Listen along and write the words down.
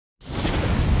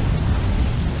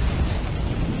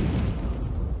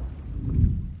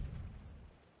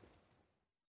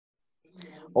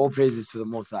All praises to the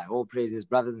Most High. All praises,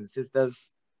 brothers and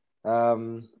sisters.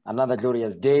 Another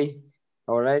glorious day.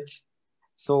 All right.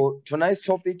 So tonight's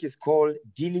topic is called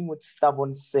dealing with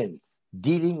stubborn sins.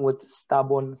 Dealing with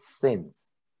stubborn sins.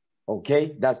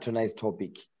 Okay, that's tonight's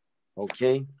topic.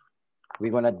 Okay,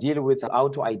 we're gonna deal with how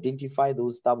to identify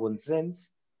those stubborn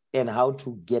sins and how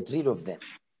to get rid of them.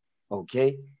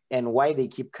 Okay, and why they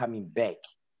keep coming back.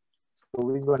 So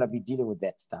we're gonna be dealing with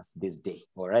that stuff this day.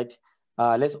 All right.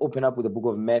 Let's open up with the book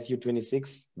of Matthew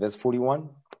 26, verse 41.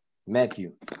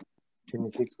 Matthew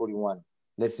 26, 41.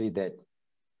 Let's read that.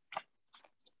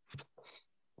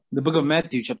 The book of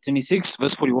Matthew, chapter 26,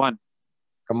 verse 41.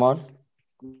 Come on.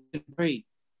 Pray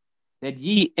that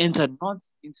ye enter not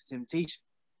into temptation.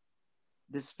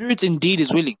 The spirit indeed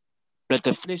is willing, but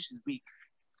the flesh is weak.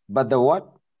 But the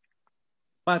what?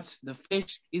 But the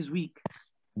flesh is weak.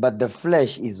 But the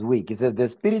flesh is weak. It says the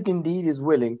spirit indeed is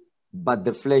willing, but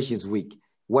the flesh is weak.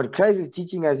 What Christ is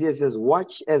teaching us here says,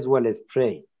 watch as well as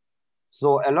pray.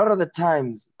 So a lot of the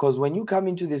times, because when you come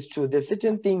into this truth, there's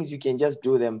certain things you can just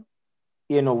do them,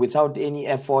 without any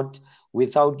effort,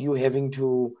 without you having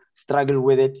to struggle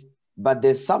with it. But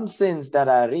there's some sins that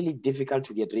are really difficult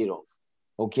to get rid of.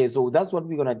 Okay, so that's what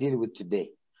we're going to deal with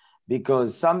today.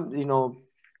 Because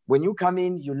when you come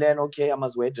in, you learn, okay, I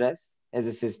must wear a dress as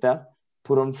a sister,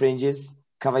 put on fringes,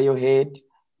 cover your head.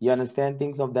 You understand?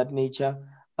 Things of that nature.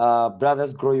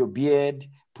 Brothers, grow your beard,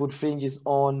 put fringes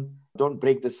on, don't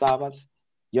break the Sabbath.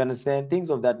 You understand? Things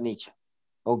of that nature.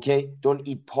 Okay, don't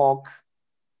eat pork.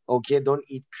 Okay, don't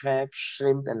eat crab,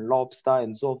 shrimp, and lobster,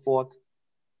 and so forth.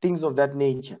 Things of that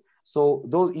nature. So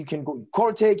those you can go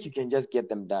cold take, you can just get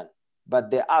them done.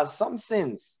 But there are some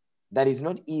sins that is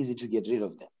not easy to get rid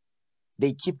of them.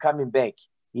 They keep coming back.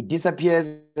 It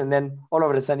disappears, and then all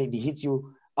of a sudden it hits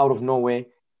you out of nowhere.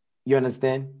 You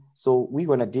understand? So we're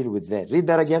going to deal with that. Read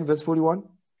that again, verse 41.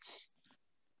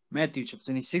 Matthew chapter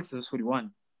 26, verse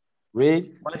 41.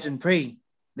 Read. Watch and pray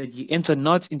that ye enter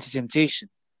not into temptation.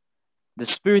 The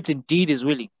spirit indeed is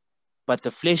willing, but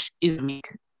the flesh is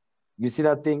weak. You see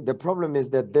that thing? The problem is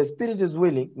that the spirit is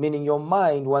willing, meaning your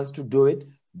mind wants to do it,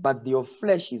 but your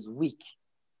flesh is weak.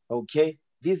 Okay?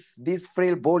 These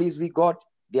frail bodies we got,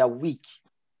 they are weak.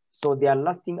 So they are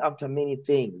lusting after many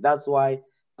things. That's why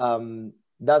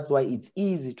it's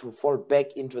easy to fall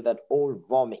back into that old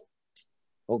vomit.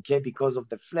 Okay? Because of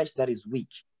the flesh that is weak.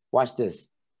 Watch this.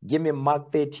 Give me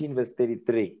Mark 13, verse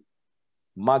 33.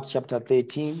 Mark chapter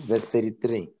 13, verse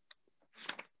 33.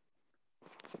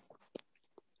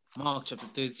 Mark chapter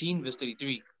 13, verse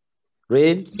 33.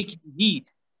 Read. Take heed,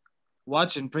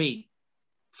 watch and pray,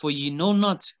 for ye know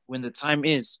not when the time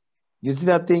is. You see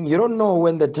that thing? You don't know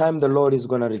when the time the Lord is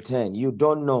going to return. You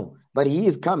don't know. But he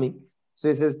is coming. So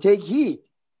he says, take heed,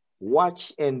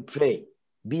 watch and pray.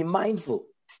 Be mindful.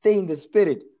 Stay in the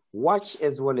spirit. Watch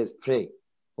as well as pray.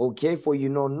 Okay? For you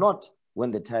know not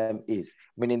when the time is.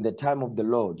 Meaning the time of the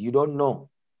Lord. You don't know.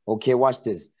 Okay, watch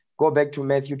this. Go back to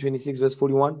Matthew 26, verse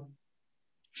 41.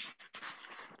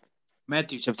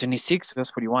 Matthew chapter 26, verse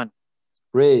 41.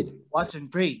 Read. Watch and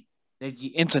pray that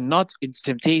ye enter not into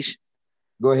temptation.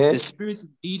 Go ahead. The spirit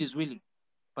indeed is willing,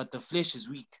 but the flesh is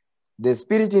weak. The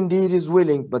spirit indeed is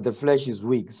willing, but the flesh is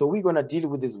weak. So we're going to deal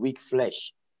with this weak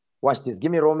flesh. Watch this.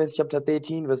 Give me Romans chapter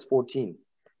 13, verse 14.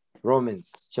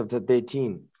 Romans chapter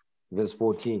 13, verse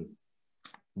 14.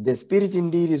 The spirit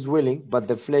indeed is willing, but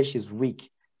the flesh is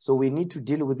weak. So we need to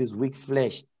deal with this weak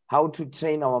flesh. How to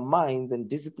train our minds and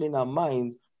discipline our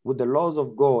minds with the laws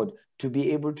of God to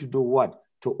be able to do what?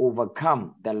 To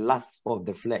overcome the lusts of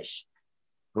the flesh.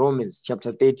 Romans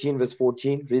chapter 13, verse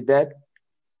 14. Read that.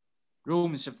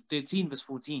 Romans chapter 13, verse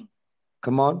 14.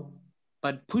 Come on.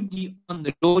 But put ye on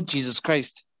the Lord Jesus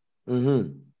Christ,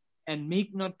 and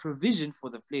make not provision for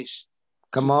the flesh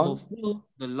to fulfill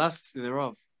the lusts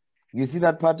thereof. You see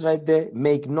that part right there?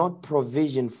 Make not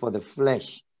provision for the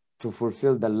flesh to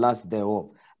fulfill the lust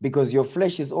thereof. Because your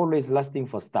flesh is always lusting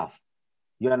for stuff.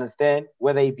 You understand?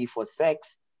 Whether it be for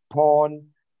sex, porn,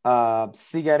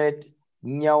 cigarette,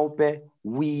 nyaupe,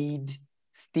 weed,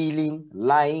 stealing,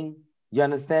 lying. You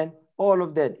understand? All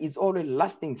of that. It's always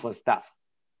lusting for stuff.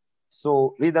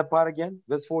 So read that part again.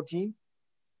 Verse 14.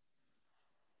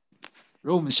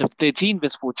 Romans chapter 13,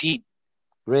 verse 14.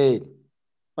 Read.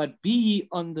 But put ye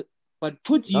on the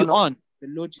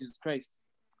Lord Jesus Christ.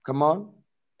 Come on.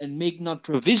 And make not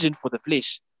provision for the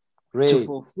flesh Read. To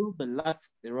fulfill the lust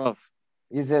thereof.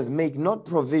 He says, make not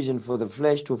provision for the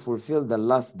flesh to fulfill the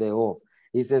lust thereof.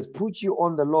 He says, put you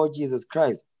on the Lord Jesus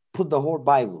Christ. Put the whole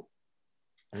Bible.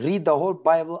 Read the whole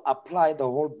Bible. Apply the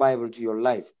whole Bible to your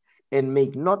life. And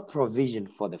make not provision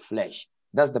for the flesh.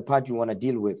 That's the part you want to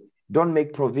deal with. Don't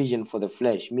make provision for the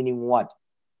flesh. Meaning what?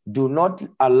 Do not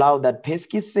allow that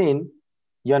pesky sin.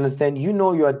 You understand? You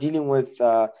know you are dealing with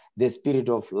the spirit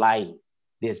of lying,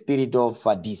 the spirit of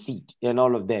deceit and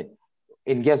all of that.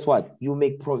 And guess what? You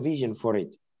make provision for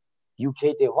it. You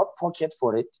create a hot pocket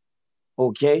for it,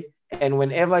 okay? And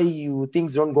whenever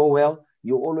things don't go well,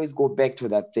 you always go back to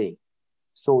that thing.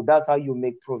 So that's how you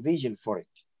make provision for it.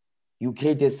 You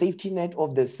create a safety net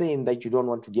of the sin that you don't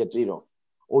want to get rid of.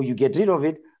 Or you get rid of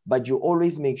it, but you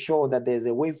always make sure that there's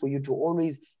a way for you to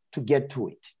always to get to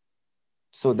it.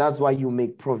 So that's why you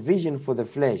make provision for the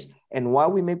flesh. And why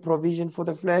we make provision for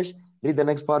the flesh, read the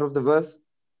next part of the verse.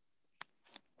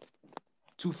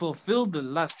 To fulfill the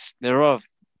lusts thereof.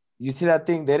 You see that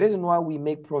thing? The reason why we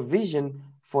make provision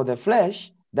for the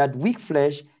flesh, that weak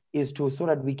flesh, is so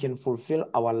that we can fulfill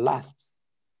our lusts.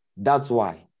 That's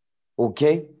why.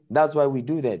 Okay? That's why we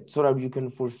do that, so that you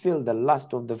can fulfill the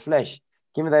lust of the flesh.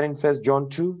 Give me that in 1 John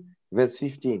 2, verse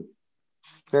 15.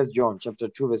 1 John chapter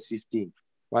 2, verse 15.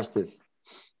 Watch this.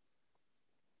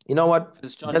 You know what?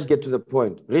 Let's get to the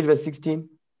point. Read verse 16.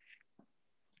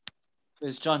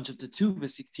 1 John chapter 2,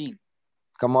 verse 16.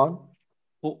 Come on.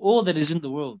 For all that is in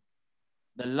the world,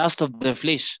 the lust of the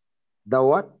flesh. The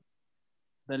what?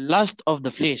 The lust of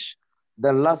the flesh.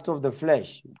 The lust of the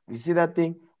flesh. You see that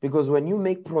thing? Because when you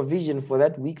make provision for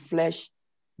that weak flesh,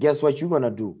 guess what you're going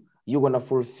to do? You're going to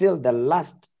fulfill the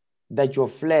lust that your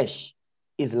flesh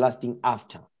is lusting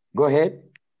after. Go ahead.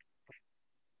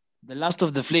 The lust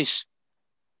of the flesh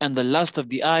and the lust of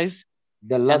the eyes.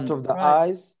 The lust of the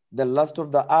eyes. The lust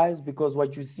of the eyes, because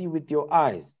what you see with your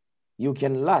eyes, you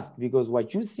can lust, because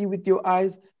what you see with your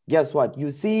eyes, guess what? You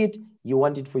see it, you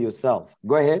want it for yourself.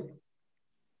 Go ahead.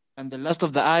 And the lust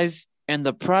of the eyes and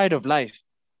the pride of life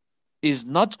is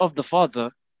not of the Father,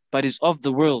 but is of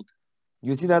the world.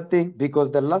 You see that thing?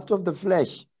 Because the lust of the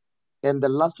flesh and the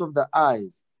lust of the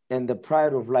eyes and the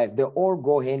pride of life, they all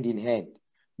go hand in hand.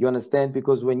 You understand?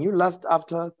 Because when you lust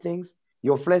after things,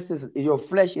 your flesh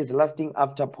is lusting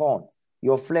after porn.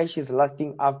 Your flesh is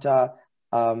lusting after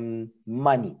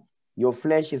money. Your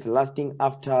flesh is lusting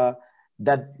after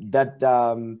that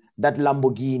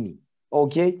Lamborghini.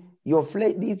 Okay? Your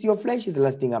flesh is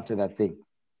lusting after that thing.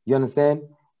 You understand?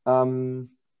 The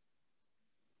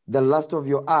lust of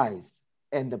your eyes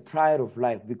and the pride of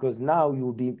life, because now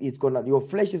your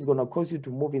flesh is gonna cause you to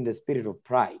move in the spirit of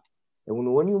pride.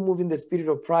 And when you move in the spirit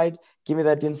of pride, give me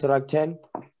that in Sirach 10,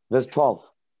 verse 12.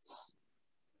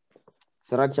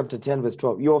 Sirach chapter 10, verse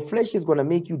 12. Your flesh is gonna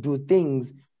make you do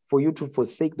things for you to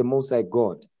forsake the Most High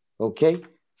God. Okay?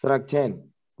 Sirach 10,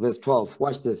 verse 12.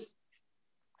 Watch this.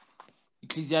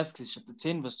 Ecclesiastes chapter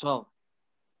 10, verse 12.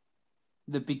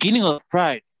 The beginning of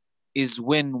pride is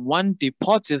when one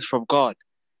departeth from God.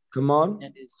 Come on.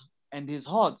 And his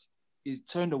heart is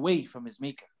turned away from his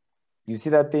maker. You see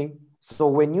that thing? So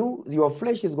when your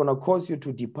flesh is going to cause you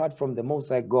to depart from the Most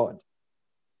High God.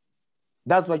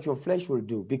 That's what your flesh will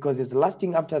do, because it's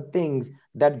lusting after things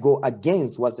that go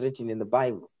against what's written in the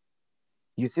Bible.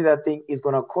 You see that thing is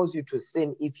going to cause you to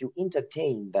sin if you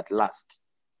entertain that lust.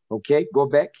 Okay, go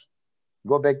back.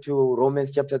 Go back to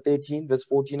Romans chapter 13, verse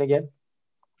 14 again.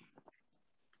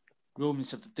 Romans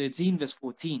chapter 13, verse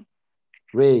 14.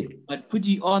 Read. But put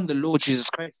ye on the Lord Jesus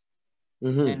Christ,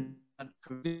 and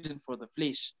provision for the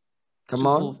flesh, Come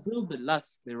on. fulfill the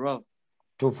lust thereof.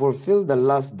 To fulfill the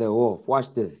lust thereof.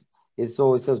 Watch this.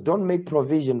 So it says, don't make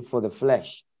provision for the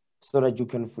flesh, so that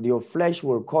your flesh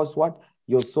will cause what?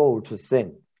 Your soul to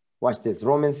sin. Watch this.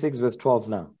 Romans 6, verse 12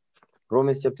 now.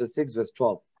 Romans chapter 6, verse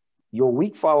 12.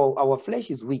 Our flesh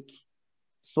is weak.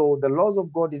 So the laws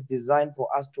of God is designed for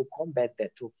us to combat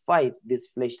that, to fight this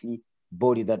fleshly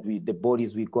body the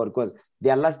bodies we got, because they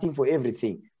are lusting for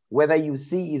everything. Whether you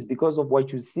see is because of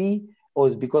what you see, or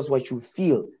is because what you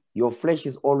feel. Your flesh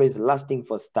is always lusting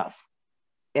for stuff.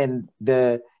 And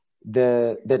the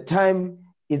time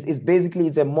is basically,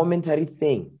 it's a momentary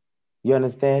thing. You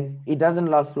understand? It doesn't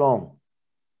last long.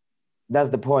 That's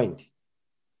the point.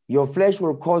 Your flesh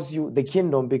will cause you the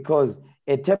kingdom, because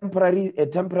a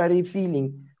temporary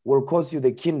feeling will cause you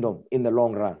the kingdom in the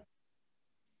long run.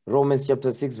 Romans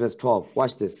chapter 6, verse 12.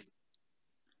 Watch this.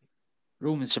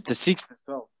 Romans chapter 6, verse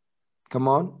 12. Come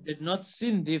on. Let not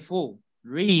sin, therefore,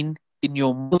 reign in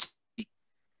your mortal body,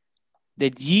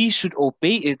 that ye should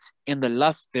obey it in the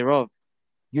lust thereof.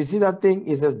 You see that thing?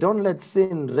 It says, don't let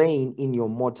sin reign in your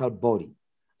mortal body.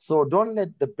 So don't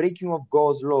let the breaking of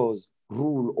God's laws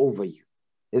rule over you.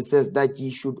 It says that ye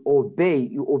should obey.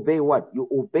 You obey what? You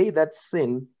obey that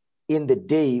sin in the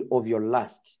day of your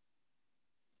lust.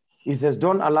 It says,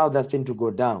 don't allow that thing to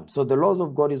go down. So the laws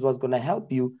of God is what's going to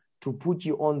help you to put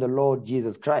you on the Lord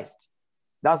Jesus Christ.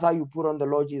 That's how you put on the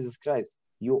Lord Jesus Christ.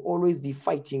 You'll always be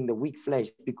fighting the weak flesh,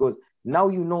 because Now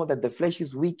you know that the flesh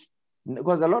is weak,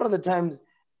 because a lot of the times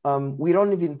we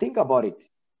don't even think about it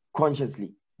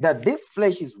consciously, that this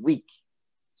flesh is weak.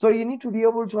 So you need to be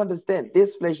able to understand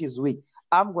this flesh is weak.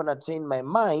 I'm going to train my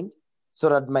mind so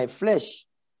that my flesh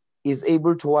is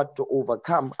able to what? To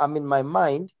overcome. I'm in my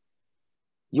mind.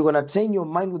 You're going to train your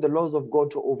mind with the laws of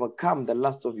God to overcome the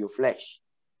lust of your flesh.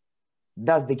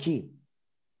 That's the key.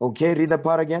 Okay, read the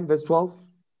part again, verse 12.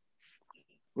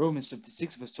 Romans chapter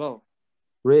 6, verse 12.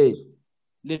 Read.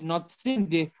 Let not sin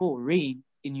therefore reign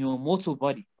in your mortal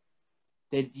body,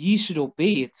 that ye should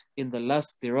obey it in the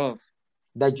lust thereof.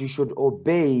 That you should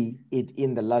obey it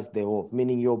in the lust thereof.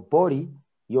 Meaning your body,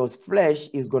 your flesh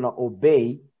is going to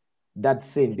obey that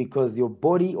sin, because your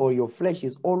body or your flesh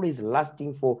is always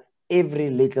lusting for every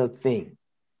little thing.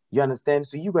 You understand?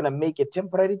 So you're going to make a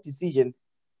temporary decision.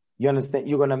 You understand?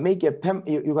 You're going to make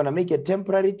a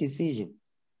temporary decision,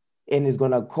 and it's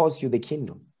going to cost you the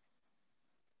kingdom.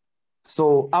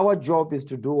 So our job is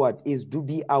to do what? Is to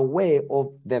be aware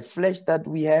of the flesh that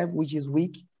we have, which is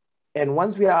weak. And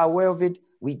once we are aware of it,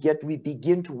 we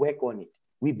begin to work on it.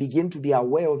 We begin to be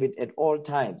aware of it at all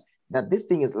times, that this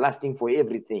thing is lasting for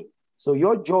everything. So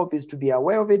your job is to be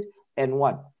aware of it and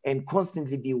what? And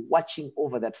constantly be watching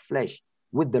over that flesh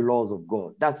with the laws of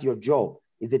God. That's your job.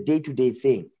 It's a day-to-day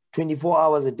thing. 24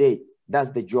 hours a day.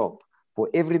 That's the job for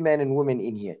every man and woman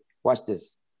in here. Watch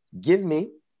this. Give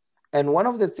me. And one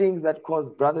of the things that cause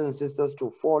brothers and sisters to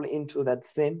fall into that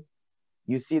sin,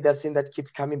 you see that sin that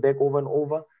keeps coming back over and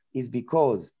over, is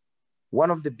because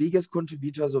one of the biggest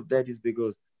contributors of that is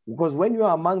because when you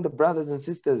are among the brothers and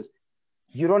sisters,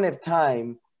 you don't have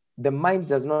time. The mind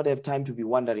does not have time to be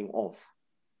wandering off.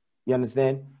 You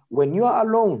understand? When you are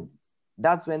alone,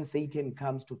 that's when Satan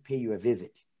comes to pay you a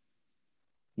visit.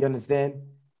 You understand?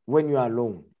 When you are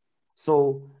alone.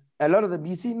 So a lot of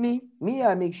you see me,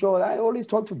 I make sure I always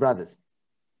talk to brothers.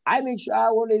 I make sure I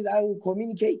will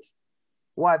communicate.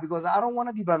 Why? Because I don't want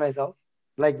to be by myself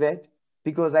like that,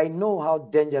 because I know how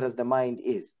dangerous the mind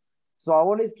is. So I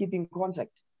always keep in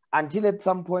contact until at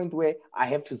some point where I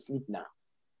have to sleep now.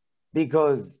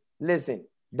 Because listen,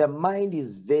 the mind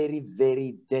is very,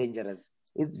 very dangerous.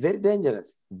 It's very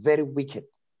dangerous, very wicked.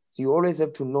 So you always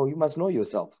have to know, you must know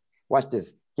yourself. Watch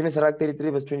this. Give me Sirach 33,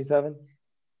 verse 27.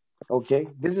 Okay,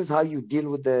 this is how you deal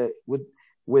with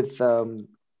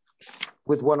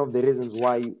one of the reasons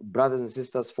why brothers and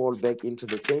sisters fall back into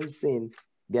the same sin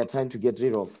they are trying to get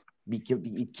rid of.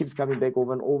 It keeps coming back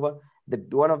over and over.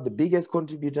 One of the biggest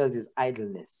contributors is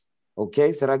idleness.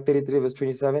 Okay, Sirach 33, verse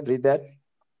 27. Read that.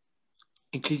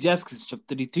 Ecclesiastes chapter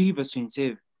 33, verse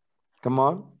 27. Come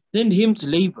on. Send him to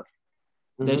labor,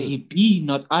 that he be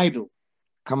not idle.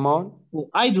 Come on. For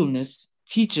idleness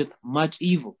teacheth much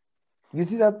evil. You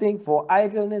see that thing? For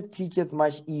idleness teacheth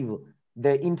much evil.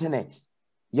 The internet.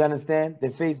 You understand? The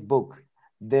Facebook,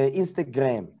 the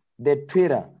Instagram, the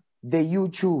Twitter, the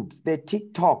YouTubes, the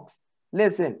TikToks.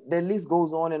 Listen, the list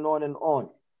goes on and on and on.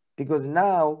 Because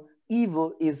now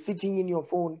evil is sitting in your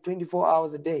phone 24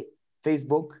 hours a day.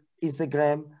 Facebook,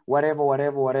 Instagram,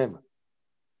 whatever.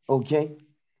 Okay?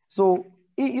 So,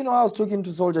 I was talking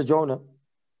to Soldier Jonah,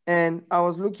 and I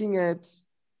was looking at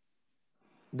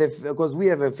because we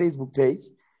have a Facebook page,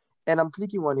 and I'm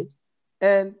clicking on it,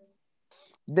 and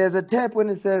there's a tab when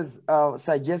it says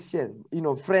suggestion,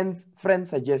 friends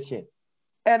suggestion.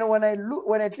 And when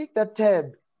I click that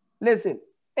tab, listen,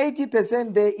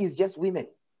 80% there is just women.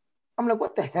 I'm like,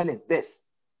 what the hell is this?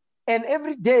 And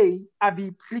every day I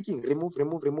be clicking remove.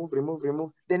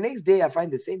 The next day I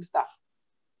find the same stuff.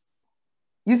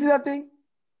 You see that thing?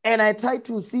 And I try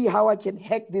to see how I can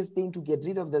hack this thing to get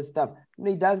rid of the stuff.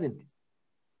 No, it doesn't.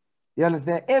 You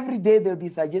understand? Every day they'll be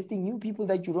suggesting new people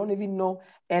that you don't even know.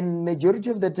 And majority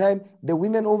of the time, the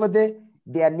women over there,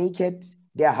 they are naked.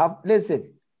 They are half.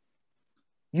 Listen.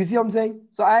 You see what I'm saying?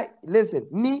 So I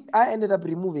ended up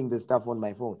removing the stuff on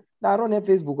my phone. Now I don't have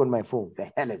Facebook on my phone.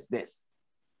 The hell is this?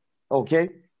 Okay?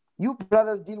 You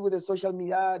brothers deal with the social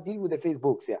media, deal with the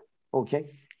Facebooks here.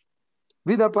 Okay?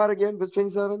 Read that part again, verse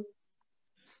 27.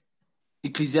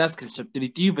 Ecclesiastes chapter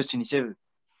 33, verse 27.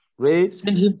 Read.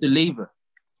 Send him to labor,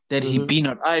 that he be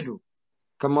not idle.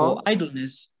 Come on. For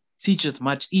idleness teacheth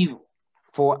much evil.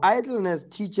 For idleness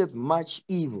teacheth much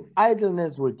evil.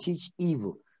 Idleness will teach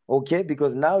evil. Okay?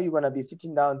 Because now you're going to be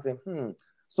sitting down and saying,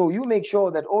 So you make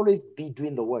sure that always be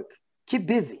doing the work. Keep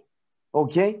busy.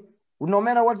 Okay? No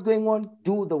matter what's going on,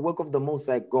 do the work of the Most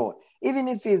High God. Even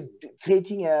if it's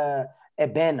creating a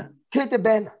banner, create a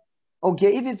banner.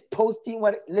 Okay? If it's posting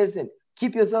listen,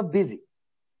 keep yourself busy.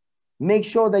 Make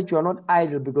sure that you are not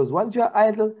idle, because once you are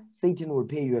idle, Satan will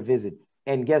pay you a visit.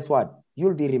 And guess what?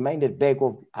 You'll be reminded back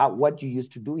of what you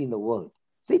used to do in the world.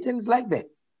 Satan is like that.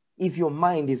 if your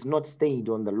mind is not stayed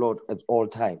on the Lord at all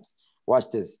times. Watch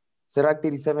this. Sirach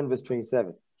 37 verse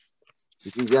 27.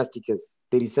 Ecclesiasticus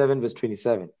 37 verse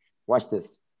 27. Watch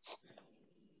this.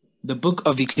 The book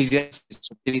of Ecclesiastes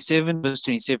 37 verse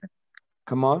 27.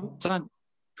 Come on. Son,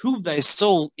 prove thy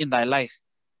soul in thy life,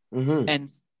 Mm-hmm. and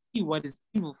see what is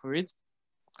evil for it.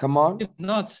 Come on. If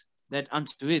not that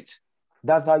unto it.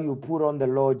 That's how you put on the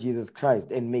Lord Jesus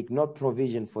Christ and make not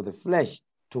provision for the flesh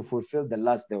to fulfill the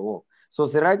lust thereof. So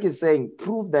Sirach is saying,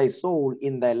 prove thy soul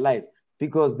in thy life,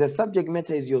 because the subject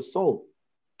matter is your soul.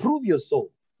 Prove your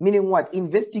soul. Meaning what?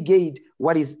 Investigate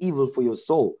what is evil for your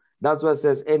soul. That's what it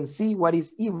says, and see what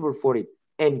is evil for it,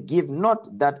 and give not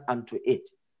that unto it.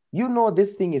 You know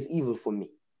this thing is evil for me.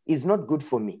 It's not good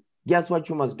for me. Guess what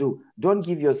you must do? Don't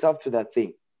give yourself to that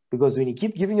thing. Because when you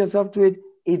keep giving yourself to it,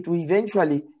 it will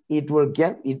eventually you're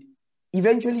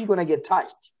going to get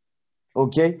touched.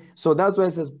 Okay? So that's why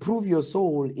it says, prove your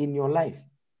soul in your life.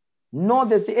 Know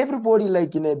that everybody,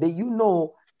 like, there's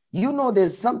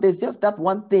just that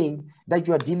one thing that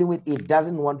you are dealing with. It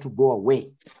doesn't want to go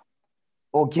away.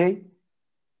 Okay?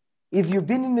 If you've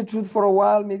been in the truth for a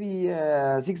while, maybe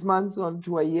 6 months or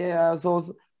to a year, so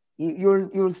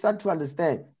you'll start to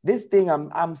understand this thing.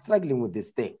 I'm struggling with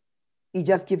this thing. It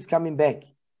just keeps coming back.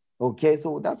 Okay,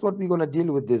 so that's what we're going to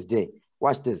deal with this day.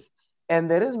 Watch this.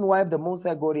 And the reason why the Most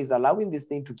High God is allowing this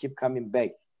thing to keep coming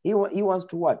back, he wants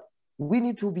to what? We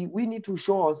need to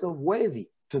show ourselves worthy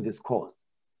to this cause.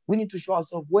 We need to show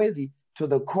ourselves worthy to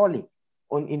the calling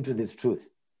into this truth.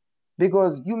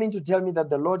 Because you mean to tell me that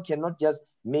the Lord cannot just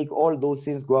make all those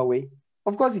sins go away?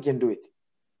 Of course he can do it.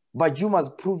 But you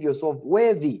must prove yourself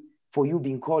worthy for you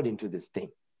being called into this thing.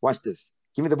 Watch this.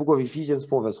 Give me the book of Ephesians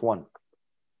 4 verse 1.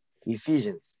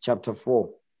 Ephesians chapter 4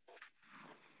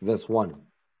 verse 1.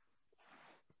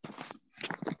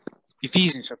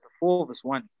 Ephesians chapter 4 verse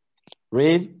 1.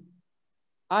 Read.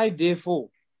 I therefore,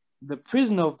 the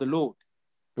prisoner of the Lord,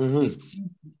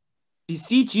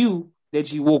 beseech you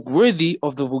that ye walk worthy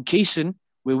of the vocation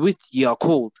wherewith ye are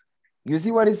called. You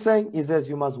see what he's saying? He says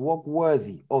you must walk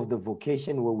worthy of the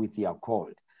vocation wherewith ye are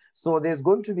called. So there's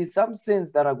going to be some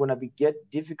sins that are going to be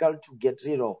difficult to get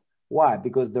rid of. Why?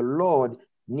 Because the Lord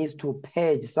needs to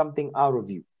purge something out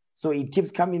of you. So it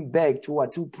keeps coming back to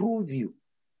what? To prove you.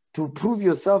 To prove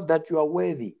yourself that you are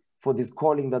worthy for this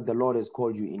calling that the Lord has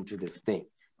called you into this thing.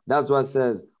 That's what it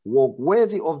says, walk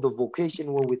worthy of the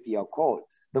vocation wherewith you are called.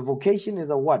 The vocation is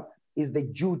a what? Is the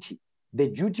duty. The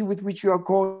duty with which you are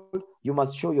called, you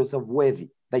must show yourself worthy.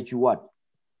 That you what?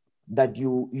 That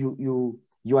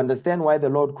you understand why the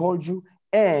Lord called you,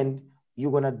 and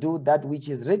you're going to do that which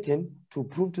is written to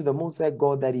prove to the Most High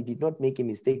God that he did not make a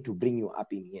mistake to bring you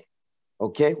up in here.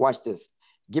 Okay, watch this.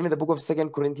 Give me the book of 2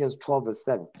 Corinthians 12 verse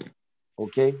 7.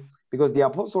 Okay, because the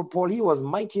Apostle Paul, he was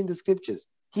mighty in the scriptures.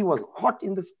 He was hot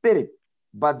in the spirit.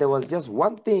 But there was just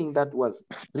one thing that was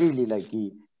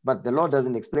really but the Lord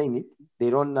doesn't explain it. They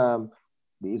don't,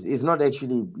 it's not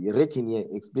actually written here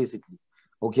explicitly.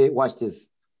 Okay, watch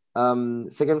this. 2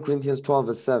 Corinthians 12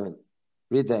 verse 7.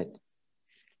 Read that.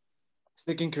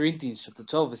 2 Corinthians chapter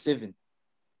 12 verse 7.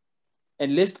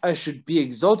 And lest I should be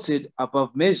exalted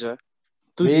above measure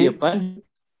through the abundance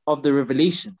of the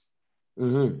revelations,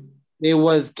 there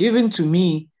was given to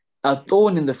me a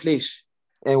thorn in the flesh.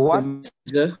 A what?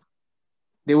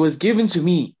 There was given to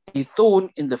me a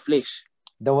thorn in the flesh.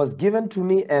 There was given to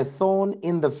me a thorn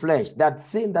in the flesh. That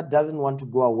sin that doesn't want to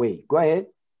go away. Go ahead.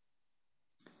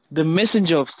 The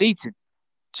messenger of Satan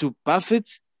to buffet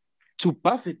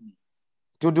me.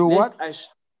 To do what?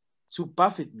 To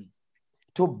buffet me.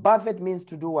 To buffet means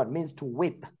to do what? Means to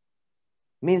whip.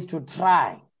 Means to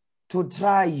try. To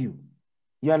try you.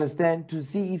 You understand? To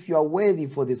see if you are worthy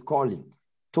for this calling.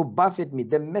 To buffet me.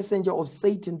 The messenger of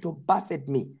Satan to buffet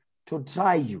me. To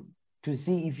try you. To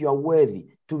see if you are worthy.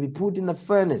 To be put in the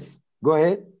furnace. Go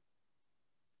ahead.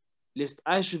 Lest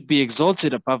I should be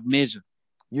exalted above measure.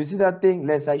 You see that thing?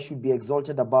 Lest I should be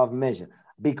exalted above measure.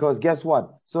 Because guess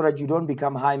what? So that you don't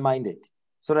become high-minded.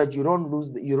 So that you don't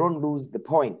lose the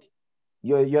point.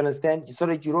 You understand? So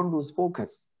that you don't lose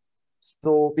focus.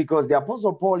 So because the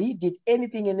Apostle Paul, he did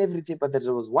anything and everything, but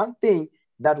there was one thing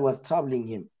that was troubling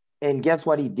him. And guess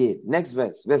what he did? Next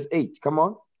verse, verse 8. Come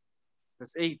on.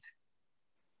 Verse 8.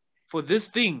 For this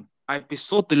thing I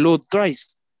besought the Lord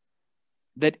thrice,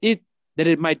 that it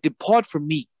might depart from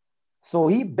me. So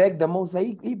he begged the Most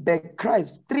High, he begged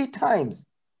Christ 3 times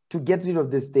to get rid of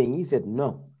this thing. He said,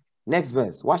 no. Next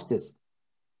verse, watch this.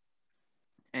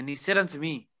 And he said unto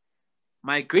me,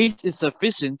 my grace is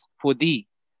sufficient for thee,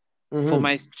 for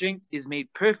my strength is made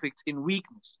perfect in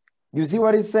weakness. You see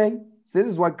what he's saying? This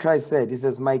is what Christ said. He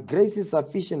says, my grace is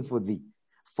sufficient for thee,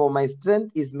 for my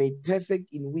strength is made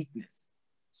perfect in weakness.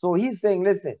 So he's saying,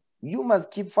 listen, you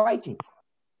must keep fighting.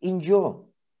 Endure.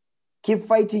 Keep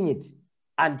fighting it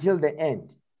until the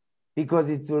end, because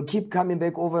it will keep coming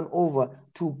back over and over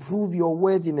to prove your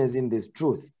worthiness in this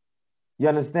truth. You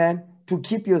understand? To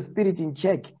keep your spirit in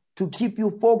check, to keep you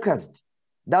focused.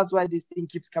 That's why this thing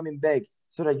keeps coming back,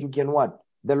 so that you can what?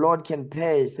 The Lord can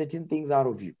pay certain things out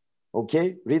of you.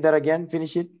 Okay? Read that again.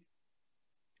 Finish it.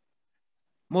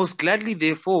 Most gladly,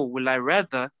 therefore, will I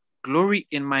rather glory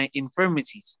in my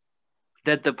infirmities,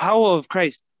 that the power of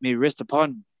Christ may rest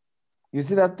upon me. You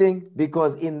see that thing?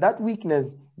 Because in that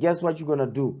weakness, guess what you're going to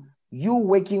do? You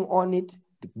working on it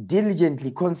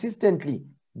diligently, consistently,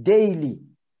 daily.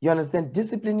 You understand?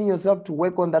 Disciplining yourself to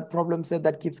work on that problem set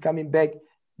that keeps coming back.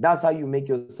 That's how you make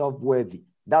yourself worthy.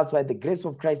 That's why the grace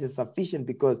of Christ is sufficient,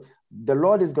 because the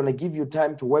Lord is going to give you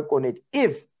time to work on it.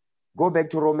 If, go back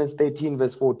to Romans 13,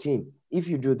 verse 14. If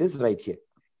you do this right here,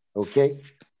 okay?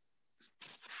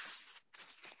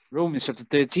 Romans chapter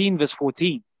 13, verse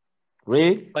 14.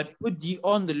 Read. But put ye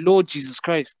on the Lord Jesus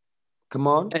Christ. Come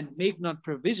on. And make not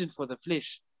provision for the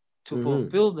flesh to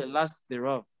fulfill the lust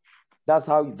thereof. That's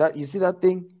how, that you see that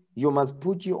thing? You must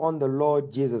put you on the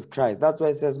Lord Jesus Christ. That's why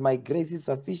it says, my grace is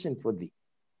sufficient for thee.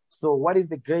 So what is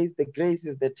the grace? The grace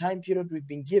is the time period we've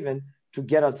been given to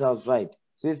get ourselves right.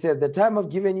 So he says, the time I've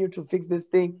given you to fix this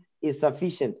thing is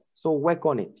sufficient. So work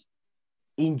on it.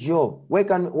 Endure. Work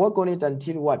on it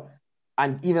until what?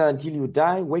 And even until you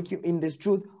die, work you in this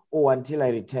truth, or until I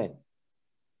return.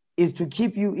 Is to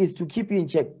keep you in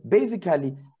check.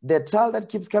 Basically, the trial that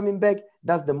keeps coming back,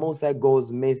 that's the Most High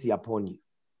God's mercy upon you.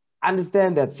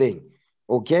 Understand that thing.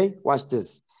 Okay? Watch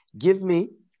this. Give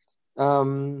me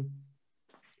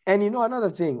and you know, another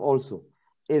thing also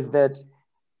is that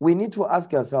we need to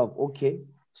ask ourselves, okay,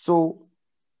 so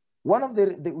one of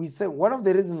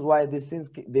the reasons why the sins,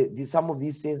 some of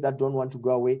these sins that don't want to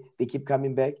go away, they keep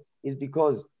coming back, is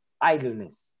because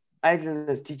idleness.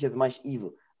 Idleness teaches much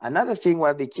evil. Another thing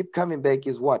why they keep coming back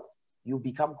is what? You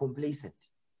become complacent.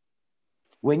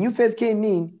 When you first came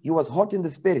in, you was hot in the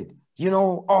spirit. You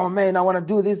know, oh man, I want to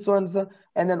do this one, so,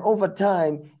 and then over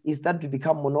time, it started to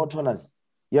become monotonous.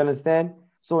 You understand?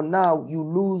 So now you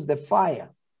lose the fire.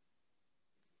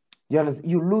 You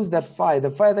understand? You lose that fire. The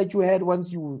fire that you had when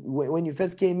you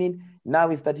first came in,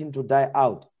 now is starting to die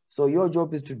out. So your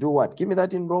job is to do what? Give me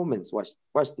that in Romans. Watch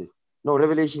this. No,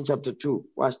 Revelation chapter 2.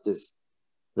 Watch this.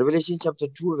 Revelation chapter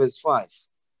 2, verse 5.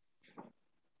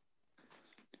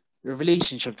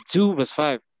 Revelation chapter 2, verse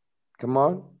 5. Come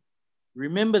on.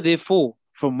 Remember therefore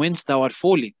from whence thou art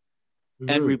fallen,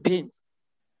 and repent,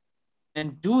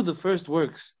 and do the first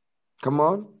works. Come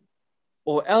on.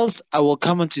 Or else I will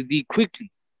come unto thee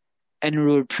quickly, and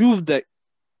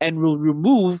will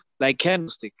remove thy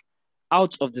candlestick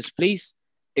out of this place,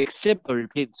 except thou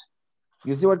repent.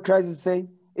 You see what Christ is saying?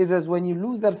 It says, when you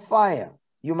lose that fire,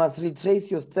 you must retrace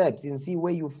your steps and see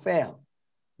where you fell.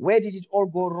 Where did it all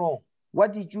go wrong?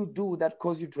 What did you do that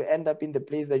caused you to end up in the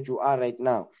place that you are right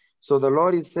now? So the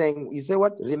Lord is saying, you say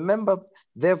what? Remember,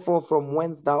 therefore, from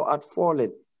whence thou art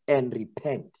fallen, and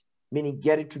repent. Meaning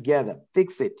get it together,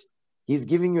 fix it. He's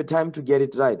giving you time to get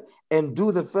it right. And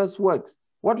do the first works.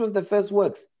 What was the first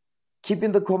works?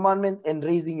 Keeping the commandments and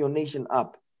raising your nation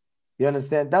up. You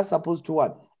understand? That's supposed to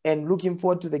what? And looking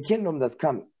forward to the kingdom that's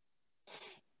coming.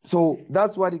 So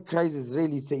that's what Christ is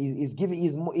really saying.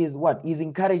 Is what? He's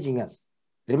encouraging us.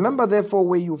 Remember therefore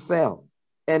where you fell,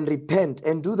 and repent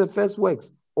and do the first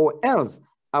works, or else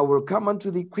I will come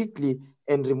unto thee quickly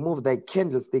and remove thy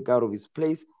candlestick out of his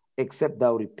place, except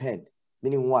thou repent.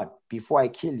 Meaning what? Before I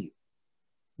kill you.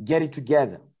 Get it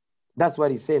together. That's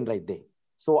what he's saying right there.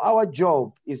 So our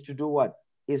job is to do what?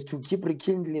 Is to keep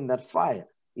rekindling that fire,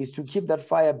 is to keep that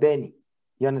fire burning.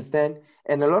 You understand?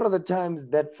 And a lot of the times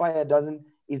that fire doesn't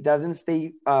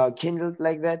stay kindled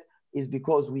like that, is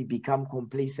because we become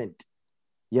complacent.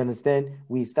 You understand?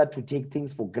 We start to take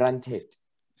things for granted.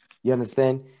 You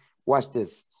understand? Watch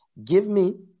this. Give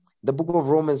me the book of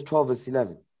Romans 12, verse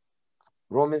 11.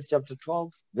 Romans chapter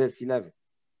 12, verse 11.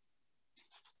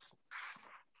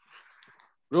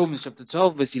 Romans chapter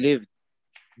 12, verse 11.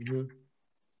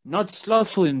 Not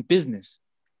slothful in business.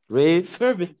 Read.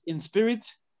 Fervent in spirit,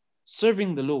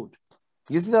 serving the Lord.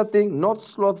 You see that thing? Not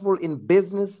slothful in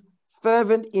business,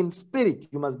 fervent in spirit.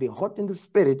 You must be hot in the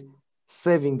spirit,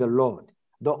 serving the Lord.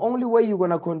 The only way you're going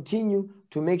to continue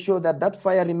to make sure that that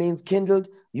fire remains kindled,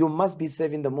 you must be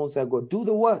serving the Most High God. Do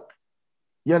the work.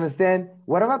 You understand?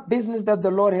 Whatever business that the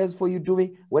Lord has for you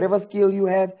doing, whatever skill you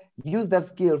have, use that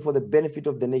skill for the benefit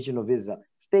of the nation of Israel.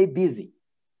 Stay busy.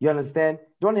 You understand?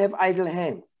 Don't have idle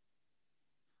hands.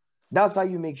 That's how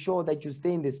you make sure that you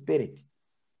stay in the spirit.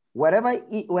 Whatever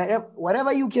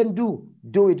you can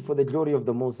do it for the glory of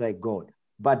the Most High God.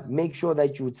 But make sure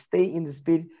that you would stay in the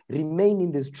spirit, remain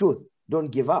in this truth.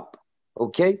 Don't give up.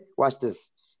 Okay? Watch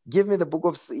this. Give me the book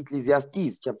of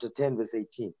Ecclesiastes, chapter 10, verse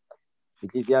 18.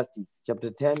 Ecclesiastes, chapter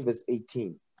 10, verse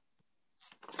 18.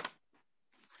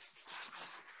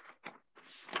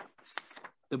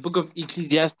 The book of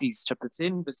Ecclesiastes, chapter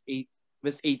 10,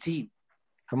 verse 18.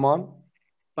 Come on.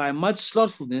 By much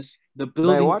slothfulness, the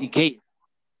building decayeth.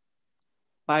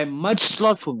 By much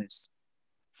slothfulness,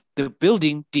 the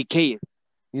building decayeth.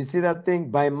 You see that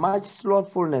thing? By much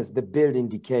slothfulness, the building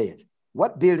decayeth.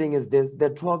 What building is this? The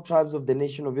 12 tribes of the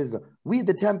nation of Israel. We,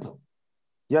 the temple.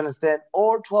 You understand?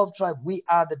 All 12 tribes, we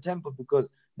are the temple because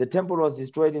the temple was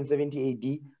destroyed in 70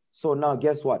 AD. So now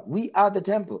guess what? We are the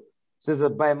temple. So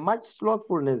that by much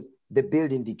slothfulness, the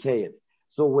building decayeth.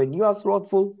 So when you are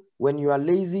slothful, when you are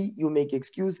lazy, you make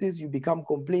excuses, you become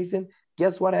complacent,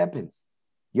 guess what happens?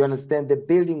 You understand? The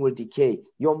building will decay.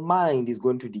 Your mind is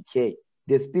going to decay.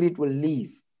 The spirit will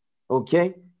leave.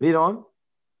 Okay? Read on.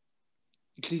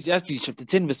 Ecclesiastes chapter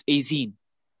 10, verse 18.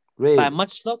 Read. By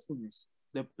much slothfulness,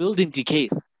 the building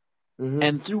decayeth,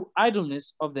 and through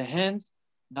idleness of the hands,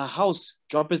 the house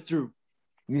droppeth through.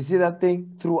 You see that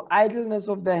thing? Through idleness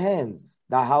of the hands,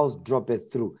 the house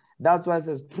droppeth through. That's why it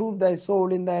says, prove thy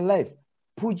soul in thy life.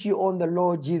 Put you on the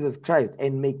Lord Jesus Christ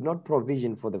and make not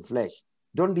provision for the flesh.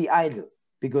 Don't be idle,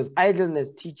 because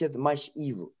idleness teacheth much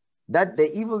evil. That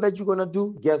the evil that you're going to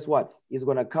do, guess what? Is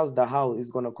going to cause the house,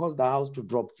 is going to cause the house to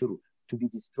drop through, to be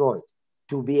destroyed,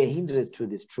 to be a hindrance to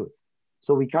this truth.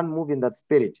 So we can't move in that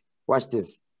spirit. Watch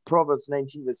this. Proverbs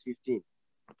 19, verse 15.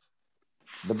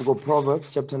 The book of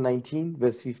Proverbs, chapter 19,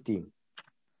 verse 15.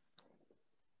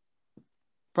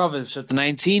 Proverbs chapter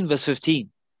 19, verse 15.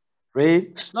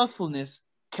 Read. Slothfulness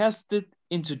casteth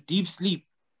into deep sleep,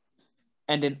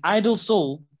 and an idle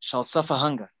soul shall suffer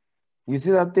hunger. You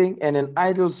see that thing? And an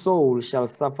idle soul shall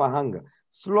suffer hunger.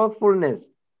 Slothfulness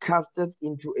casteth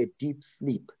into a deep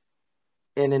sleep,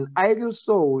 and an idle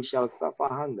soul shall suffer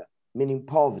hunger, meaning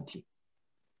poverty.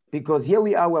 Because here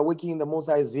we are, we're working in the Most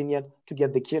High's vineyard to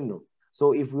get the kingdom.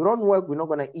 So if we don't work, we're not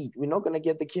going to eat. We're not going to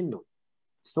get the kingdom.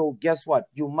 So guess what?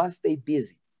 You must stay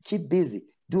busy. Keep busy.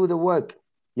 Do the work.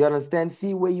 You understand?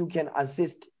 See where you can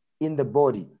assist in the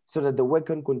body so that the work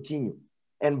can continue.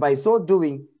 And by so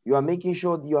doing, you are making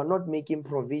sure you are not making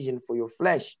provision for your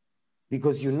flesh,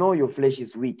 because you know your flesh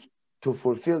is weak to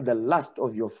fulfill the lust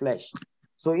of your flesh.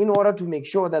 So in order to make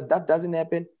sure that that doesn't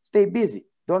happen, stay busy.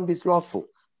 Don't be slothful.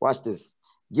 Watch this.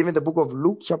 Give me the book of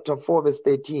Luke chapter 4, verse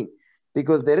 13.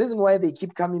 Because the reason why they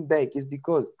keep coming back is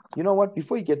because, you know what,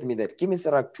 before you get me that, give me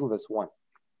Sirach 2, verse 1.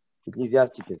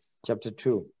 Ecclesiastes chapter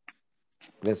 2,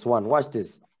 verse 1. Watch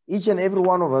this. Each and every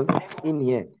one of us in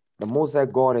here, the Most High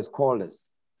God has called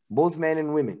us, both men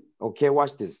and women. Okay,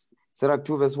 watch this. Sirach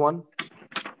 2, verse 1.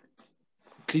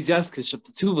 Ecclesiastes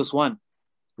chapter 2, verse 1.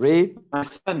 Read. My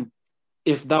son,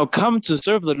 if thou come to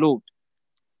serve the Lord,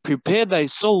 prepare thy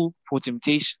soul for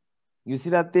temptation. You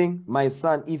see that thing? My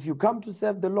son, if you come to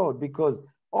serve the Lord, because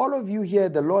all of you here,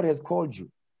 the Lord has called you.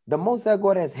 The Most High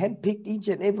God has handpicked each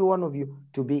and every one of you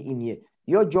to be in here.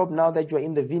 Your job now that you're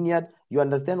in the vineyard, you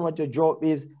understand what your job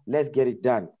is, let's get it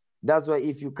done. That's why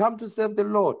if you come to serve the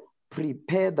Lord,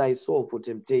 prepare thy soul for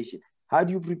temptation. How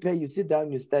do you prepare? You sit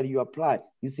down, you study, you apply,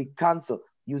 you seek counsel.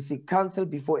 You seek counsel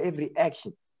before every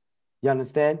action. You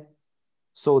understand?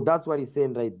 So that's what he's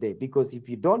saying right there. Because if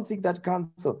you don't seek that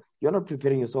counsel, you're not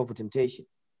preparing yourself for temptation.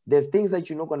 There's things that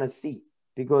you're not going to see.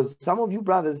 Because some of you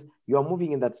brothers, you are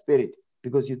moving in that spirit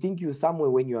because you think you're somewhere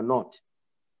when you're not.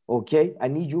 Okay? I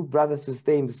need you brothers to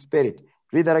stay in the spirit.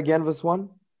 Read that again, verse 1.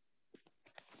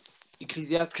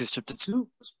 Ecclesiastes chapter 2,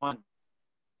 verse 1.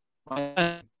 My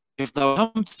son, if thou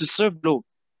come to serve the Lord,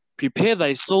 prepare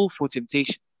thy soul for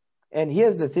temptation. And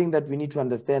here's the thing that we need to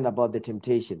understand about the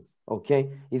temptations, okay?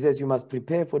 He says you must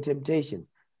prepare for temptations.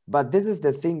 But this is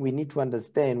the thing we need to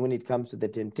understand when it comes to the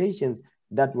temptations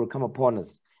that will come upon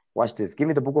us. Watch this. Give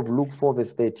me the book of Luke 4,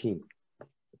 verse 13.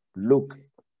 Luke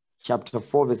chapter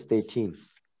 4, verse 13.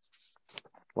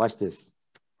 Watch this.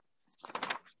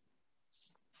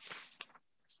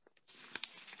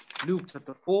 Luke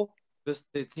chapter 4, verse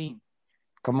 13.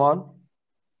 Come on.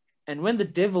 And when the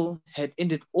devil had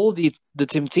ended all the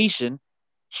temptation,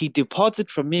 he departed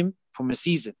from him for a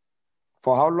season.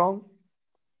 For how long?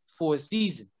 For a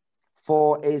season.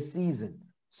 For a season.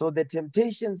 So the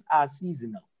temptations are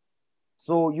seasonal.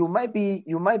 So you might be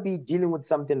dealing with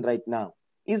something right now.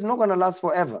 It's not going to last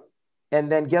forever.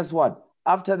 And then guess what?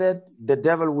 After that, the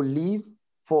devil will leave,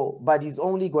 but he's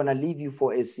only going to leave you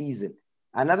for a season.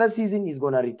 Another season is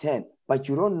going to return, but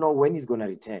you don't know when he's going to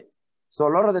return. So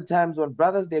a lot of the times when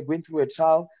brothers, they're going through a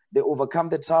trial, they overcome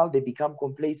the trial, they become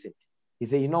complacent. He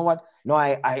said, you know what? No,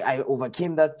 I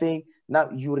overcame that thing.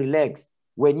 Now you relax.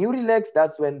 When you relax,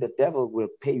 that's when the devil will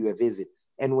pay you a visit.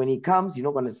 And when he comes, you're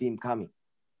not going to see him coming.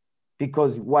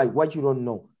 Because why? What you don't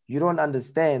know. You don't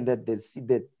understand that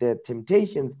the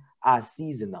temptations are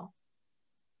seasonal.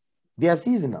 They are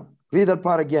seasonal. Read that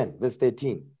part again, verse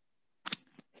 13.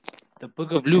 The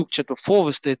book of Luke, chapter 4,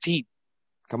 verse 13.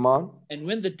 Come on. And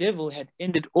when the devil had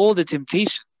ended all the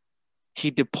temptation,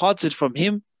 he departed from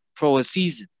him for a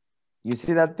season. You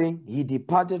see that thing? He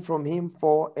departed from him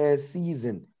for a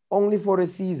season. Only for a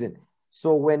season.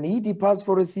 So when he departs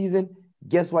for a season,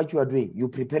 guess what you are doing? You're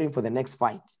preparing for the next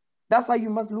fight. That's how you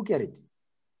must look at it.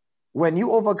 When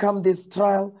you overcome this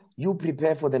trial, you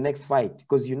prepare for the next fight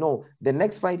because you know the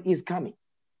next fight is coming.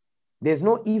 There's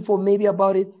no if or maybe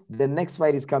about it. The next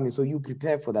fight is coming. So you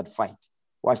prepare for that fight.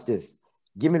 Watch this.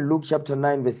 Give me Luke chapter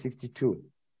 9, verse 62.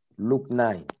 Luke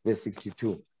 9, verse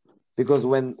 62. Because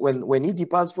when he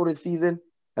departs for a season,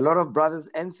 a lot of brothers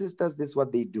and sisters, this is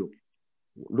what they do.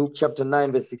 Luke chapter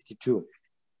 9, verse 62.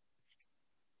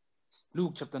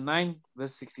 Luke chapter 9,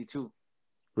 verse 62.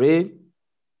 Read.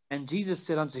 And Jesus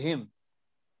said unto him,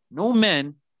 no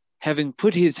man, having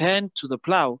put his hand to the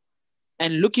plow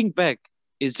and looking back,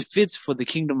 is fit for the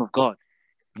kingdom of God.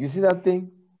 You see that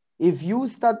thing? If you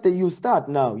start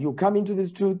now, you come into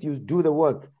this truth, you do the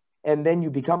work, and then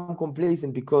you become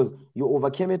complacent because you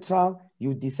overcame a trial,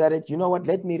 you decided, you know what,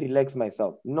 let me relax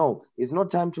myself. No, it's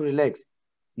not time to relax.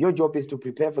 Your job is to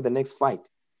prepare for the next fight,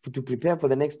 to prepare for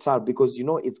the next trial because you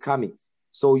know it's coming.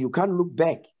 So you can't look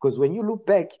back because when you look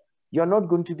back, you're not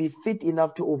going to be fit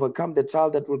enough to overcome the trial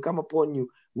that will come upon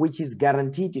you, which is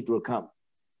guaranteed it will come.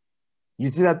 You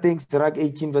see that thing, Sirach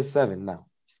 18, verse 7 now.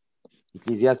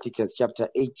 Ecclesiasticus chapter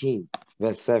 18,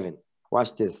 verse 7.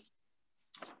 Watch this.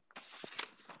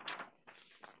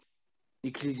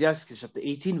 Ecclesiasticus chapter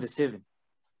 18, verse 7.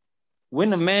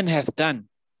 When a man hath done.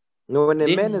 No, when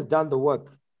a man has done the work,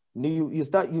 you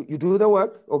do the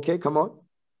work. Okay, come on.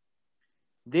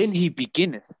 Then he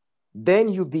beginneth. Then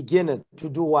you beginneth to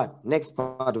do what? Next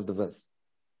part of the verse.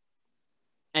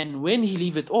 And when he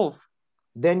leaveth off.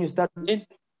 Then you start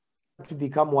to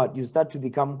become what? You start to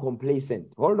become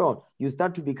complacent. Hold on. You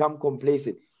start to become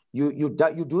complacent. You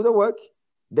do the work.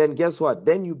 Then guess what?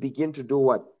 Then you begin to do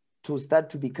what? To start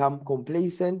to become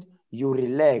complacent. You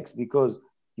relax because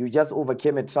you just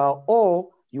overcame a trial, or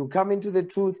you come into the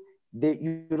truth that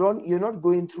you're not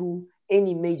going through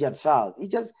any major trials.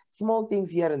 It's just small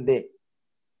things here and there.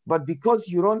 But because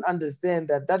you don't understand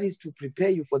that that is to prepare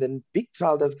you for the big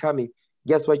trial that's coming,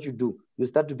 guess what you do? You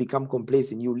start to become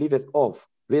complacent. You leave it off.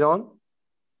 Read on.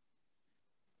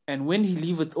 And when he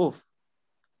leaveth off,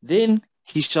 then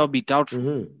he shall be doubtful.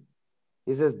 Mm-hmm.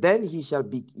 He says, then he shall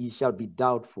be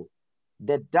doubtful.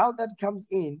 The doubt that comes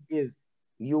in is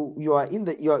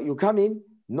you come in,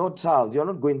 no trials. You're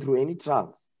not going through any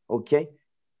trials. Okay.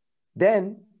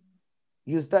 Then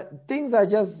you start, things are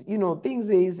just,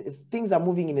 things are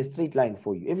moving in a straight line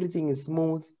for you. Everything is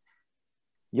smooth.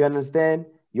 You understand?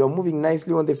 You're moving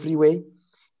nicely on the freeway.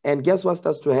 And guess what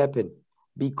starts to happen?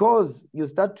 Because you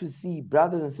start to see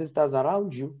brothers and sisters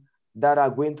around you that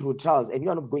are going through trials and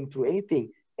you're not going through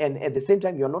anything. And at the same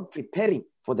time, you're not preparing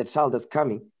for the trial that's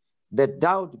coming. The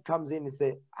doubt comes in and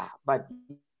say, but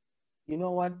you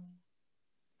know what?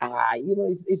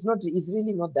 It's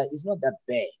really not that, it's not that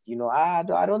bad.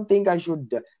 I don't think I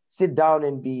should sit down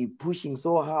and be pushing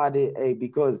so hard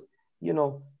because, they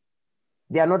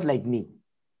are not like me,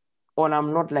 or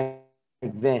I'm not like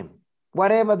them.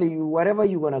 Whatever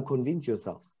you're going to convince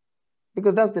yourself,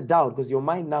 because that's the doubt, because your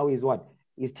mind now is what?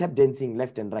 Is tap dancing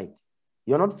left and right.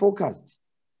 You're not focused,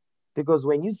 because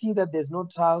when you see that there's no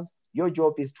trials, your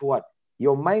job is to what?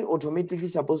 Your mind automatically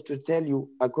is supposed to tell you,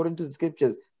 according to the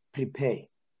scriptures, prepare.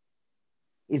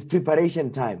 It's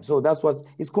preparation time. So that's what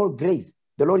it's called, grace.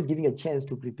 The Lord is giving a chance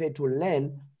to prepare, to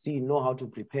learn, so you know how to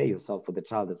prepare yourself for the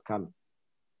trial that's coming.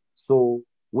 So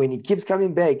when it keeps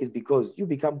coming back, it's because you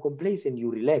become complacent,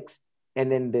 you relax. And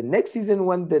then the next season,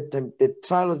 when the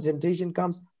trial of temptation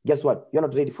comes, guess what? You're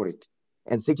not ready for it.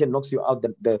 And Satan knocks you out.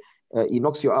 He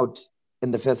knocks you out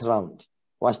in the first round.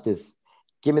 Watch this.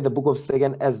 Give me the book of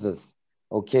 2 Ezra.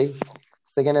 Okay?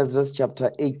 2 Ezra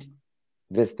chapter 8,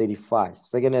 verse 35.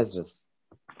 2 Ezra.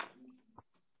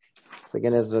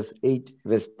 2 Ezra 8,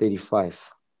 verse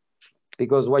 35.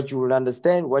 Because what you will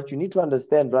understand, what you need to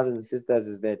understand, brothers and sisters,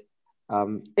 is that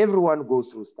everyone goes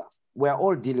through stuff. We're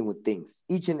all dealing with things,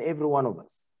 each and every one of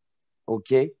us.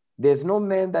 Okay? There's no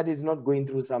man that is not going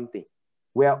through something.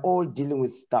 We are all dealing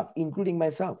with stuff, including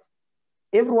myself.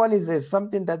 Everyone is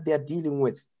something that they are dealing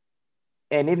with.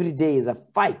 And every day is a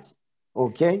fight.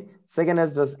 Okay. 2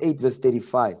 Esdras 8 verse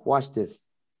 35. Watch this.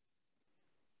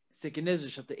 2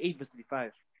 Esdras chapter 8 verse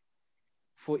 35.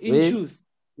 For in Read. truth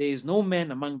there is no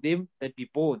man among them that be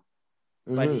born,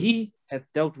 but he hath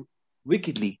dealt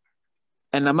wickedly.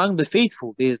 And among the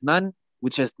faithful there is none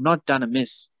which hath not done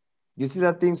amiss. You see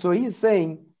that thing? So he's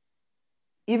saying,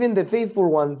 even the faithful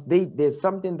ones, there's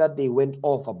something that they went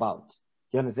off about.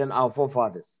 You understand? Our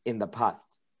forefathers in the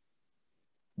past.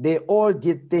 They all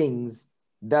did things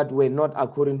that were not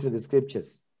according to the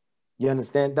scriptures. You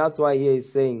understand? That's why he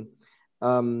is saying,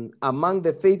 among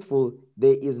the faithful,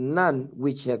 there is none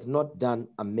which hath not done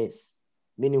amiss.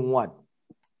 Meaning what?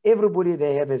 Everybody,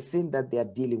 they have a sin that they are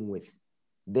dealing with.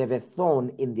 They have a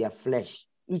thorn in their flesh,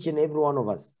 each and every one of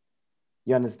us.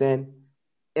 You understand?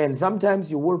 And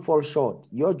sometimes you will fall short.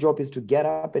 Your job is to get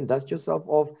up and dust yourself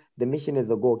off. The mission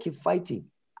is a goal. Keep fighting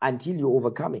until you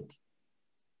overcome it.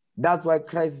 That's why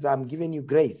Christ says, I'm giving you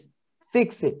grace.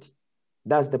 Fix it.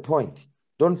 That's the point.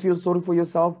 Don't feel sorry for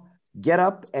yourself. Get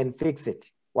up and fix it.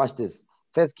 Watch this.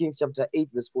 1 Kings chapter 8,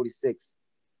 verse 46.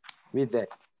 Read that.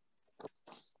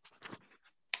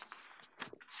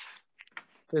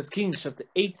 1 Kings chapter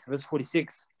 8, verse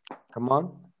 46. Come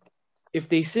on. If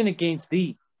they sin against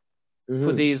thee,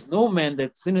 for there is no man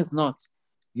that sinneth not.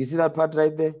 You see that part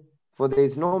right there? For there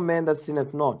is no man that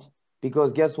sinneth not.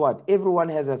 Because guess what? Everyone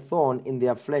has a thorn in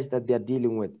their flesh that they're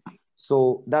dealing with.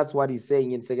 So that's what he's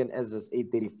saying in 2 Esdras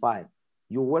 8:35.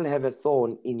 You will have a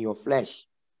thorn in your flesh.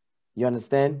 You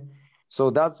understand? So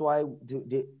that's why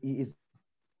it's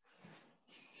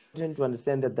important to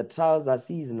understand that the trials are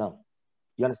seasonal.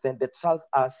 You understand? The trials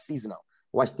are seasonal.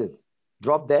 Watch this.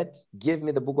 Drop that. Give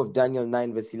me the book of Daniel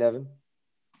 9, verse 11.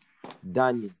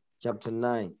 Daniel chapter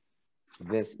 9,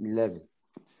 verse 11.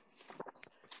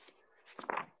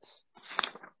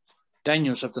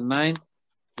 Daniel chapter 9,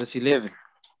 verse 11.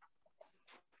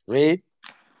 Read.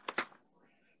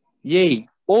 Yea,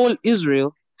 all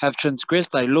Israel have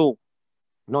transgressed thy law.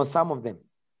 No, some of them.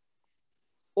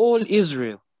 All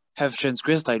Israel have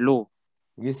transgressed thy law.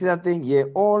 You see that thing? Yeah,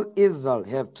 all Israel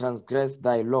have transgressed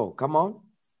thy law. Come on.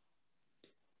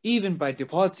 Even by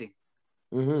departing,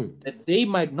 that they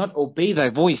might not obey thy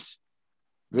voice.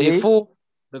 Read. Therefore,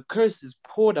 the curse is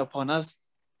poured upon us,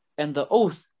 and the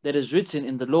oath that is written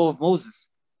in the law of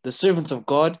Moses, the servants of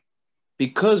God,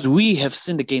 because we have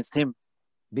sinned against him.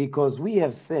 Because we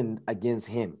have sinned against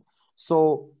him.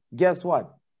 So guess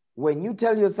what? When you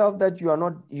tell yourself that you are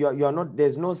not,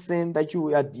 there's no sin that you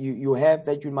have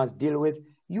that you must deal with,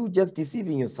 you just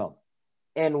deceiving yourself.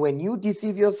 And when you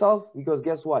deceive yourself, because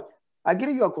guess what? I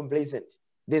agree you are complacent.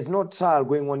 There's no trial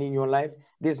going on in your life.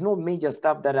 There's no major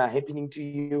stuff that are happening to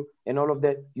you and all of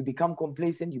that. You become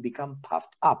complacent. You become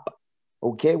puffed up.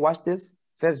 Okay, watch this.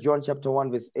 1 John chapter 1,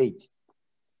 verse 8.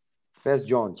 1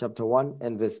 John chapter 1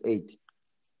 and verse 8.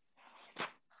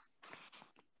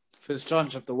 1 John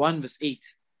chapter 1, verse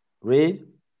 8. Read.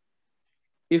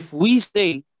 If we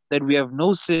say that we have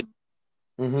no sin,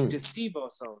 we deceive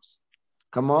ourselves.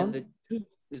 Come on. And the truth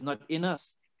is not in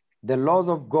us. The laws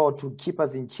of God to keep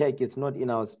us in check is not in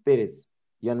our spirits.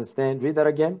 You understand? Read that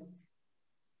again.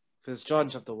 1 John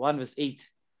chapter 1, verse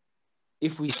 8.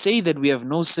 If we say that we have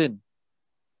no sin,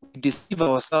 we deceive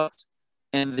ourselves,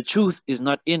 and the truth is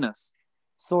not in us.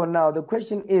 So now the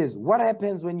question is, what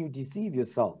happens when you deceive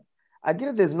yourself? I get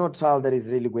it, there's no trial that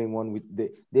is really going on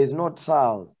there's no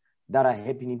trials that are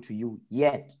happening to you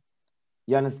yet.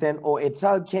 You understand? Or a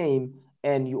trial came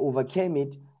and you overcame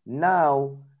it.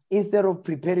 Now, instead of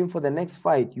preparing for the next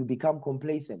fight, you become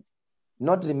complacent,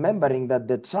 not remembering that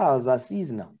the trials are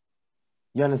seasonal.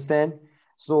 You understand?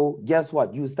 So guess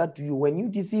what? When you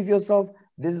deceive yourself,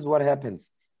 this is what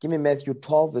happens. Give me Matthew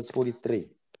 12, verse 43.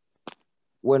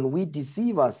 When we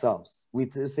deceive ourselves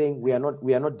with saying we are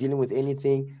not dealing with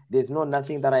anything, there's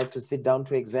nothing that I have to sit down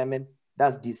to examine,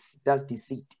 that's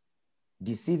deceit.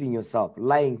 Deceiving yourself,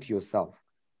 lying to yourself.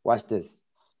 Watch this.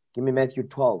 Give me Matthew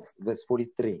 12, verse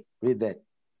 43. Read that.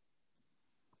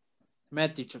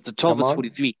 Matthew chapter 12, verse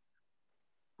 43.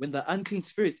 When the unclean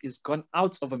spirit is gone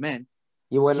out of a man.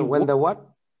 When the what?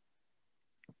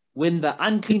 When the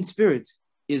unclean spirit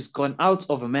is gone out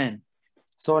of a man.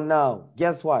 So now,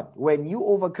 guess what? When you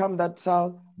overcome that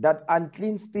trial, that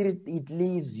unclean spirit, it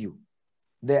leaves you.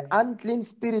 The unclean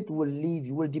spirit will leave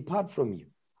you, will depart from you.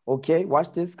 Okay,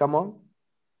 watch this. Come on.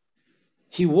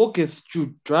 He walketh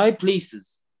through dry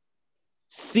places,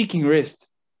 seeking rest,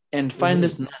 and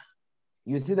findeth none.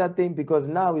 You see that thing? Because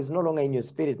now it's no longer in your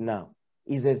spirit now.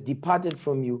 It has departed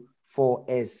from you for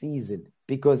a season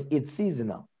because it's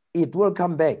seasonal. It will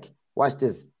come back. Watch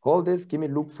this. Hold this. Give me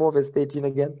Luke 4, verse 13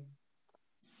 again.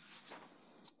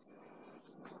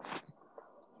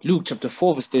 Luke chapter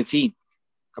 4, verse 13.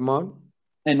 Come on.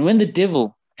 And when the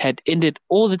devil had ended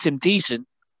all the temptation,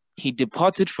 he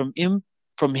departed from him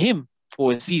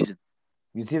for a season.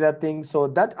 You see that thing? So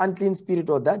that unclean spirit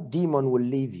or that demon will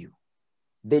leave you.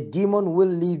 The demon will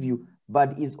leave you,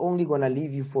 but is only going to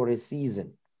leave you for a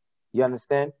season. You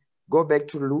understand? Go back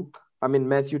to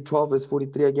Matthew 12, verse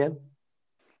 43 again.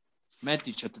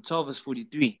 Matthew chapter 12, verse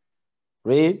 43.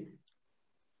 Read.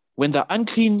 When the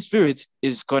unclean spirit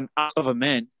is gone out of a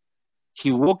man,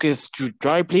 he walketh through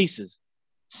dry places,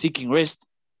 seeking rest,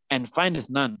 and findeth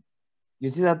none. You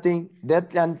see that thing?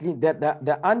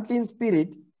 The unclean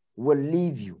spirit will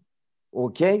leave you,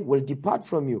 okay? Will depart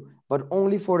from you, but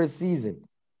only for a season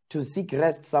to seek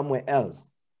rest somewhere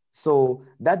else. So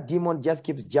that demon just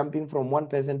keeps jumping from one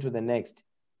person to the next,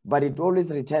 but it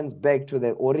always returns back to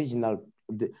the original,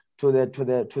 to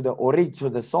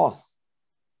the source.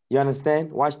 You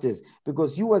understand? Watch this.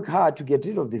 Because you work hard to get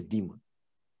rid of this demon.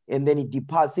 And then it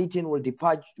departs. Satan will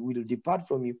depart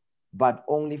from you, but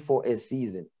only for a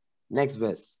season. Next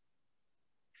verse.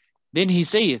 Then he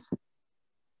saith,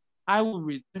 I will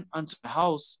return unto the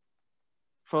house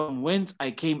from whence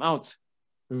I came out.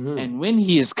 And when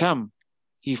he is come,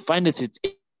 he findeth it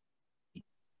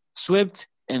swept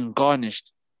and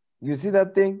garnished. You see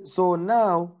that thing? So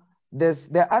now,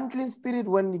 the unclean spirit,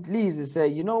 when it leaves, it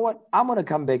says, you know what? I'm going to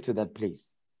come back to that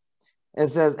place. It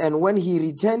says, and when he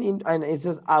returned in, and it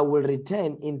says, I will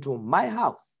return into my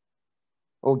house.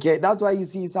 Okay, that's why you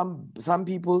see some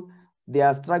people, they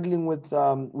are struggling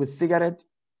with cigarette.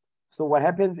 So what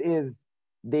happens is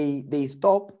they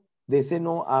stop. They say,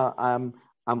 no,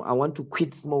 I want to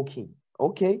quit smoking.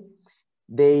 Okay,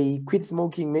 they quit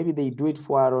smoking. Maybe they do it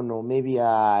for, I don't know, maybe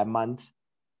a month.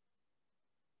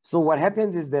 So what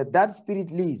happens is that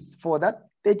spirit leaves for that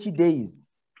 30 days.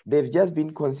 They've just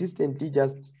been consistently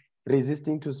just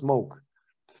resisting to smoke.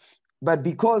 But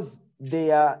because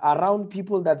they are around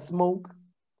people that smoke,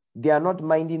 they are not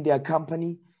minding their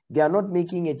company. They are not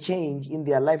making a change in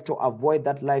their life to avoid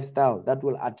that lifestyle that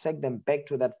will attract them back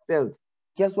to that field.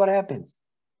 Guess what happens?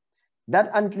 That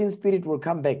unclean spirit will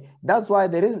come back. That's why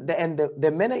there is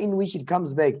the manner in which it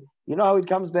comes back. You know how it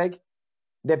comes back?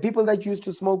 The people that you used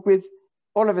to smoke with,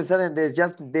 all of a sudden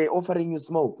they're offering you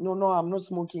smoke. No, I'm not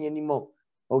smoking anymore.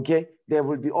 Okay, they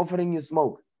will be offering you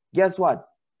smoke. Guess what?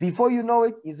 Before you know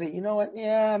it, you say, you know what?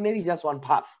 Yeah, maybe just one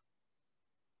puff.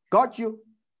 Got you.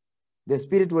 The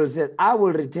spirit will say, I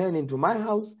will return into my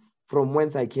house from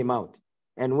whence I came out.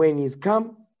 And when he's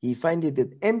come, he findeth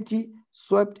it empty,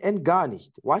 swept, and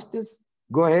garnished. Watch this.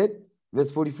 Go ahead.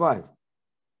 Verse 45.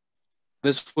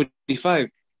 Verse 45.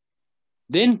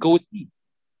 Then goeth he,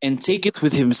 and taketh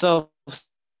with himself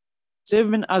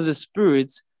 7 other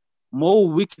spirits more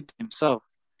wicked than himself.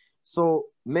 So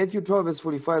Matthew 12, verse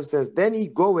 45 says,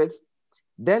 Then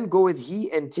goeth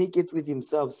he and taketh with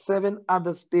himself 7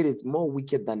 other spirits more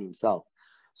wicked than himself.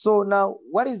 So now,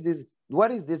 what is this?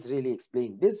 What is this really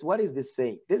explaining? What is this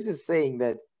saying? This is saying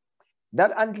that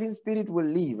unclean spirit will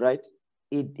leave, right?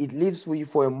 It leaves for you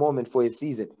for a moment, for a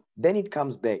season. Then it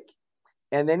comes back.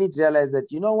 And then it realizes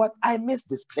that, you know what? I missed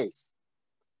this place.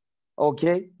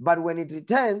 Okay? But when it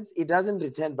returns, it doesn't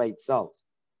return by itself.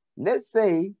 Let's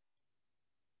say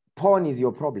porn is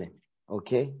your problem.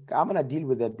 Okay? I'm going to deal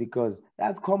with that because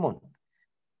that's common.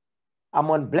 I'm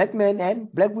on black men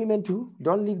and black women too.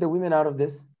 Don't leave the women out of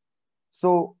this.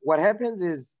 So what happens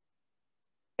is,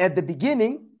 at the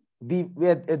beginning,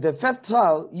 at the first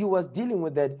trial, you was dealing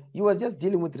with that. You was just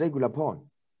dealing with regular porn.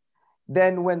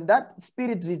 Then when that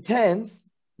spirit returns,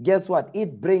 guess what?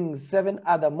 It brings 7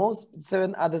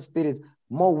 other spirits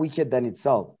more wicked than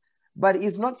itself. But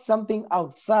it's not something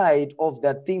outside of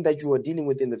that thing that you were dealing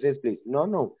with in the first place.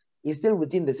 No. It's still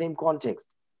within the same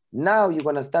context. Now you're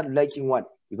going to start liking what?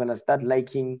 You're going to start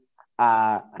liking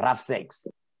rough sex.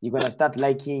 You're going to start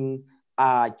liking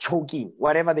choking,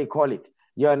 whatever they call it.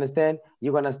 You understand?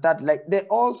 You're going to start there are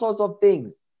all sorts of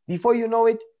things. Before you know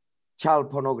it, child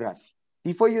pornography.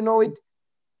 Before you know it,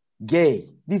 gay.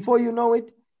 Before you know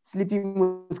it, sleeping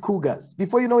with cougars.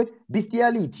 Before you know it,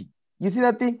 bestiality. You see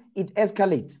that thing? It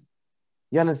escalates.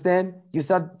 You understand?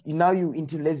 Now you're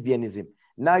into lesbianism.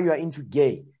 Now you are into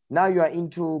gay. Now you are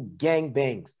into gang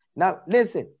bangs. Now,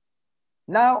 listen.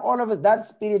 Now all of us, that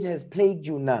spirit has plagued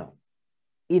you now.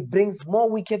 It brings more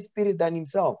wicked spirit than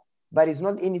himself. But it's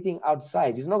not anything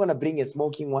outside. It's not going to bring a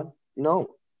smoking one.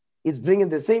 No. It's bringing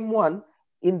the same one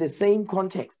in the same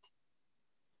context.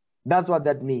 That's what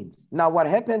that means. Now, what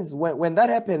happens when that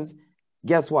happens,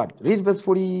 guess what? Read verse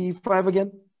 45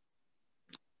 again.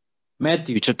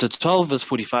 Matthew chapter 12, verse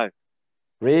 45.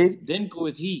 Read. Then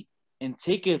goeth he, and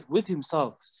taketh with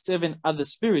himself 7 other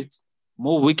spirits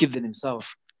more wicked than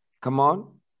himself. Come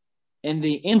on. And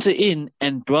they enter in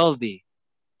and dwell there.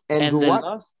 And do the what?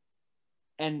 last,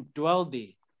 and dwell there.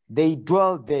 They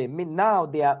dwell there. I mean, now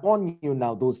they are on you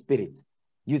now, those spirits.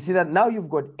 You see that now you've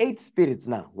got 8 spirits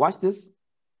now. Watch this.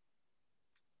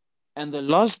 And the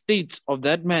last state of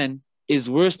that man is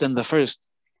worse than the first.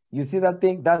 You see that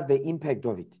thing? That's the impact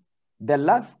of it. The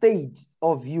last state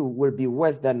of you will be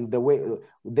worse than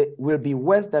will be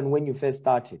worse than when you first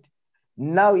started.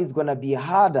 Now it's going to be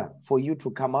harder for you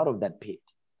to come out of that pit.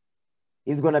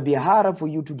 It's going to be harder for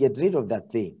you to get rid of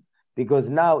that thing, because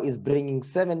now it's bringing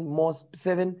seven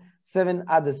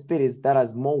other spirits that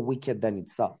are more wicked than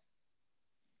itself.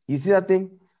 You see that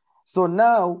thing? So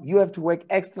now you have to work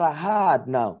extra hard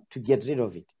now to get rid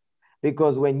of it,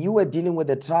 because when you were dealing with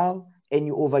the trial and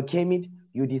you overcame it,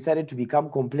 you decided to become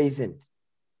complacent.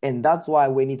 And that's why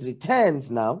when it returns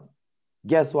now,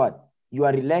 guess what? You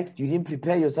are relaxed. You didn't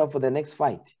prepare yourself for the next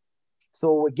fight.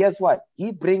 So guess what?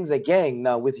 He brings a gang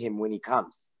now with him when he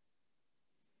comes.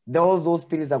 Those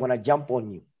spirits are going to jump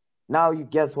on you. Now you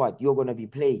guess what? You're going to be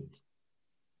plagued.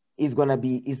 It's going to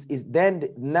be,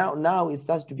 now it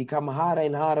starts to become harder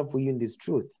and harder for you in this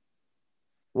truth.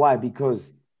 Why?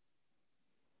 Because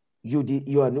you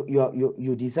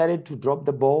decided to drop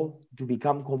the ball to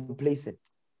become complacent.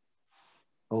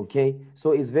 Okay,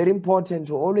 so it's very important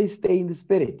to always stay in the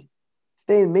spirit.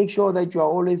 Make sure that you're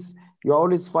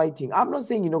always fighting. I'm not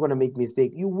saying you're not going to make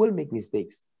mistakes. You will make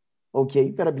mistakes. Okay,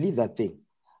 you better believe that thing.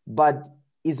 But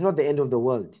it's not the end of the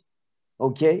world.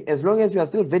 Okay, as long as you are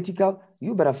still vertical,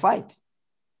 you better fight.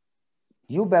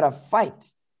 You better fight.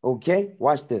 Okay,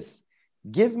 watch this.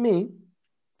 Give me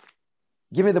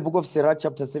the book of Sirach,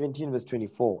 chapter 17, verse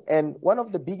 24. And one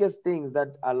of the biggest things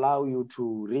that allow you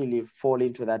to really fall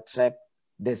into that trap,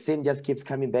 the sin just keeps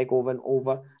coming back over and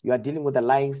over. You are dealing with a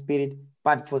lying spirit,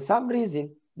 but for some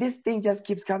reason, this thing just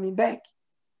keeps coming back.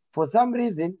 For some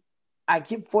reason, I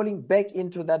keep falling back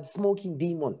into that smoking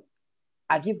demon.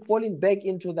 I keep falling back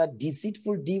into that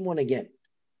deceitful demon again.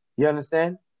 You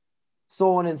understand?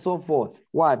 So on and so forth.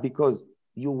 Why? Because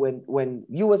when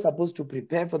you were supposed to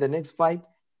prepare for the next fight,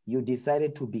 you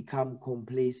decided to become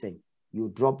complacent. You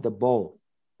dropped the ball.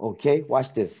 Okay,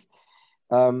 watch this.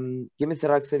 Give me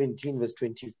Sirach 17, verse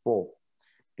 24.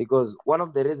 Because one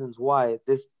of the reasons why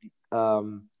this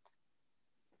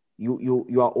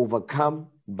you are overcome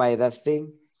by that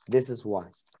thing, this is why.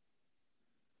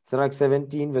 Sirach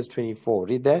 17, verse 24.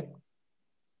 Read that.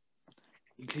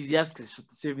 Ecclesiastes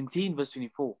chapter 17, verse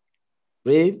 24.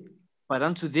 Read. But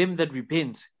unto them that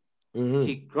repent,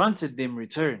 he granted them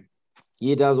return.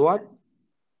 He does what?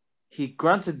 He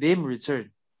granted them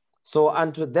return. So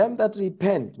unto them that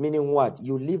repent, meaning what?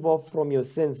 You leave off from your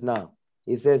sins now.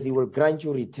 He says he will grant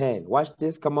you return. Watch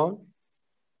this, come on.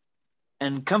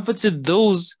 And comforted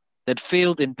those that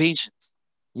failed in patience.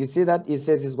 You see that? He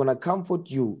says he's going to comfort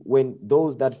you when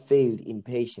those that failed in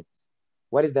patience.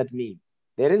 What does that mean?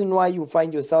 The reason why you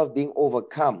find yourself being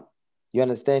overcome, you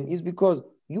understand, is because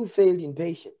you failed in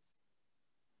patience.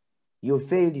 You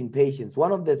failed in patience.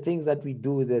 One of the things that we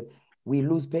do is that we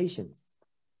lose patience.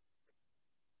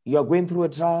 You are going through a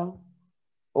trial,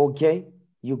 okay?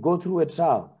 You go through a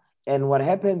trial, and what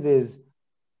happens is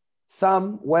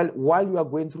while you are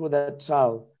going through that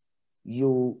trial,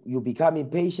 you become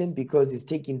impatient because it's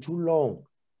taking too long.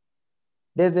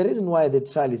 There's a reason why the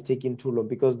trial is taking too long,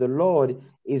 because the Lord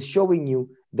is showing you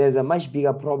there's a much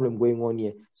bigger problem going on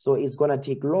here. So it's going to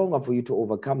take longer for you to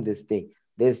overcome this thing.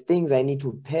 There's things I need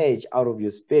to purge out of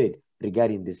your spirit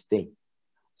regarding this thing.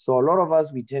 So a lot of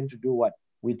us, we tend to do what?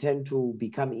 We tend to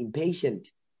become impatient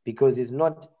because it's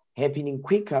not happening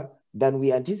quicker than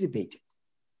we anticipated.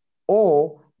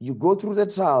 Or you go through the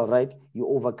trial, right? You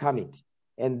overcome it.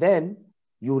 And then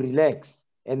you relax.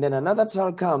 And then another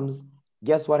trial comes.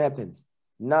 Guess what happens?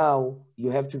 Now you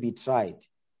have to be tried.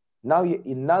 Now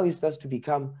it starts to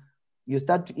become, it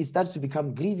starts to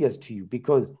become grievous to you,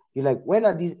 because you're like, when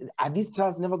are these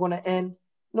trials never going to end?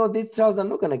 No, these trials are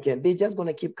not going to end. They're just going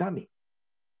to keep coming.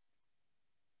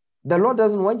 The Lord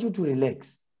doesn't want you to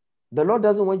relax. The Lord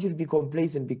doesn't want you to be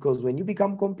complacent, because when you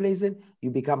become complacent,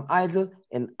 you become idle,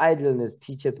 and idleness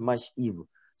teacheth much evil.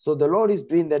 So the Lord is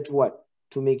doing that to what?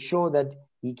 To make sure that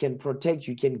he can protect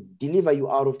you, can deliver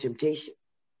you out of temptation.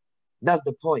 That's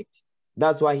the point.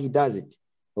 That's why he does it.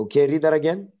 Okay, read that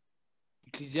again.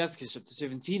 Ecclesiastes chapter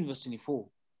 17, verse 24.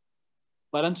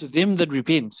 But unto them that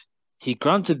repent, he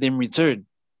granted them return,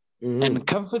 and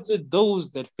comforted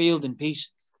those that failed in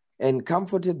patience. And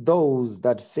comforted those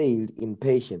that failed in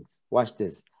patience. Watch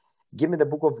this. Give me the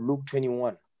book of Luke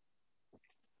 21.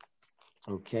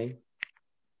 Okay.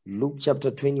 Luke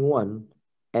chapter 21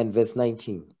 and verse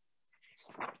 19.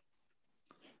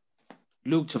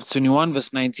 Luke chapter 21,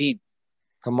 verse 19.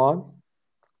 Come on.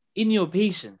 In your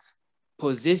patience,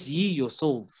 possess ye your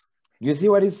souls. You see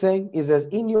what he's saying? He says,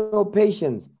 in your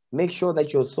patience, make sure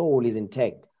that your soul is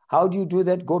intact. How do you do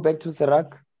that? Go back to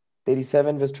Sirach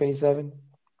 37, verse 27.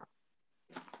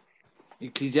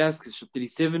 Ecclesiastes chapter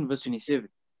 37, verse 27.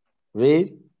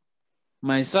 Read.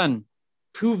 My son,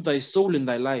 prove thy soul in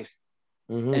thy life,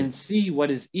 and see what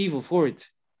is evil for it,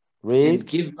 Read. and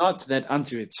give not that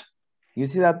unto it. You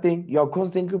see that thing? You're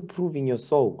constantly proving your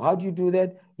soul. How do you do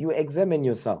that? You examine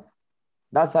yourself.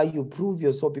 That's how you prove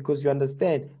your soul, because you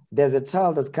understand there's a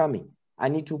child that's coming. I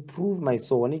need to prove my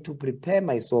soul. I need to prepare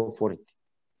my soul for it.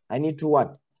 I need to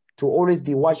what? To always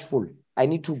be watchful. I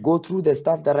need to go through the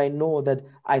stuff that I know that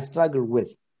I struggle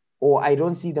with, or I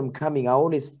don't see them coming. I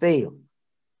always fail.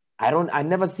 I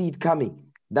never see it coming.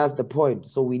 That's the point.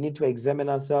 So we need to examine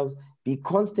ourselves, be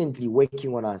constantly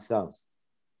working on ourselves.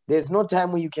 There's no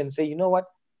time where you can say, you know what?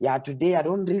 Yeah, today I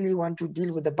don't really want to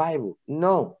deal with the Bible.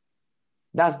 No,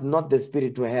 that's not the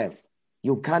spirit to have.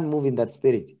 You can't move in that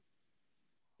spirit.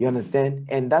 You understand?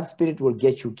 And that spirit will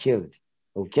get you killed.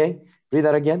 Okay? Read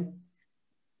that again.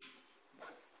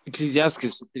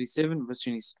 Ecclesiastes 37,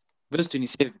 verse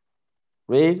 27.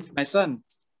 Read. My son,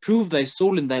 prove thy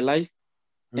soul in thy life,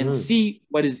 and see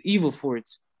what is evil for it,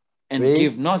 and Read.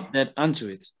 give not that unto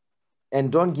it.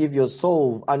 And don't give your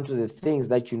soul unto the things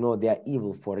that you know they are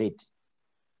evil for it.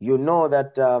 You know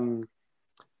that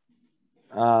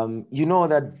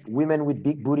women with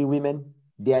big booty women,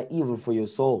 they are evil for your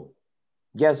soul.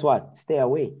 Guess what? Stay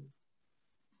away.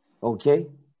 Okay?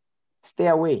 Stay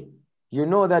away. You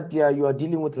know that you are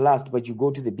dealing with lust, but you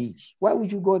go to the beach. Why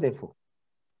would you go there for?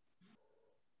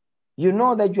 You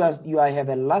know that you have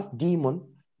a lust demon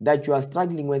that you are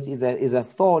struggling with, is a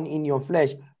thorn in your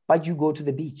flesh, but you go to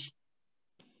the beach.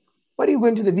 What are you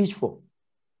going to the beach for?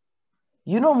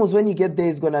 You know, almost when you get there,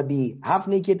 it's going to be half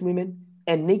naked women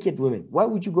and naked women. Why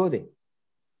would you go there?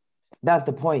 That's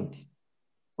the point.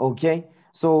 Okay?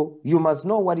 So you must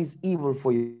know what is evil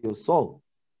for your soul.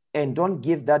 And don't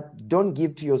give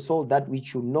to your soul that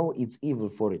which you know it's evil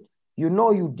for it. You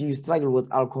know you struggle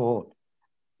with alcohol.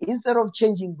 Instead of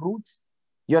changing routes,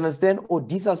 you understand, or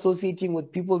disassociating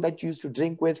with people that you used to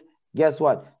drink with, guess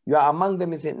what? You are among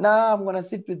them and say, nah, I'm going to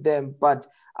sit with them, but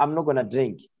I'm not going to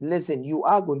drink. Listen, you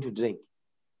are going to drink.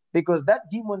 Because that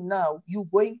demon now, you're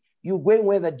going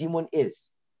where the demon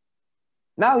is.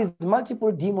 Now it's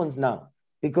multiple demons now.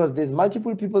 Because there's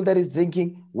multiple people that is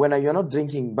drinking when you're not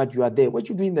drinking, but you are there. What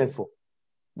you doing there for?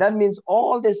 That means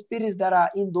all the spirits that are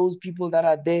in those people that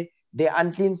are there, the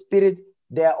unclean spirits,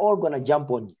 they are all going to jump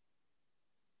on you.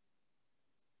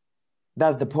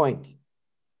 That's the point.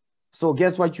 So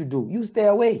guess what you do? You stay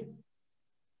away.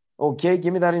 Okay,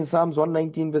 give me that in Psalms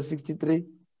 119, verse 63.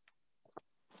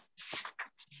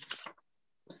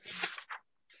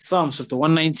 Psalms chapter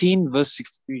 119, verse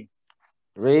 63.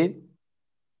 Read.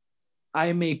 I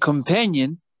am a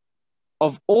companion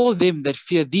of all them that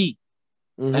fear thee,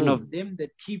 and of them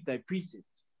that keep thy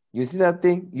precepts. You see that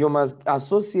thing? You must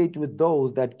associate with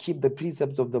those that keep the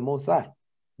precepts of the Most High,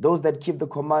 those that keep the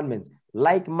commandments,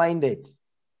 like-minded.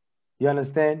 You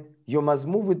understand? You must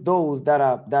move with those that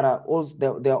are also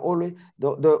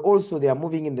they are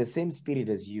moving in the same spirit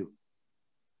as you.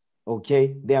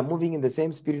 Okay, they are moving in the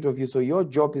same spirit of you. So your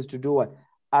job is to do what?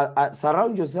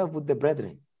 Surround yourself with the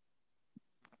brethren.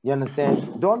 You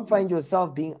understand? Don't find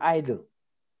yourself being idle.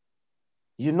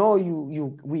 You know,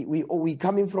 we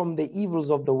coming from the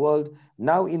evils of the world.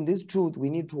 Now in this truth,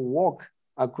 we need to walk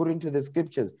according to the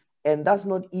scriptures. And that's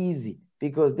not easy,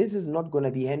 because this is not going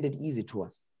to be handed easy to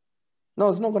us. No,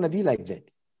 it's not going to be like that.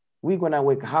 We're going to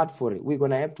work hard for it. We're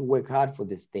going to have to work hard for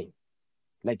this thing.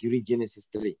 Like you read Genesis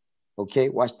 3. Okay,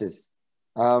 watch this.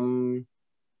 Go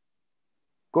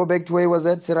back to where was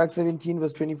that? Sirach 17,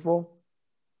 verse 24.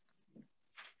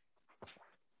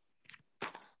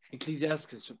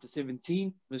 Ecclesiastes chapter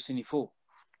 17, verse 24.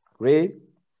 Read.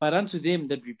 But unto them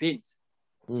that repent,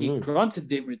 he granted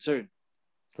them return,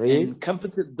 Read. and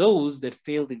comforted those that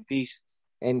failed in patience.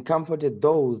 And comforted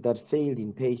those that failed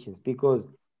in patience, because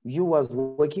you was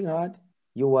working hard,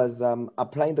 you was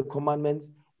applying the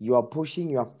commandments, you are pushing,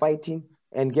 you are fighting,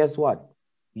 and guess what?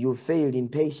 You failed in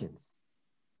patience.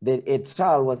 That a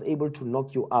trial was able to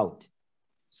knock you out.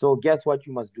 So guess what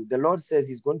you must do? The Lord says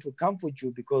he's going to comfort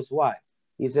you, because why?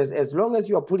 He says, as long as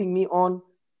you are putting me on,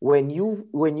 when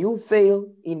you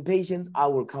fail in patience, I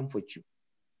will comfort you.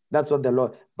 That's what the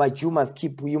Lord, but you must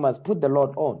put the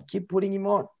Lord on. Keep putting him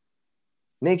on.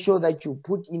 Make sure that you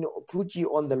put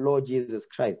you on the Lord Jesus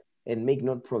Christ, and make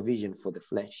not provision for the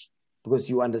flesh. Because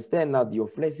you understand now that your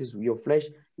flesh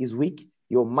is weak.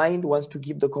 Your mind wants to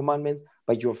keep the commandments,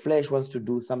 but your flesh wants to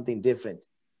do something different,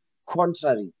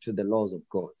 contrary to the laws of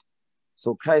God.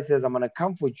 So Christ says, I'm going to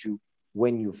comfort you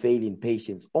when you fail in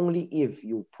patience, only if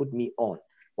you put me on.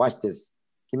 Watch this.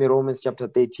 Give me Romans chapter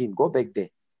 13. Go back there.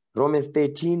 Romans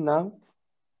 13 now.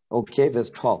 Okay, verse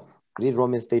 12. Read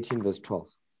Romans 13, verse 12.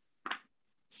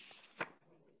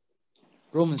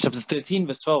 Romans chapter 13,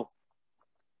 verse 12.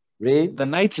 Read. The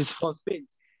night is far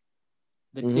spent.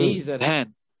 The day is at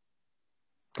hand.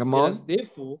 Come Let on. us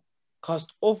therefore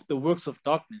cast off the works of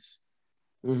darkness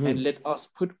and let us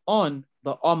put on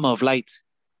the armor of light.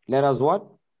 Let us what?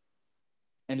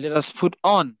 And let us put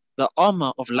on the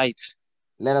armor of light.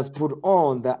 Let us put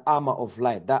on the armor of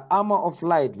light. The armor of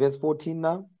light, verse 14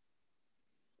 now.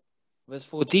 Verse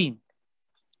 14.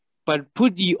 But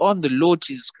put ye on the Lord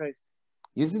Jesus Christ.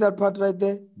 You see that part right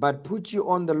there? But put you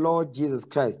on the Lord Jesus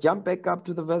Christ. Jump back up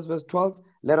to the verse 12.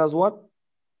 Let us what?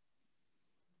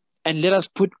 And let us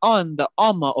put on the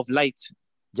armor of light.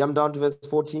 Jump down to verse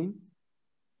 14.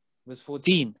 Verse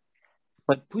 14.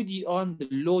 But put ye on the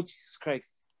Lord Jesus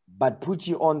Christ. But put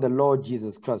you on the Lord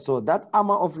Jesus Christ. So that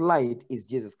armor of light is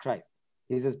Jesus Christ.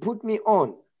 He says, put me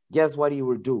on. Guess what he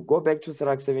will do? Go back to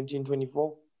Sirach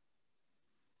 17:24.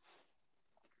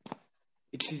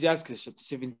 Ecclesiastes chapter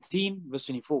 17, verse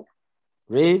 24.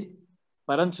 Read.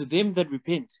 But unto them that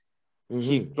repent,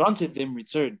 he granted them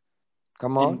return.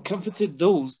 Come on. And comforted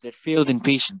those that failed in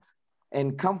patience.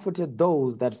 And comforted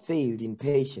those that failed in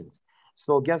patience.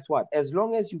 So guess what? As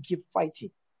long as you keep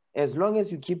fighting, as long as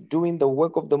you keep doing the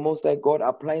work of the Most High God,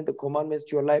 applying the commandments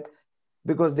to your life,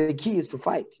 because the key is to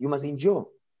fight. You must endure.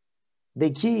 The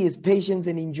key is patience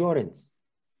and endurance.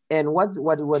 And what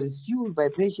is fueled by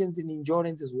patience and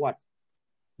endurance is what?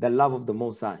 The love of the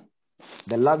Most High.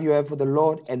 The love you have for the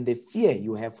Lord and the fear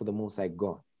you have for the Most High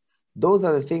God. Those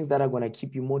are the things that are going to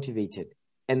keep you motivated.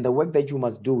 And the work that you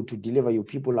must do to deliver your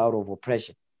people out of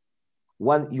oppression.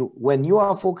 When you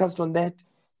are focused on that,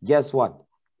 guess what?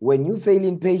 When you fail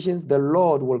in patience, the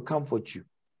Lord will comfort you.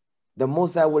 The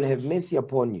Most High will have mercy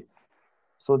upon you.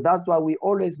 So that's why we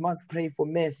always must pray for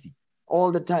mercy.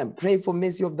 All the time. Pray for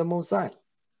mercy of the Most High.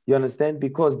 You understand?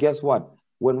 Because guess what?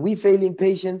 When we fail in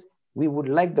patience, we would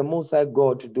like the Most High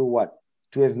God to do what?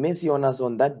 To have mercy on us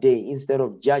on that day instead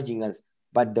of judging us.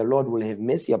 But the Lord will have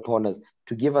mercy upon us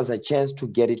to give us a chance to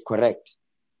get it correct.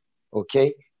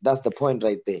 Okay? That's the point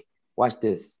right there. Watch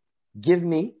this. Give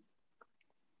me,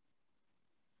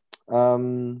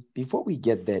 before we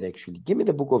get that actually, give me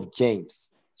the book of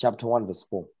James, chapter 1, verse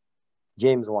 4.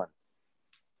 James 1.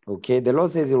 Okay? The Lord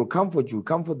says he will comfort you,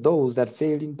 comfort those that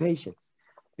failed in patience.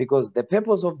 Because the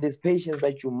purpose of this patience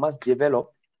that you must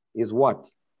develop is what?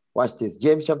 Watch this.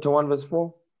 James chapter 1, verse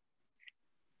 4.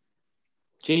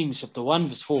 James chapter 1,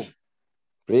 verse 4.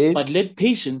 Read. But let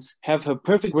patience have her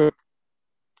perfect work.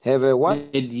 Have a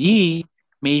what? That ye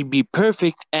may be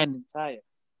perfect and entire.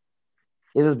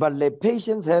 It says, but let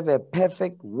patience have a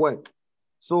perfect work.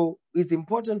 So it's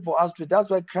important for us to, that's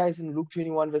why Christ in Luke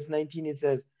 21, verse 19, he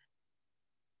says,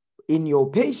 in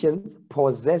your patience,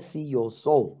 possess your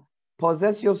soul.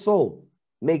 Possess your soul.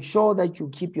 Make sure that you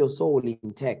keep your soul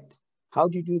intact. How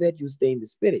do you do that? You stay in the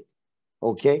spirit.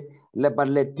 Okay? But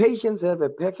let patience have a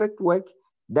perfect work,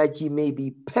 that ye may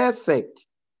be perfect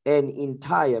and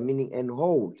entire, meaning and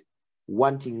whole,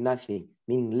 wanting nothing,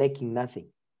 meaning lacking nothing,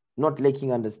 not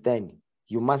lacking understanding.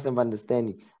 You must have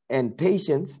understanding. And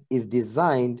patience is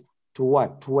designed to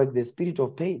what? To work the spirit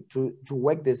of pain, to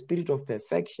work the spirit of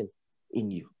perfection in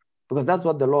you. Because that's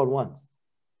what the Lord wants.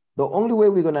 The only way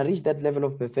we're going to reach that level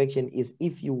of perfection is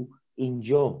if you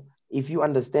endure, if you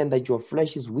understand that your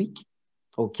flesh is weak,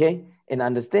 okay? And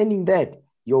understanding that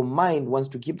your mind wants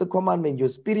to keep the commandment, your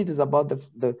spirit is about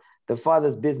the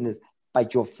Father's business,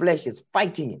 but your flesh is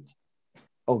fighting it,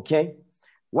 okay?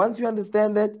 Once you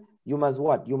understand that, you must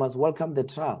what? You must welcome the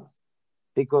trials.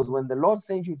 Because when the Lord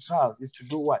sends you trials, is to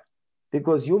do what?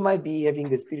 Because you might be having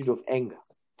the spirit of anger,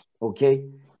 okay?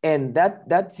 And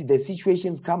that's the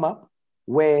situations come up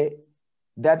where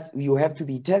that you have to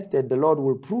be tested. The Lord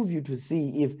will prove you to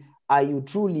see if are you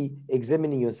truly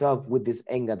examining yourself with this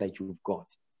anger that you've got.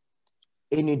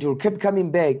 And it will keep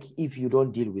coming back if you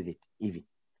don't deal with it even.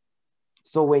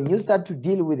 So when you start to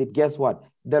deal with it, guess what?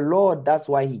 The Lord, that's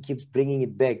why he keeps bringing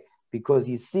it back, because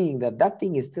he's seeing that that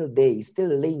thing is still there. It's still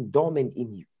laying dormant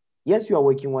in you. Yes, you are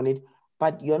working on it,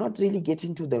 but you're not really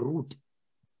getting to the root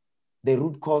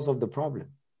cause of the problem.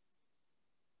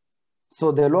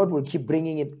 So the Lord will keep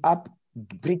bringing it up.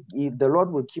 The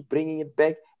Lord will keep bringing it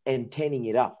back and turning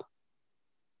it up.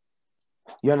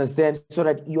 You understand? So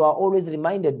that you are always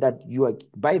reminded that you are,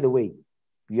 by the way,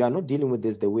 you are not dealing with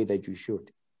this the way that you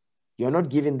should. You're not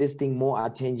giving this thing more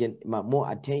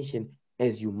attention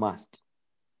as you must.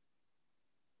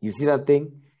 You see that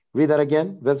thing? Read that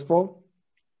again, verse 4.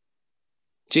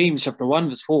 James chapter 1,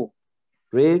 verse 4.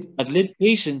 Read. But let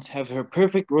patience have her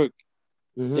perfect work,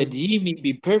 that ye may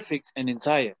be perfect and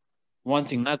entire,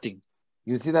 wanting nothing.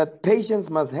 You see that patience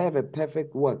must have a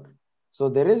perfect work. So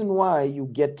the reason why you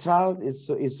get trials is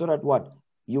so that what?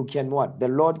 You can what? The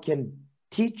Lord can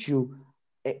teach you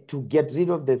to get rid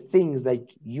of the things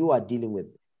that you are dealing with.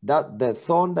 That the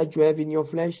thorn that you have in your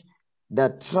flesh,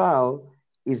 that trial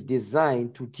is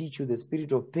designed to teach you the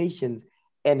spirit of patience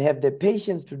and have the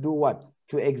patience to do what?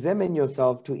 To examine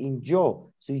yourself, to endure,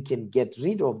 so you can get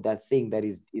rid of that thing that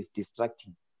is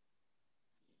distracting.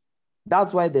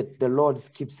 That's why the Lord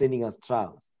keeps sending us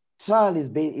trials. Trial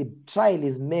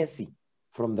is mercy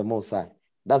from the Most High.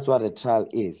 That's what a trial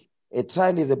is. A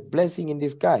trial is a blessing in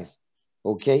disguise.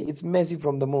 Okay, it's mercy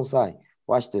from the Most High.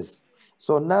 Watch this.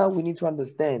 So now we need to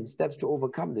understand steps to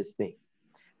overcome this thing.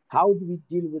 How do we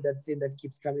deal with that sin that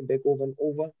keeps coming back over and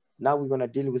over? Now we're going to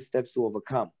deal with steps to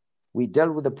overcome. We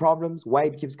dealt with the problems, why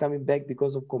it keeps coming back,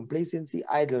 because of complacency,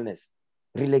 idleness,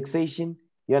 relaxation.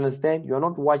 You understand? You're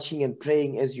not watching and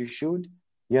praying as you should.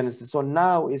 You understand? So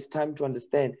now it's time to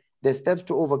understand the steps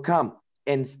to overcome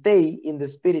and stay in the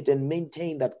spirit and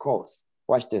maintain that course.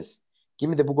 Watch this. Give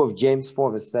me the book of James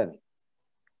 4, verse 7.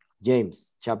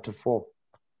 James chapter 4,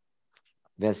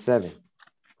 verse 7.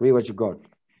 Read what you got.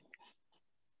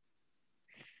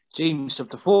 James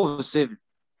chapter 4, verse 7.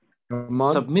 Come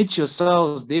on. Submit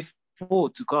yourselves,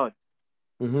 therefore, to God.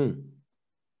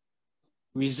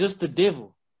 Resist the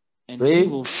devil, and he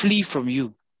will flee from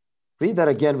you. Read that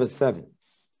again, verse 7.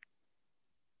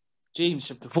 James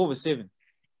chapter 4, verse 7.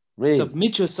 Read.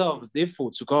 Submit yourselves, therefore,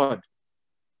 to God.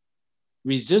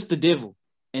 Resist the devil,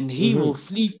 and he will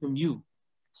flee from you.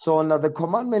 So now the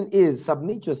commandment is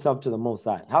submit yourself to the Most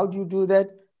High. How do you do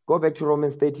that? Go back to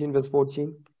Romans 13, verse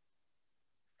 14.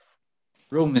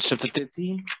 Romans chapter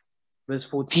 13, verse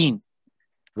 14.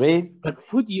 Read. But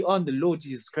put ye on the Lord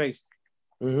Jesus Christ,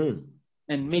 and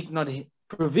make not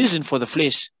provision for the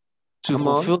flesh to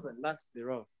fulfill the lust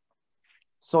thereof.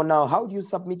 So now how do you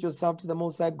submit yourself to the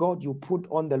Most High God? You put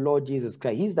on the Lord Jesus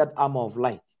Christ. He's that armor of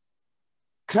light.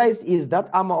 Christ is that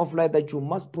armor of light that you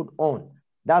must put on.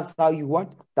 That's how you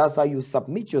what? That's how you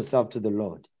submit yourself to the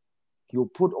Lord. You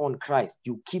put on Christ.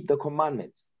 You keep the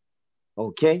commandments.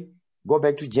 Okay? Go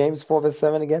back to James 4, verse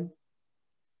 7 again.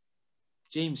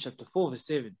 James chapter 4, verse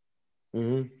 7.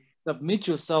 Submit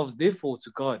yourselves, therefore,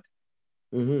 to God.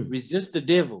 Resist the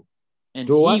devil, and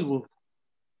he will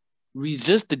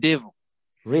resist the devil.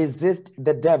 Resist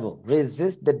the devil.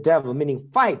 Resist the devil, meaning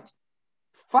fight.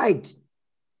 Fight.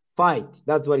 Fight.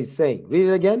 That's what he's saying. Read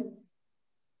it again.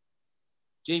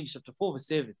 James chapter 4, verse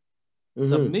 7.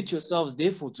 Submit yourselves,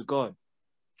 therefore, to God.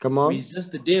 Come on.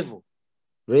 Resist the devil.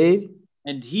 Read.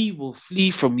 And he will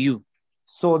flee from you.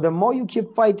 So the more you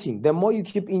keep fighting, the more you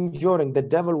keep enduring, the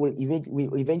devil will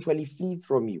eventually flee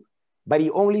from you. But he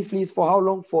only flees for how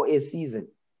long? For a season.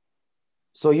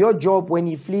 So your job when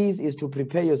he flees is to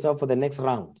prepare yourself for the next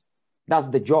round. That's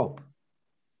the job.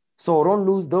 So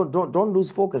don't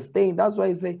lose focus. That's why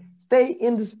I say stay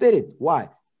in the spirit. Why?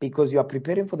 Because you are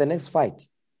preparing for the next fight.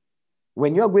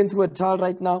 When you are going through a trial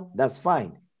right now, that's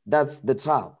fine. That's the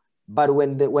trial. But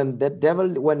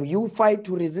when you fight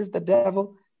to resist the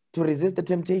devil, to resist the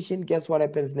temptation, guess what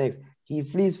happens next? He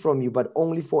flees from you, but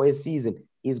only for a season.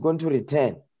 He's going to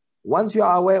return. Once you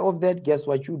are aware of that, guess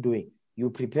what you're doing? You're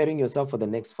preparing yourself for the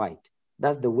next fight.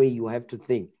 That's the way you have to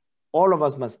think. All of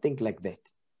us must think like that.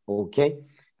 Okay?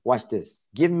 Watch this.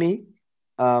 Give me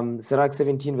Sirach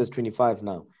 17, verse 25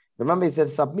 now. Remember, it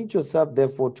says, submit yourself,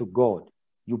 therefore, to God.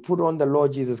 You put on the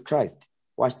Lord Jesus Christ.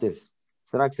 Watch this.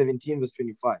 Sirach 17, verse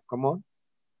 25. Come on.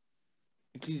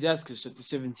 Ecclesiastes chapter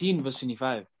 17, verse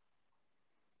 25.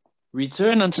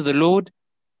 Return unto the Lord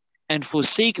and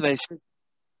forsake thy sin.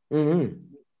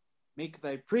 Make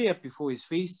thy prayer before his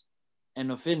face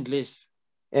and offend less.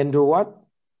 And do what?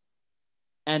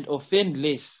 And offend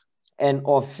less. And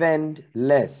offend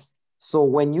less. So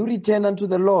when you return unto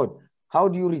the Lord, how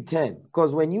do you return?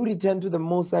 Because when you return to the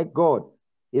Most High God,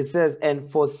 it says,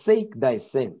 and forsake thy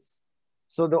sins.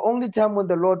 So the only time when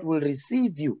the Lord will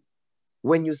receive you,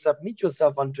 when you submit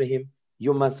yourself unto him,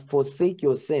 you must forsake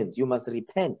your sins. You must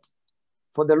repent.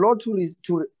 For the Lord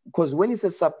because when he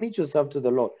says submit yourself to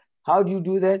the Lord, how do you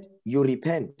do that? You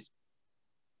repent.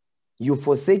 You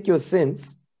forsake your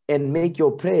sins and make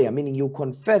your prayer, meaning you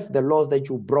confess the laws that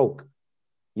you broke.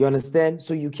 You understand?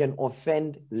 So you can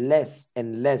offend less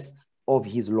and less of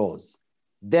his laws.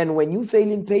 Then when you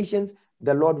fail in patience,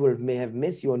 the Lord may have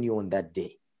mercy on you on that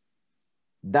day.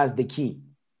 That's the key.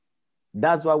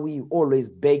 That's why we always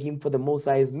beg him for the Most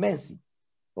High's mercy.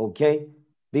 Okay?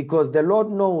 Because the Lord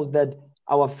knows that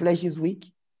our flesh is weak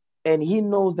and he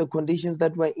knows the conditions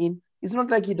that we're in. It's not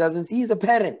like he doesn't see. He's a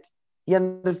parent. You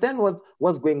understand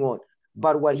what's going on?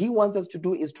 But what he wants us to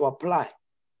do is to apply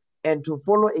and to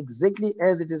follow exactly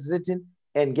as it is written.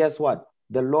 And guess what?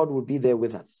 The Lord will be there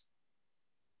with us.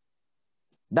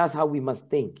 That's how we must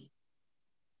think.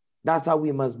 That's how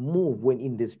we must move when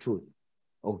in this truth.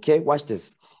 Okay, watch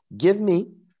this. Give me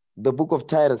the book of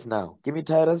Titus now. Give me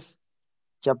Titus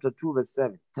chapter 2 verse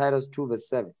 7. Titus 2 verse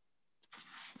 7.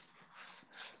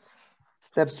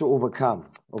 Steps to overcome.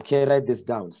 Okay, write this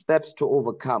down. Steps to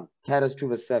overcome. Titus 2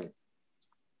 verse 7.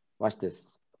 Watch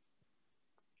this.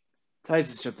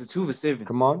 Titus chapter 2 verse 7.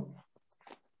 Come on.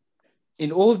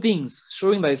 In all things,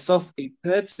 showing thyself a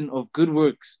pattern of good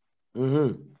works.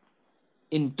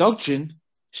 In doctrine,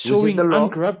 showing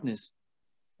uncorruptness.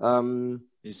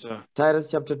 Yes, sir. Titus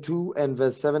chapter 2 and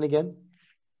verse 7 again.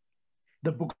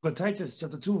 The book of Titus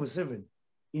chapter 2 verse 7.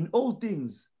 In all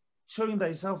things, showing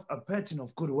thyself a pattern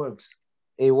of good works.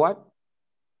 A what?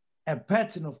 A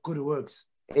pattern of good works.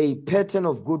 A pattern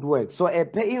of good works. So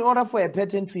in order for a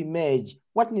pattern to emerge,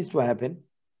 what needs to happen?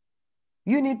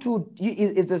 You need to,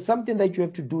 it's something that you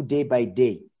have to do day by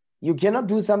day. You cannot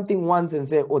do something once and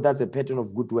say, oh, that's a pattern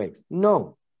of good works.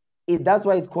 No, that's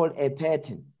why it's called a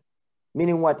pattern.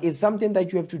 Meaning what? It's something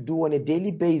that you have to do on a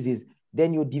daily basis.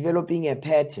 Then you're developing a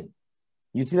pattern.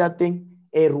 You see that thing?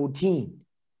 A routine.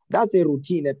 That's a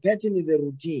routine. A pattern is a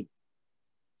routine.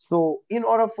 So in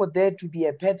order for there to be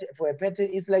a pattern,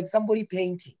 it's like somebody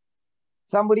painting.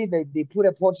 Somebody, they put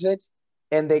a portrait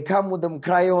and they come with them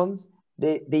crayons.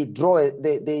 They draw it.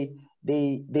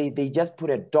 They just put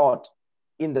a dot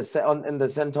in the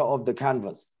center of the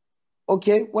canvas.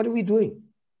 Okay, what are we doing?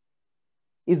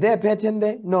 Is there a pattern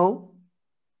there? No.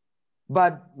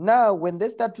 But now when they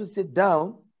start to sit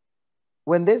down,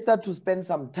 when they start to spend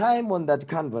some time on that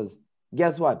canvas,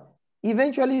 guess what?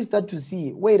 Eventually you start to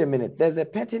see, wait a minute, there's a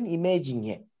pattern emerging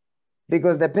here.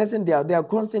 Because the person, they are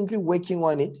constantly working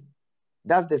on it.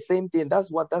 That's the same thing. That's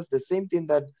the same thing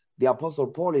that the Apostle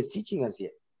Paul is teaching us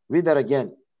here. Read that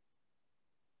again.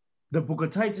 The book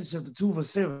of Titus chapter 2 verse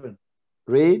 7.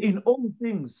 Read. In all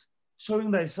things,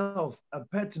 showing thyself a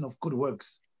pattern of good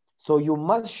works. So you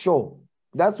must show.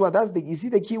 You see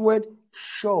the key word?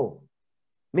 Show.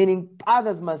 Meaning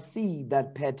others must see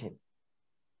that pattern.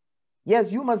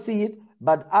 Yes, you must see it,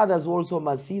 but others also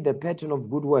must see the pattern of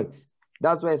good works.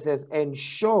 That's why it says, and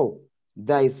show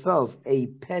thyself a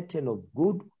pattern of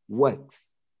good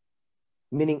works.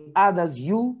 Meaning others,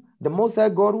 the Most High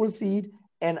God will see it,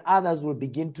 and others will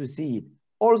begin to see it.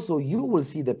 Also, you will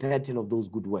see the pattern of those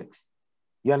good works.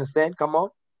 You understand? Come on.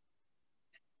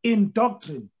 In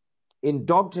doctrine. In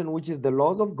doctrine, which is the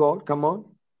laws of God. Come on.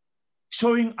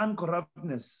 Showing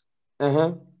uncorruptness.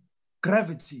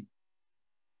 Gravity.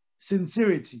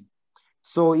 Sincerity.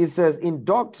 So it says in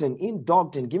doctrine,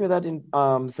 give me that in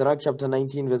Sirach chapter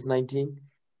 19, verse 19.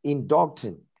 In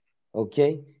doctrine,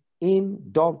 okay?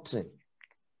 In doctrine,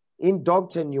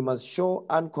 you must show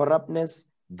uncorruptness,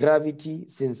 gravity,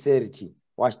 sincerity.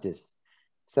 Watch this.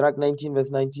 Sirach 19,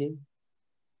 verse 19.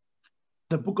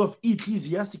 The book of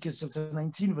Ecclesiastes chapter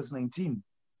 19, verse 19.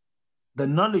 The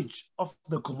knowledge of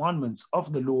the commandments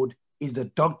of the Lord is the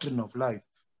doctrine of life.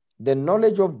 The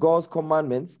knowledge of God's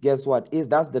commandments, guess what?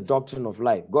 That's the doctrine of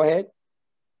life. Go ahead.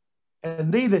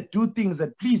 And they that do things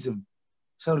that please him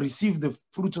shall receive the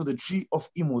fruit of the tree of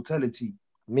immortality.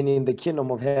 Meaning the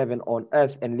kingdom of heaven on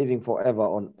earth and living forever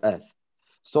on earth.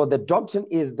 So the doctrine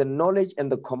is the knowledge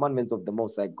and the commandments of the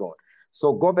Most High God.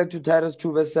 So go back to Titus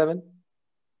 2 verse 7.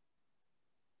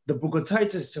 The book of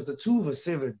Titus chapter 2 verse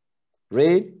 7.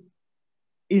 Read.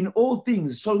 In all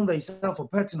things showing thyself a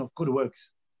pattern of good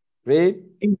works. Read.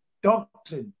 In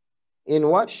doctrine. In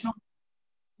what?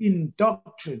 In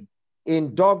doctrine.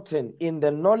 In doctrine, in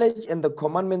the knowledge and the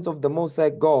commandments of the Most High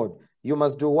God, you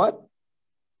must do what?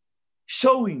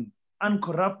 Showing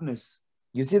uncorruptness.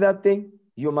 You see that thing?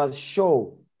 You must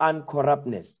show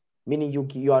uncorruptness, meaning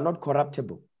you are not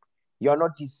corruptible. You are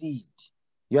not deceived.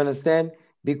 You understand?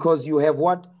 Because you have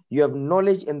what? You have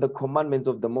knowledge and the commandments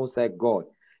of the Most High God.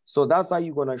 So that's how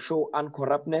you're going to show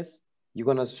uncorruptness. You're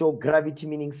going to show gravity,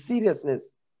 meaning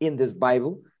seriousness in this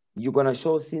Bible. You're going to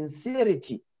show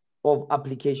sincerity of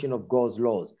application of God's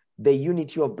laws, the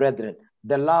unity of brethren,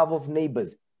 the love of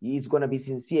neighbors. It's going to be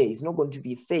sincere. It's not going to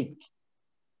be faked.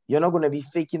 You're not going to be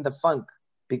faking the funk,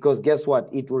 because guess what?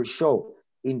 It will show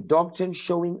in doctrine,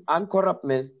 showing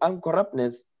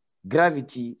uncorruptness,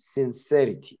 gravity,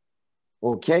 sincerity.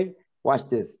 Okay? Watch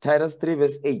this. Titus 3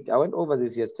 verse 8. I went over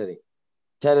this yesterday.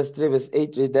 Titus 3 verse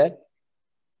 8. Read that.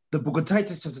 The book of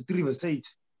Titus chapter 3 verse 8.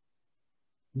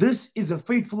 This is a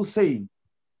faithful saying.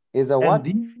 Is a what?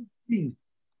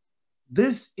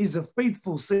 This is a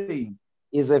faithful saying.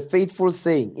 Is a faithful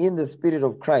saying in the Spirit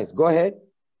of Christ. Go ahead.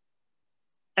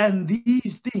 And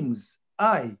these things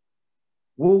I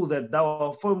will that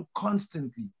thou affirm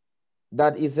constantly.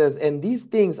 That it says, and these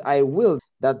things I will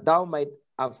that thou might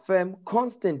affirm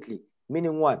constantly.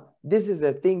 Meaning what? This is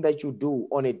a thing that you do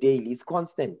on a daily. It's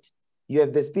constant. You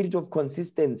have the spirit of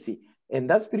consistency. And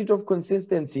that spirit of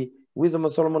consistency, Wisdom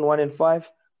of Solomon 1 and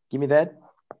 5, give me that.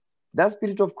 That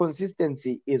spirit of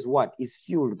consistency is what? Is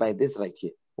fueled by this right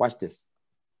here. Watch this.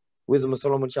 Wisdom of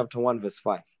Solomon chapter 1 verse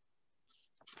 5.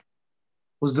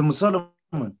 Wisdom of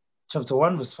Solomon chapter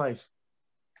 1 verse 5.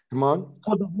 Come on.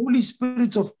 For the Holy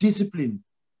Spirit of discipline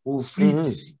will flee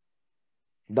deceit.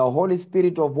 The Holy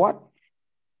Spirit of what?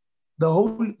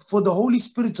 For the Holy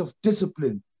Spirit of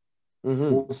discipline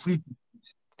will flee.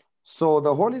 So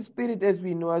the Holy Spirit, as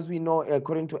we know,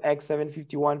 according to Acts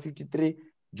 7:51, 53,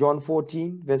 John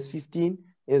 14, verse 15,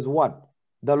 is what?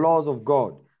 The laws of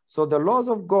God. So the laws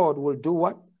of God will do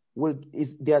what?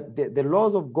 The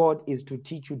laws of God is to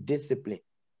teach you discipline.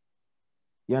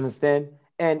 You understand?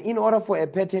 And in order for a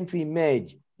pattern to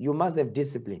emerge, you must have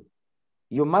discipline.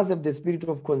 You must have the spirit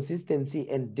of consistency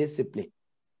and discipline.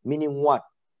 Meaning what?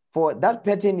 For that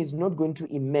pattern is not going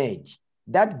to emerge.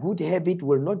 That good habit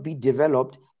will not be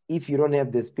developed if you don't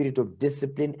have the spirit of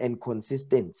discipline and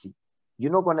consistency.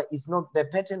 The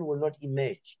pattern will not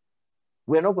emerge.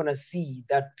 We're not going to see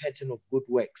that pattern of good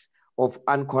works, of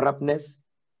uncorruptness,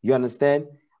 you understand,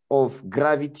 of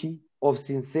gravity, of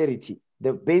sincerity,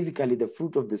 basically the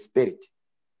fruit of the spirit.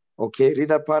 Okay, read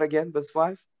that part again, verse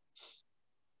 5.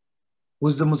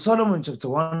 Wisdom of Solomon chapter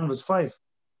 1 verse 5.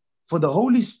 For the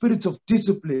Holy Spirit of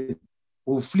discipline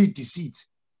will flee deceit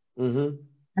and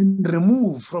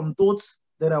remove from thoughts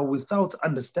that are without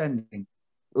understanding.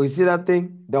 You see that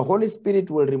thing? The Holy Spirit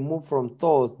will remove from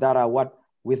thoughts that are what?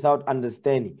 Without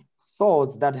understanding.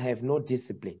 Thoughts that have no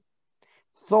discipline.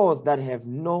 Thoughts that have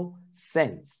no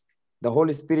sense. The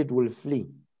Holy Spirit will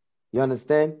flee. You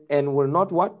understand? And will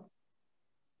not what?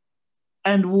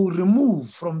 And will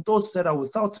remove from thoughts that are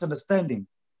without understanding,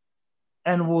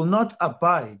 and will not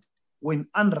abide when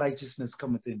unrighteousness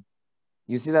cometh in.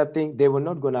 You see that thing? They were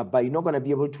not going to abide. You're not going to be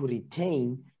able to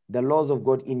retain the laws of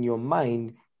God in your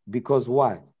mind because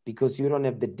why? Because you don't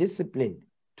have the discipline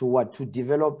to what? To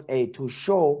develop to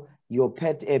show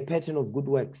a pattern of good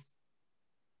works.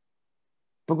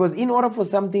 Because in order for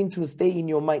something to stay in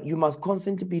your mind, you must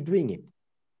constantly be doing it.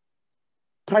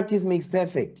 Practice makes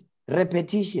perfect.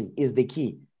 Repetition is the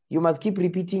key. You must keep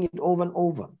repeating it over and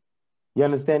over. You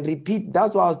understand? Repeat.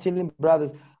 That's why I was telling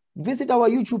brothers, visit our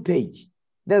YouTube page.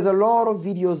 There's a lot of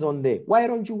videos on there. Why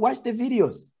don't you watch the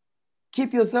videos?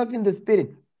 Keep yourself in the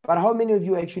spirit. But how many of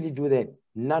you actually do that?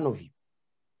 None of you.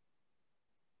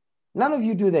 None of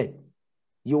you do that.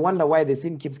 You wonder why the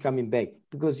sin keeps coming back.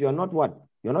 Because you're not what?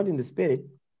 You're not in the spirit.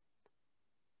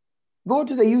 Go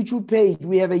to the YouTube page.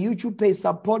 We have a YouTube page.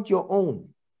 Support your own.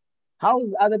 How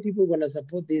is other people going to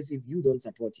support this if you don't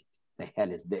support it? The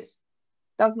hell is this?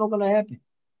 That's not going to happen.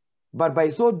 But by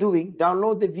so doing,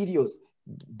 download the videos.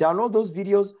 Download those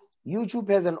videos. YouTube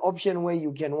has an option where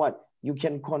you can what? You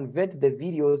can convert the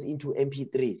videos into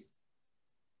MP3s.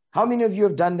 How many of you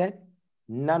have done that?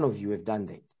 None of you have done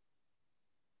that.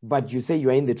 But you say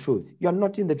you are in the truth. You are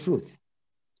not in the truth.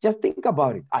 Just think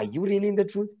about it. Are you really in the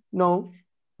truth? No.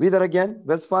 Read that again.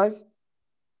 Verse 5.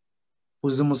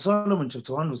 Wisdom of Solomon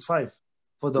chapter 1 verse 5.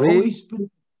 For the Holy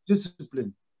Spirit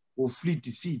discipline will flee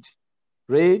deceit.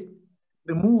 Read.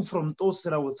 Remove from those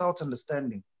that are without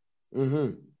understanding.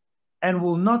 And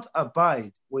will not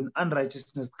abide when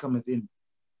unrighteousness cometh in.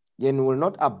 And will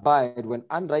not abide when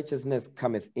unrighteousness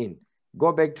cometh in.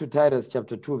 Go back to Titus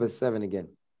chapter 2 verse 7 again.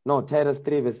 No, Titus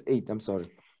 3 verse 8. I'm sorry.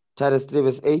 Titus 3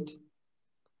 verse 8.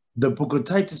 The book of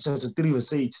Titus chapter 3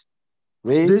 verse 8.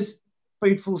 Read. This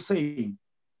faithful saying,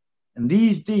 and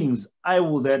these things I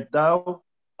will that thou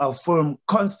affirm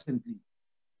constantly.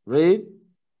 Read.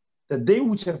 That they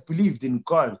which have believed in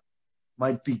God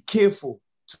might be careful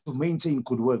to maintain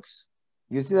good works.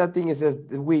 You see that thing? It says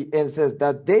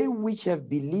that they which have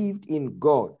believed in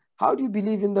God. How do you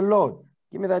believe in the Lord?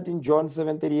 Give me that in John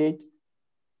 7:38.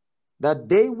 That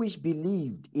they which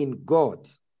believed in God.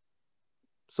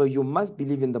 So you must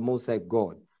believe in the Most High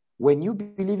God. When you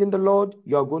believe in the Lord,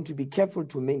 you are going to be careful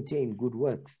to maintain good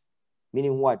works.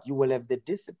 Meaning what? You will have the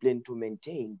discipline to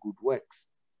maintain good works.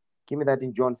 Give me that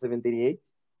in John 7:38.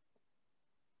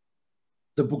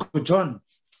 The book of John,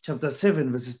 chapter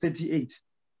 7, verses 38.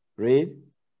 Read.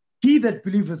 He that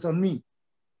believeth on me,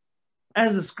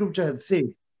 as the scripture had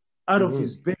said, out of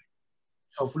his belly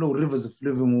shall flow rivers of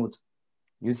living water.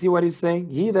 You see what he's saying?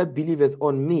 He that believeth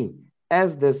on me,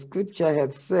 as the scripture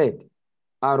hath said,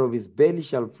 out of his belly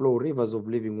shall flow rivers of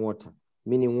living water.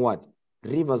 Meaning what?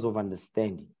 Rivers of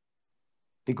understanding.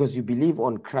 because you believe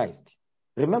on Christ.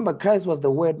 Remember, Christ was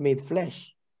the word made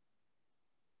flesh.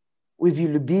 If you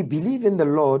believe in the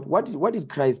Lord, what did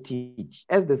Christ teach?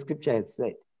 As the scripture has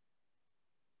said.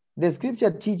 The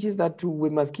scripture teaches that we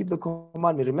must keep the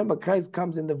commandment. Remember, Christ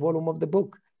comes in the volume of the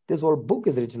book. This whole book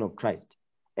is written of Christ.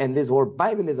 And this whole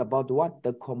Bible is about what?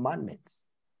 The commandments.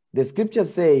 The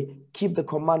scriptures say, keep the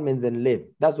commandments and live.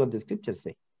 That's what the scriptures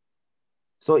say.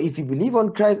 So if you believe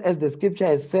on Christ, as the scripture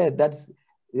has said,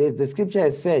 the scripture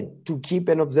has said to keep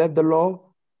and observe the law,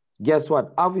 guess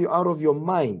what? Out of your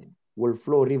mind will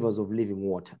flow rivers of living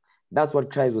water. That's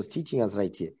what Christ was teaching us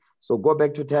right here. So go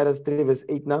back to Titus 3 verse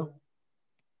 8 now.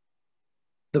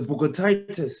 The book of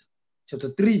Titus, chapter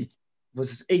 3,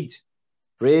 verses 8.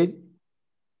 Read.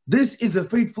 This is a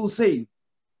faithful saying.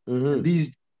 And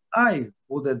these I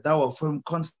will that thou affirm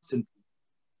constantly,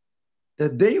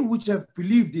 that they which have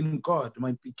believed in God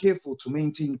might be careful to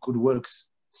maintain good works.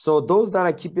 So those that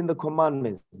are keeping the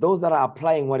commandments, those that are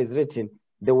applying what is written,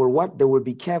 they will what? They will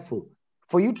be careful.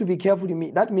 For you to be careful,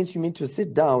 that means you need to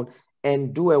sit down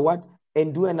and do a what?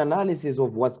 And do an analysis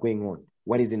of what's going on,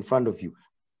 what is in front of you.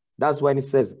 That's when it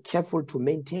says, careful to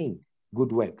maintain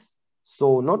good works.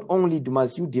 So not only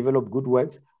must you develop good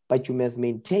works, but you must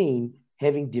maintain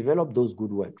having developed those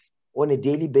good works. On a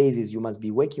daily basis, you must be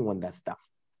working on that stuff.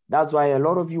 That's why a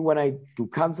lot of you, when I do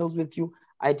counsels with you,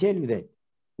 I tell you that.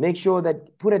 Make sure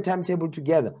that put a timetable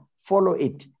together, follow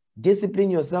it,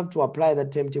 discipline yourself to apply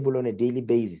that timetable on a daily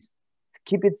basis.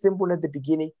 Keep it simple at the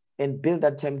beginning and build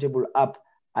that timetable up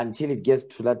until it gets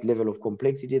to that level of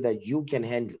complexity that you can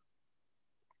handle.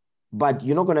 But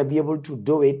you're not going to be able to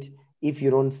do it if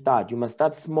you don't start. You must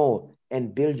start small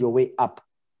and build your way up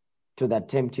to that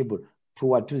timetable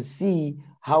to see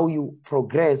how you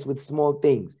progress with small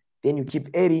things. Then you keep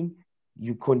adding,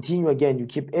 you continue again, you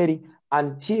keep adding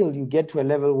until you get to a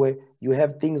level where you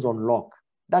have things on lock.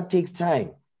 That takes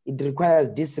time. It requires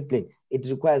discipline. It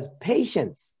requires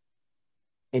patience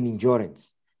and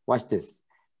endurance. Watch this.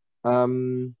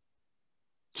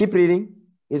 Keep reading.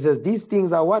 It says, these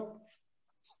things are what?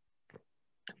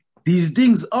 These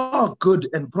things are good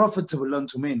and profitable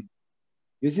unto men.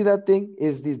 You see that thing?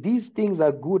 Is this? These things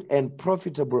are good and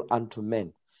profitable unto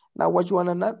men. Now, what you want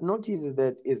to notice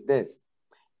is this.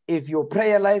 If your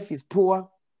prayer life is poor,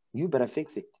 you better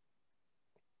fix it.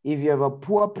 If you have a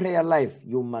poor prayer life,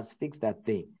 you must fix that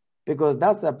thing. Because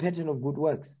that's a pattern of good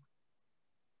works.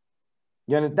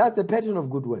 You understand? That's a pattern of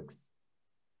good works.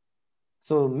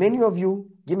 So many of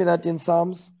you, give me that in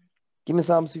Psalms. Give me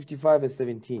Psalms 55 verse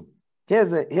 17.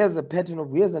 Here's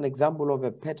an example of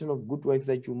a pattern of good works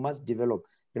that you must develop.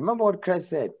 Remember what Christ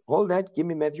said. Hold that. Give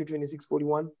me Matthew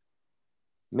 26:41.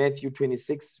 Matthew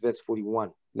 26 verse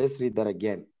 41. Let's read that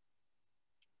again.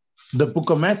 The book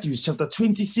of Matthew, chapter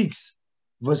 26,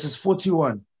 verses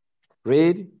 41.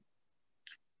 Read.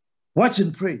 Watch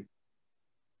and pray,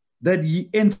 that ye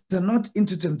enter not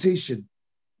into temptation.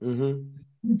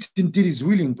 Indeed is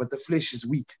willing, but the flesh is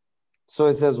weak. So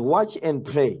it says, watch and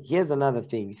pray. Here's another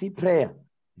thing. You see, prayer,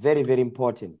 very, very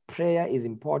important. Prayer is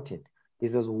important. It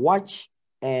says, watch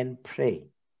and pray.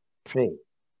 Pray.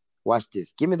 Watch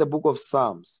this. Give me the book of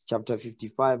Psalms, chapter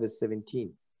 55, verse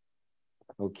 17.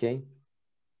 Okay.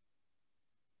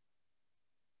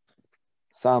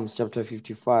 Psalms, chapter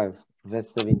 55, verse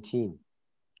 17.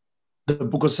 The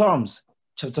book of Psalms,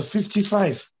 chapter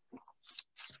 55,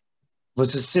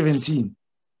 verses 17.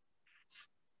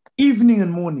 Evening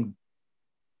and morning,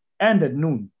 and at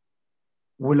noon,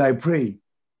 will I pray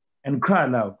and cry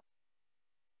aloud,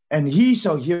 and he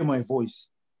shall hear my voice.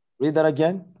 Read that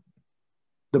again.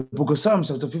 The book of Psalms,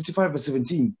 chapter 55, verse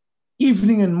 17.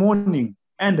 Evening and morning,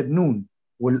 and at noon,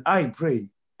 will I pray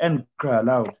and cry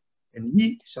aloud, and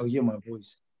he shall hear my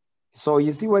voice. So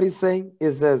you see what he's saying?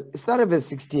 It says, start at verse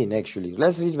 16, actually.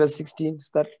 Let's read verse 16,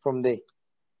 start from there.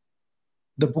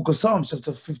 The book of Psalms,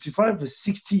 chapter 55, verse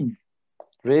 16.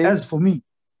 Read. As for me,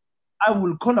 I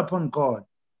will call upon God,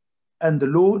 and the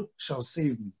Lord shall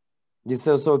save me.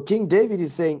 So King David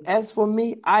is saying, as for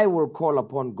me, I will call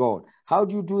upon God. How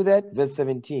do you do that? Verse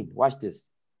 17. Watch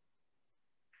this.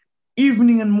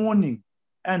 Evening and morning,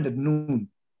 and at noon,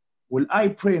 will I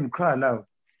pray and cry aloud,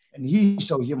 and he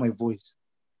shall hear my voice.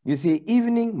 You see,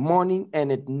 evening, morning,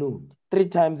 and at noon. 3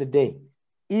 times a day.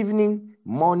 Evening,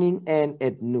 morning, and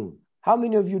at noon. How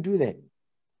many of you do that?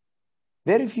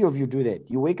 Very few of you do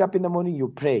that. You wake up in the morning, you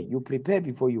pray. You prepare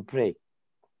before you pray.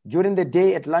 During the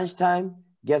day at lunchtime,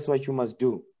 guess what you must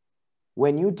do?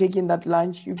 When you take in that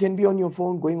lunch, you can be on your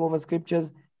phone going over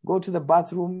scriptures. Go to the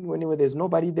bathroom whenever there's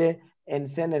nobody there and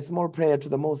send a small prayer to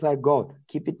the Most High God.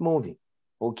 Keep it moving.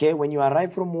 Okay, when you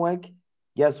arrive from work,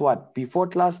 guess what? Before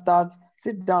class starts,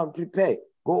 sit down, prepare.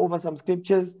 Go over some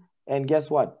scriptures, and guess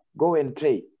what? Go and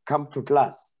pray. Come to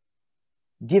class.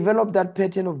 Develop that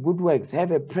pattern of good works.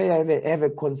 Have a prayer, have a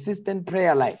consistent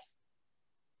prayer life.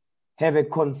 Have a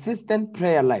consistent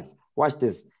prayer life. Watch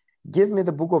this. Give me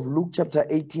the book of Luke chapter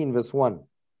 18 verse 1.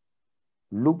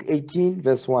 Luke 18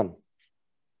 verse 1.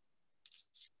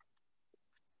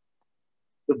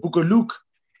 The book of Luke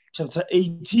chapter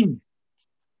 18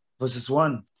 verses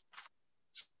 1.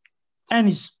 And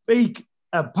he spake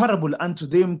a parable unto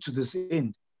them to this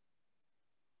end,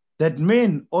 that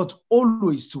men ought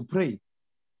always to pray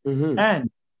and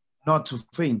not to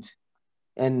faint.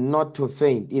 And not to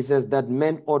faint. He says that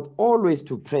men ought always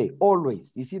to pray.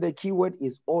 Always. You see, the key word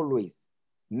is always.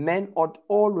 Men ought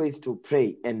always to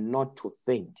pray and not to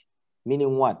faint.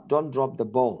 Meaning what? Don't drop the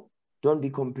ball. Don't be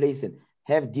complacent.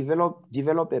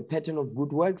 Develop a pattern of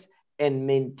good works and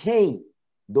maintain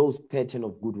those pattern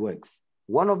of good works.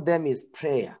 One of them is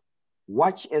prayer.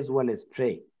 Watch as well as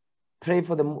pray. Pray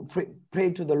to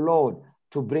the Lord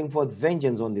to bring forth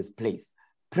vengeance on this place.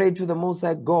 Pray to the Most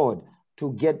High God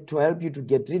to help you to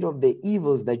get rid of the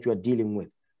evils that you are dealing with.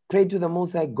 Pray to the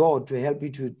Most High God to help you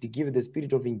to give you the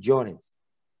spirit of endurance.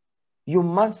 You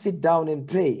must sit down and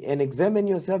pray and examine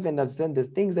yourself and understand the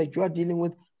things that you are dealing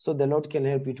with so the Lord can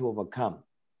help you to overcome.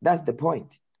 That's the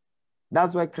point.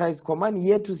 That's why Christ commanded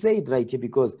here to say it right here,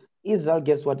 because Israel,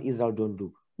 guess what Israel don't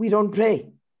do? We don't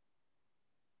pray.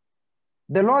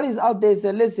 The Lord is out there and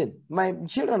said, listen, my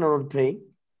children are not praying.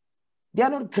 They are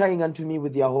not crying unto me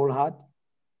with their whole heart.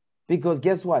 Because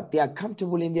guess what? They are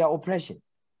comfortable in their oppression.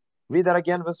 Read that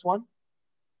again, verse 1.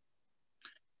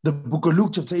 The book of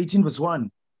Luke chapter 18 verse 1.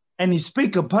 And he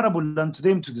spake a parable unto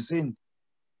them to this end,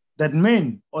 that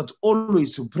men ought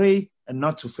always to pray and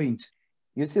not to faint.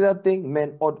 You see that thing?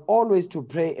 Men ought always to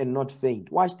pray and not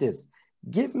faint. Watch this.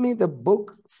 Give me the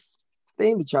book.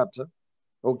 Stay in the chapter.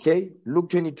 Okay? Luke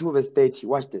 22 verse 30.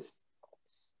 Watch this.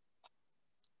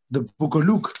 The book of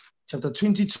Luke chapter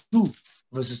 22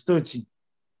 verses 30.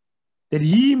 That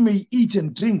ye may eat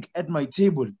and drink at my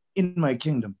table in my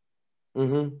kingdom,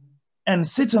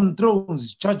 and sit on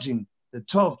thrones judging the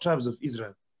 12 tribes of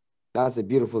Israel. That's a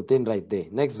beautiful thing right there.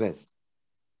 Next verse.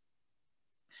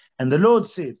 And the Lord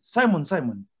said, Simon,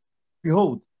 Simon,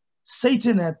 behold,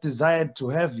 Satan hath desired to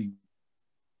have you,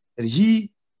 that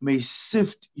he may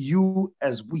sift you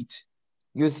as wheat.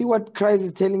 You see what Christ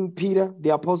is telling Peter,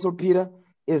 the apostle Peter?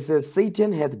 It says,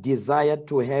 Satan hath desired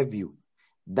to have you,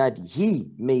 that he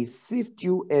may sift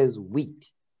you as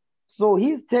wheat. So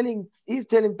he's telling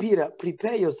Peter,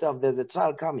 prepare yourself. There's a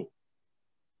trial coming.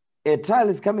 A trial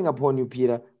is coming upon you,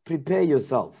 Peter. Prepare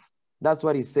yourself. That's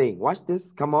what he's saying. Watch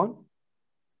this. Come on.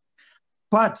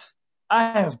 But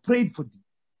I have prayed for thee.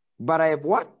 But I have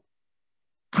what?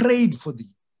 Prayed for thee.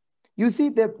 You see,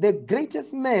 the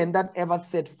greatest man that ever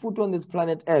set foot on this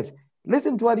planet Earth,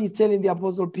 listen to what he's telling the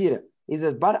apostle Peter. He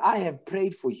says, but I have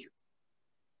prayed for you.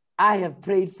 I have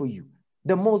prayed for you.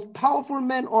 The most powerful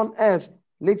man on earth,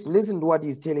 listen to what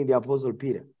he's telling the apostle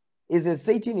Peter. He says,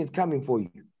 Satan is coming for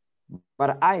you,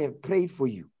 but I have prayed for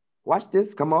you. Watch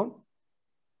this, come on.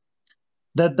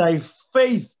 That thy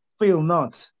faith fail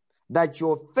not. That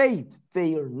your faith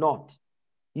fail not.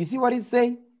 You see what he's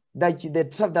saying?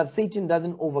 That Satan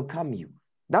doesn't overcome you.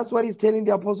 That's what he's telling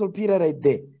the apostle Peter right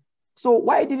there. So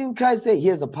why didn't Christ say,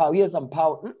 here's a power, here's some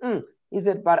power? He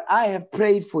said, but I have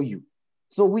prayed for you.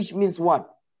 So which means what?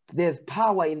 There's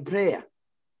power in prayer.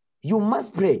 You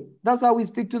must pray. That's how we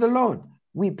speak to the Lord.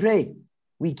 We pray.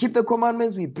 We keep the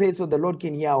commandments. We pray so the Lord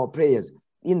can hear our prayers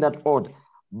in that order.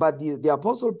 But the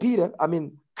apostle Peter,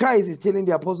 Christ is telling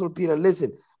the apostle Peter,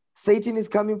 listen, Satan is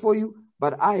coming for you,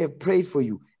 but I have prayed for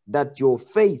you that your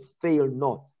faith fail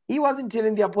not. He wasn't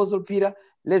telling the apostle Peter,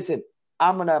 listen,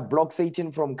 I'm going to block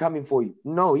Satan from coming for you.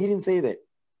 No, he didn't say that.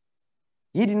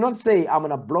 He did not say, I'm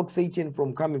going to block Satan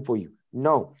from coming for you.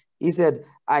 No, he said,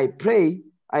 I have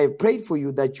prayed for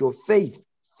you that your faith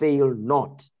fail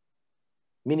not.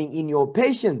 Meaning in your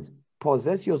patience,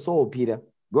 possess your soul, Peter.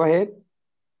 Go ahead.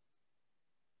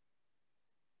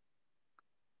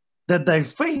 That thy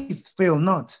faith fail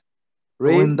not.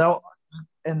 When thou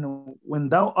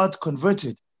art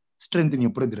converted, strengthen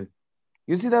your brethren.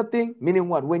 You see that thing? Meaning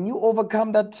what? When you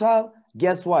overcome that trial,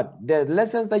 guess what? The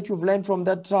lessons that you've learned from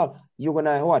that trial, you're going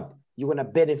to what? You're going to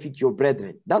benefit your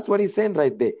brethren. That's what he's saying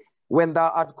right there. When thou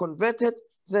art converted,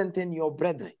 strengthen your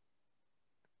brethren.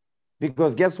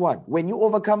 Because guess what? When you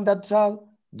overcome that trial,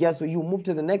 guess what? You move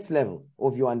to the next level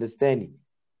of your understanding.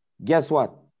 Guess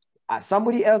what?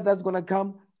 Somebody else that's going to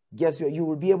come, guess what? You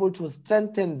will be able to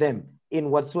strengthen them in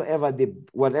whatever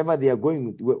they are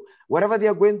going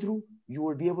through, you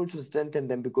will be able to strengthen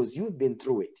them because you've been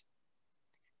through it.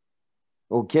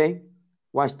 Okay?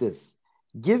 Watch this.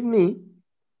 Give me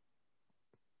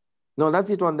No,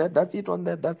 that's it on that. That's it on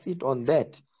that. That's it on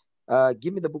that.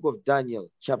 Give me the book of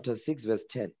Daniel, chapter 6, verse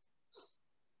 10.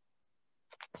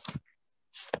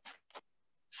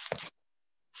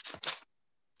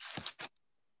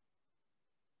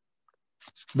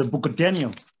 The book of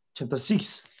Daniel, chapter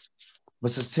 6,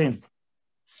 verses 10.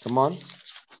 Come on.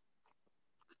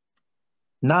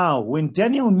 Now, when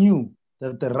Daniel knew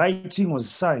that the writing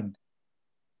was signed,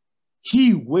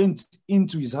 he went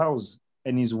into his house,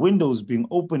 and his windows being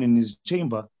open in his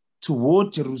chamber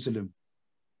toward Jerusalem,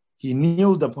 he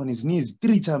kneeled upon his knees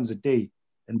 3 times a day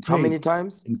and prayed. How many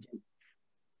times?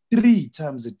 3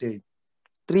 times a day.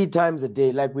 3 times a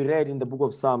day, like we read in the book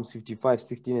of Psalms 55,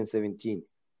 16 and 17.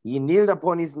 He kneeled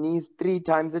upon his knees 3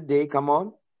 times a day. Come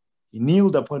on. He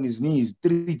kneeled upon his knees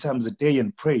 3 times a day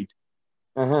and prayed.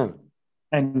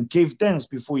 And gave thanks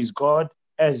before his God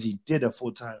as he did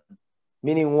aforetime.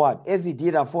 Meaning what? As he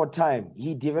did aforetime,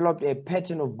 he developed a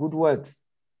pattern of good works.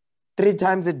 3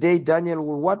 times a day, Daniel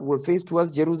will what? Will face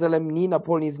towards Jerusalem, kneel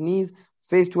upon his knees,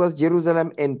 face towards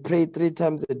Jerusalem, and pray 3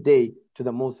 times a day to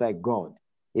the Most High God.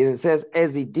 It says,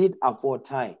 as he did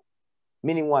aforetime.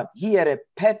 Meaning what? He had a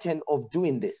pattern of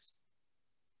doing this.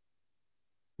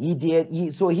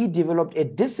 So he developed a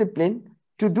discipline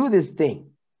to do this thing.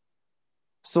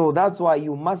 So that's why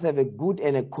you must have a good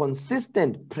and a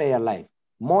consistent prayer life.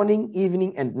 Morning,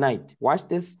 evening, and night. Watch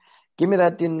this. Give me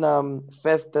that in 1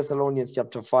 Thessalonians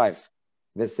chapter 5,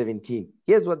 verse 17.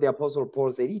 Here's what the Apostle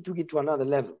Paul said. He took it to another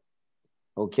level.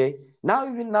 Okay.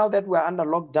 Now, even now that we're under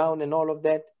lockdown and all of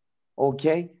that,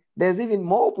 okay, there's even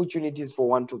more opportunities for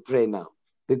one to pray now.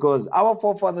 Because our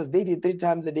forefathers, they did 3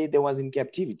 times a day, they was in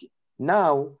captivity.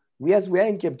 Now, yes, we are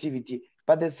in captivity,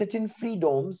 but there's certain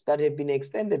freedoms that have been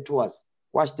extended to us.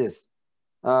 Watch this.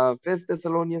 1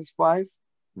 Thessalonians 5,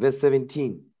 verse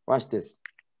 17. Watch this.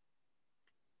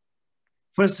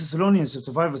 1 Thessalonians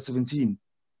chapter 5, verse 17.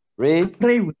 Read.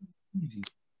 Pray without ceasing.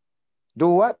 Do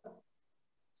what?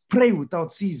 Pray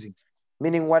without ceasing.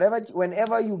 Meaning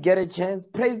whenever you get a chance,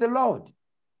 praise the Lord.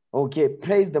 Okay,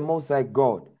 praise the Most High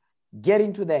God. Get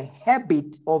into the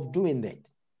habit of doing that.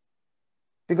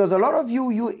 Because a lot of you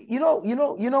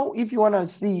know, if you want to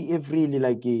see if really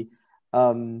like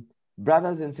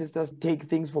brothers and sisters take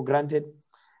things for granted,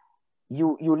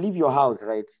 you leave your house,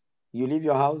 right? You leave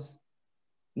your house,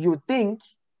 you think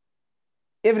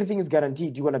everything is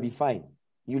guaranteed, you're going to be fine.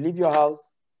 You leave your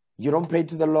house, you don't pray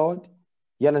to the Lord.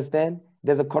 You understand?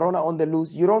 There's a corona on the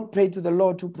loose. You don't pray to the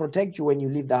Lord to protect you when you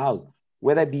leave the house,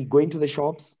 whether it be going to the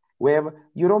shops, wherever.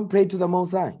 You don't pray to the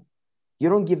Most High. You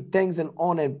don't give thanks and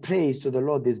honor and praise to the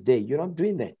Lord this day. You're not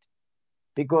doing that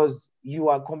because you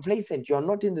are complacent. You are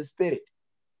not in the spirit.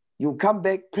 You come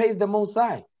back, praise the Most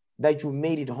High that you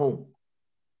made it home.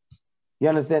 You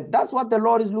understand? That's what the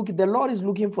Lord is looking. The Lord is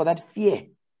looking for that fear.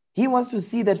 He wants to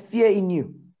see that fear in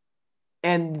you.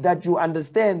 And that you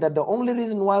understand that the only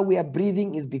reason why we are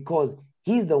breathing is because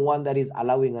He's the one that is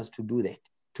allowing us to do that,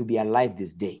 to be alive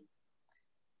this day.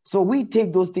 So we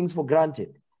take those things for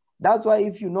granted. That's why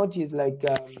if you notice, like,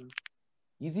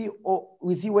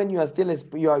 you see when you are still,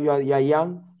 you're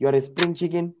young, you're a spring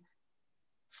chicken,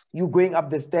 you going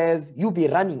up the stairs, you be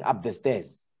running up the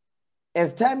stairs.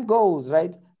 As time goes,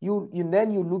 right,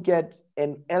 then you look at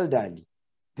an elderly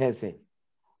person.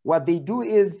 What they do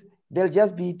is they'll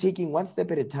just be taking one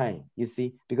step at a time, you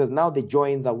see, because now the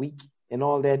joints are weak and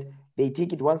all that. They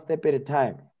take it one step at a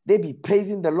time. They be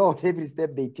praising the Lord every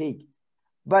step they take.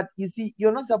 But you see,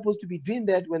 you're not supposed to be doing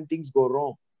that when things go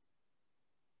wrong.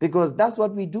 Because that's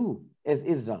what we do as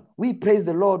Israel. We praise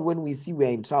the Lord when we see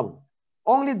we're in trouble.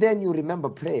 Only then you remember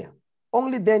prayer.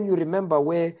 Only then you remember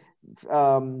where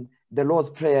the Lord's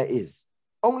Prayer is.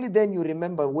 Only then you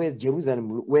remember where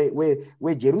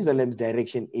Jerusalem's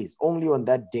direction is. Only on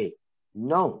that day.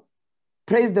 No.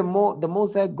 Praise the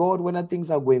Most High God when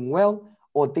things are going well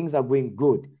or things are going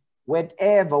good.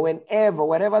 Whenever,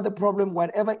 whatever the problem,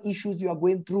 whatever issues you are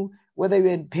going through, whether you're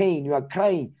in pain, you are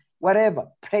crying, whatever,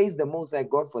 praise the Most High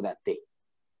God for that day.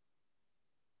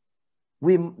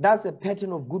 That's a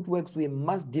pattern of good works we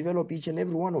must develop, each and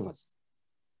every one of us.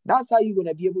 That's how you're going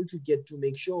to be able to get to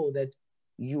make sure that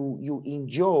you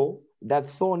endure that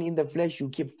thorn in the flesh, you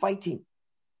keep fighting.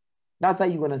 That's how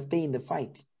you're going to stay in the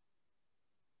fight.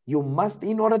 You must,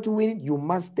 in order to win it, you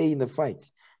must stay in the fight.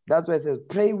 That's why it says,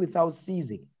 pray without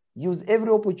ceasing. Use every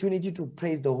opportunity to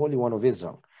praise the Holy One of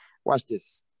Israel. Watch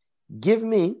this. Give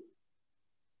me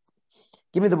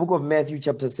the book of Matthew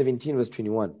chapter 17, verse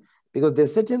 21. Because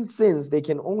there's certain sins, they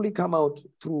can only come out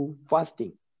through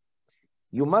fasting.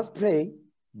 You must pray,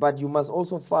 but you must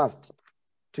also fast.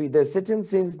 There's certain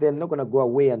sins, they're not going to go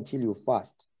away until you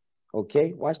fast.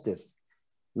 Okay, watch this.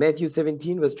 Matthew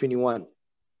 17, verse 21.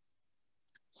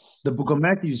 The book of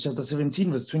Matthew, chapter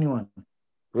 17, verse 21.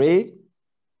 Read.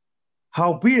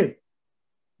 Howbeit,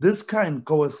 this kind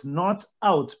goeth not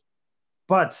out,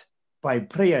 but by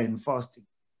prayer and fasting.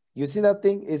 You see that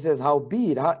thing? It says,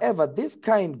 howbeit, however, this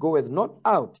kind goeth not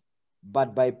out,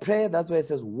 but by prayer. That's why it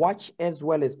says, watch as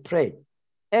well as pray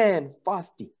and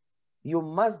fasting. You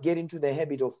must get into the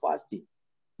habit of fasting.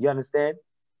 You understand?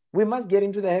 We must get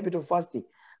into the habit of fasting.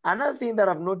 Another thing that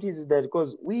I've noticed is that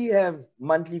because we have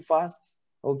monthly fasts,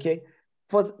 okay?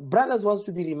 For brothers wants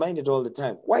to be reminded all the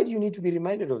time. Why do you need to be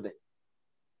reminded of that?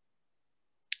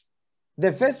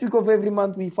 The first week of every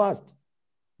month we fast,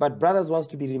 but brothers wants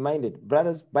to be reminded.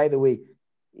 Brothers, by the way,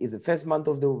 is the first month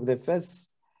of the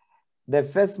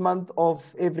first month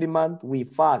of every month we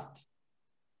fast.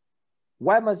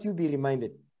 Why must you be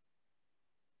reminded?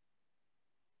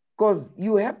 Because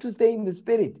you have to stay in the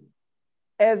spirit.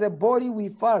 As a body, we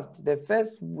fast. The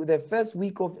first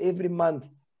week of every month,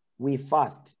 we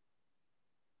fast.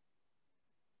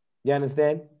 You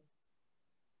understand?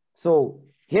 So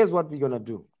here's what we're going to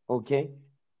do, okay?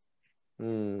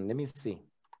 Let me see.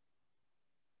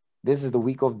 This is the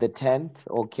week of the 10th,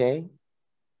 okay?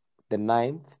 The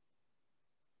 9th.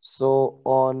 So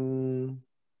on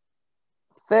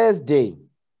Thursday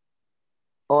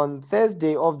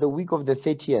of the week of the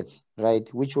 30th, right,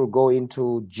 which will go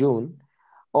into June,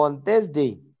 on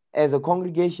Thursday, as a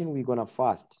congregation, we're going to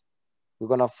fast. We're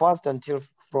going to fast until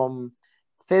from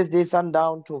Thursday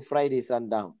sundown to Friday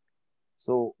sundown.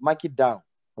 So mark it down,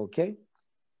 okay?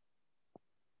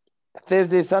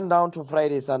 Thursday sundown to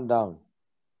Friday sundown.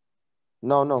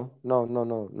 No.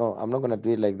 I'm not going to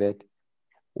do it like that.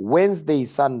 Wednesday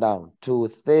sundown to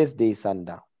Thursday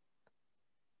sundown.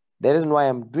 The reason why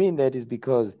I'm doing that is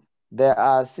because there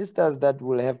are sisters that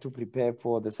will have to prepare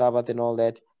for the Sabbath and all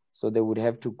that. So they would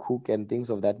have to cook and things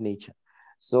of that nature.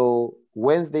 So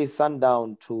Wednesday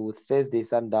sundown to Thursday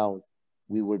sundown,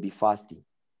 we will be fasting.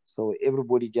 So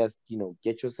everybody just,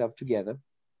 get yourself together.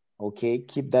 Okay,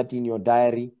 keep that in your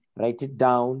diary. Write it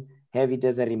down. Have it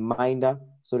as a reminder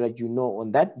so that you know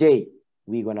on that day,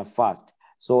 we're going to fast.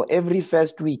 So every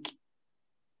first week,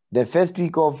 the first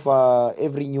week of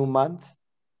every new month,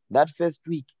 that first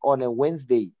week on a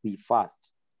Wednesday, we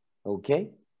fast. Okay?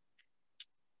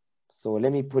 So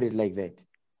let me put it like that.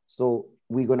 So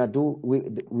we're going to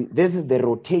do, this is the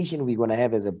rotation we're going to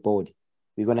have as a body.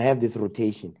 We're going to have this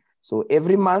rotation. So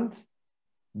every month,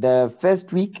 the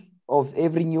first week of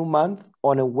every new month,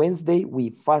 on a Wednesday,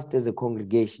 we fast as a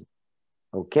congregation.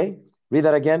 Okay? Read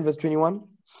that again, verse 21.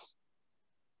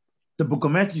 The book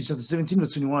of Matthew, chapter 17,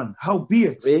 verse 21.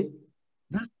 Howbeit,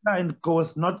 that kind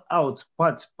goeth not out,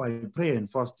 but by prayer and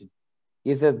fasting.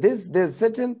 He says, there's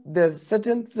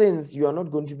certain sins you are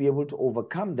not going to be able to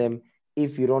overcome them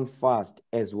if you don't fast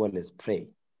as well as pray.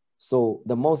 So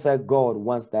the Most High God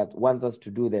wants us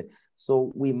to do that.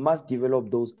 So we must develop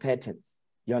those patterns.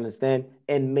 You understand?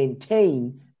 And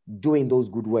maintain doing those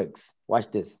good works.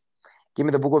 Watch this. Give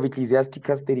me the book of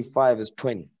Ecclesiasticus 35 verse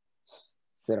 20.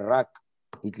 Sirach,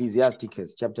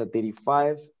 Ecclesiasticus chapter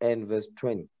 35 and verse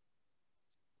 20.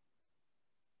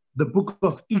 The book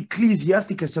of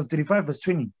Ecclesiasticus chapter 35 verse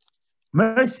 20.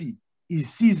 Mercy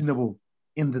is seasonable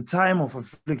in the time of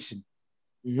affliction,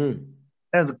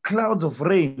 as clouds of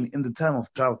rain in the time of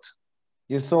drought.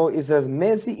 You saw it says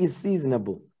mercy is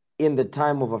seasonable in the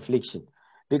time of affliction.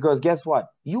 Because guess what?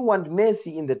 You want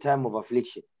mercy in the time of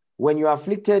affliction. When you are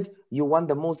afflicted, you want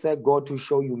the Most High God to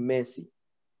show you mercy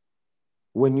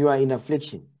when you are in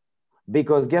affliction.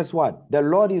 Because guess what? The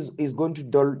Lord is going to,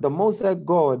 the Most High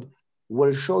God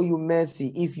will show you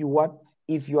mercy if you what?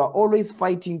 If you are always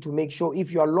fighting to make sure,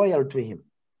 if you are loyal to him.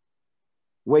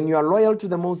 When you are loyal to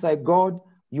the Most High God,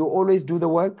 you always do the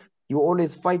work. You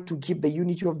always fight to keep the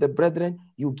unity of the brethren.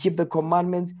 You keep the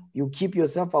commandments. You keep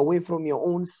yourself away from your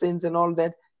own sins and all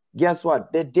that. Guess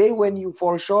what? The day when you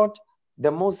fall short,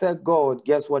 the Most High God,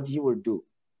 guess what he will do?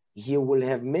 He will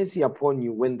have mercy upon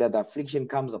you when that affliction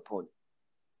comes upon you.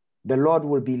 The Lord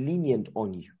will be lenient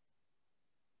on you.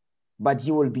 But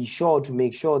he will be sure to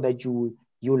make sure that you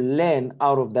learn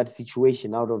out of that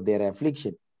situation, out of their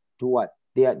affliction. To what?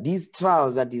 These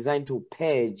trials are designed to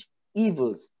purge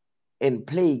evils and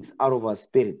plagues out of our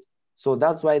spirits. So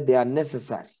that's why they are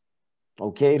necessary.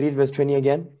 Okay, read verse 20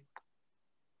 again.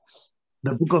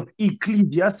 The book of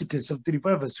Ecclesiasticus, chapter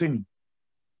 35, verse 20.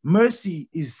 Mercy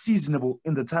is seasonable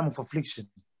in the time of affliction.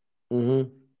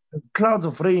 Clouds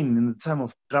of rain in the time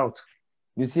of drought.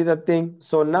 You see that thing?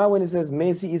 So now when it says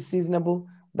mercy is seasonable,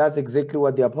 that's exactly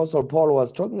what the Apostle Paul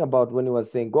was talking about when he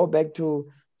was saying, go back to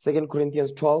 2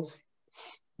 Corinthians 12,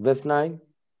 verse 9.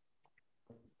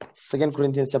 2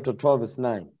 Corinthians chapter 12, verse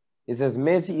 9. It says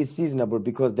mercy is seasonable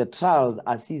because the trials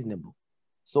are seasonable.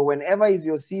 So whenever is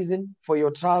your season for your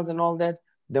trials and all that,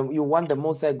 then you want the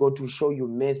Most High God to show you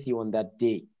mercy on that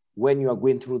day when you are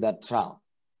going through that trial,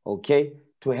 okay?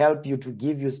 To help you, to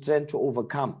give you strength to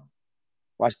overcome.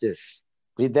 Watch this.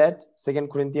 Read that. 2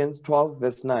 Corinthians 12,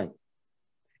 verse 9.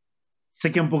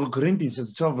 Second book of Corinthians,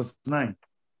 chapter 12, verse 9.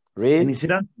 Read. And he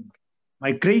said,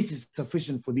 my grace is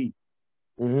sufficient for thee.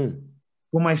 Mm-hmm.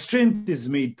 For my strength is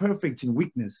made perfect in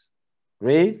weakness.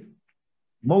 Read.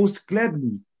 Most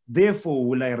gladly, therefore,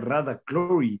 will I rather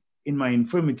glory in my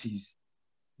infirmities,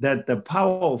 that the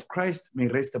power of Christ may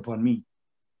rest upon me.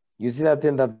 You see that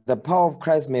thing, that the power of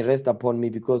Christ may rest upon me,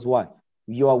 because what?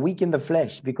 You are weak in the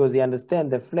flesh, because they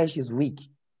understand the flesh is weak.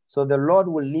 So the Lord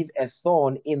will leave a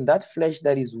thorn in that flesh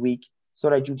that is weak so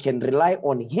that you can rely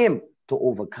on him to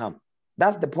overcome.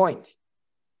 That's the point.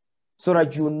 So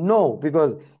that you know,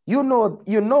 because you know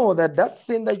that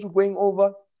sin that you're going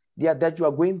over, that you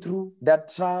are going through,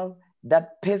 that trial,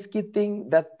 that pesky thing,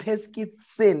 that pesky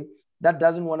sin that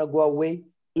doesn't want to go away,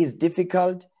 is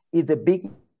difficult, is a big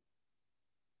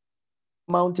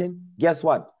mountain. Guess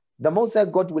what? The Most High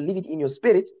God will leave it in your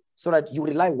spirit so that you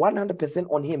rely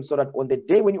 100% on him, so that on the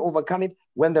day when you overcome it,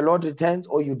 when the Lord returns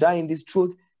or you die in this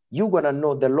truth, you're going to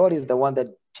know the Lord is the one that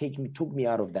took me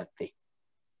out of that thing.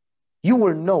 You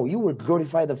will know, you will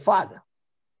glorify the Father.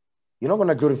 You're not going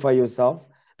to glorify yourself,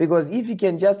 because if he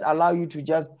can just allow you to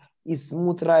just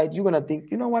smooth ride, you're going to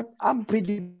think, you know what, I'm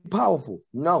pretty powerful.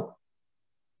 No.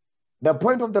 The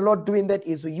point of the Lord doing that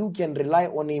is so you can rely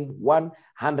on him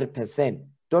 100%.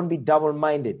 Don't be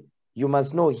double-minded. You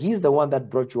must know he's the one that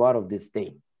brought you out of this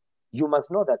thing. You must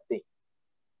know that thing.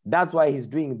 That's why he's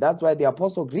doing. That's why the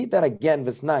apostle, read that again,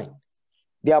 verse 9.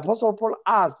 The apostle Paul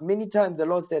asked many times, the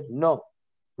Lord said, no.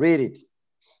 Read it.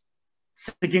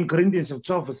 2 Corinthians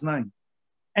 12, verse 9.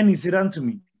 And he said unto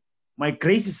me, my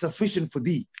grace is sufficient for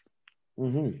thee.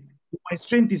 Mm-hmm. My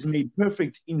strength is made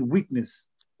perfect in weakness.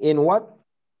 In what?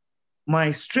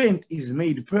 My strength is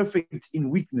made perfect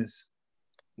in weakness.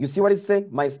 You see what it's saying?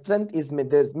 My strength is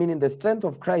made, meaning the strength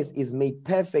of Christ is made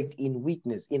perfect in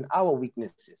weakness, in our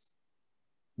weaknesses.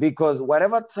 Because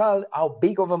whatever trial, how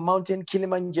big of a mountain,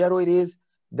 Kilimanjaro it is,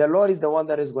 the Lord is the one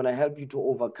that is going to help you to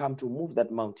overcome, to move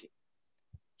that mountain.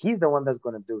 He's the one that's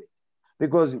going to do it.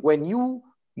 Because when you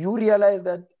realize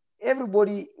that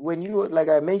everybody, when you, like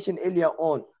I mentioned earlier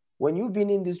on, when you've been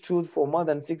in this truth for more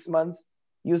than 6 months,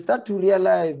 you start to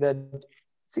realize that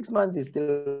 6 months is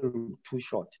still too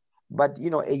short. But, you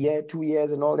know, a year, 2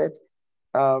 years and all that,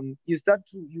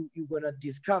 you're going to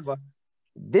discover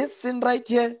this sin right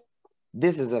here,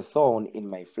 this is a thorn in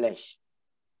my flesh.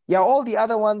 Yeah, all the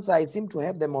other ones, I seem to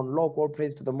have them on lock, all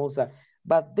praise to the Most High.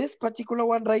 But this particular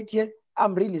one right here,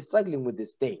 I'm really struggling with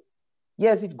this thing.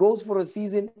 Yes, it goes for a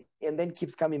season and then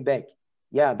keeps coming back.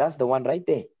 Yeah, that's the one right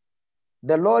there.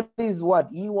 The Lord is what?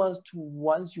 He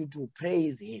wants you to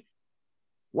praise him.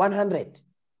 100.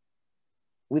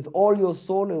 With all your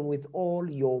soul and with all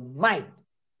your mind.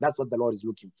 That's what the Lord is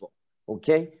looking for.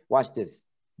 Okay? Watch this.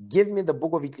 Give me the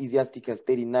book of Ecclesiasticus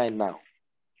 39 now.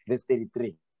 Verse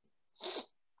 33.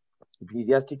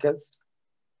 Ecclesiasticus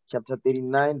chapter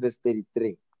 39, verse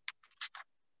 33.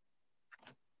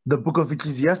 The book of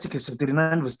Ecclesiasticus, chapter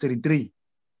 39, verse 33.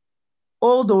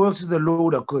 All the works of the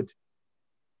Lord are good,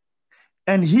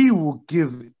 and he will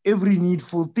give every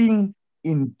needful thing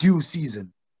in due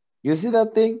season. You see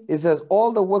that thing? It says,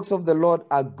 all the works of the Lord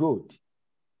are good.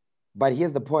 But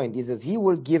here's the point. He says, he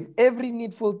will give every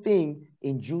needful thing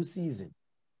in due season.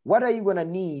 What are you going to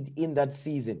need in that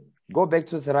season? Go back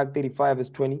to Sirach 35, verse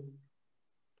 20.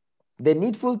 The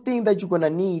needful thing that you're going to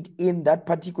need in that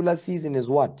particular season is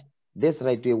what? This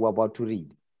right here we're about to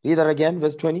read. Read that again,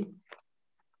 verse 20.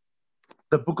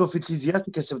 The book of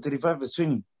Ecclesiasticus, chapter 35, verse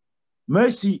 20.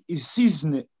 Mercy is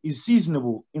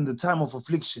seasonable in the time of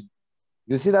affliction.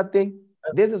 You see that thing?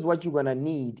 This is what you're going to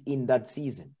need in that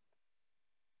season.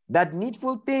 That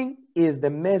needful thing is the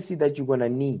mercy that you're going to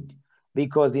need.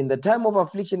 Because in the time of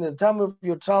affliction, in the time of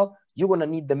your trial, you're going to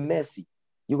need the mercy.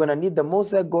 You're going to need the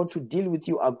Most High God to deal with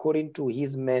you according to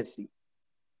his mercy.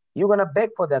 You're going to beg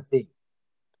for that thing.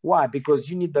 Why? Because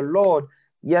you need the Lord,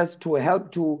 yes, to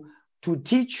help to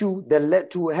teach you,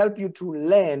 to help you to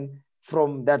learn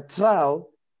from that trial.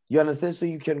 You understand? So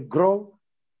you can grow.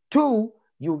 2,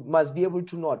 you must be able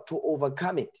to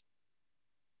overcome it.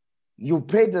 You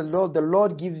pray the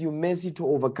Lord gives you mercy to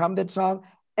overcome the trial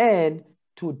and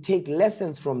to take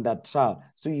lessons from that trial.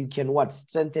 So you can what?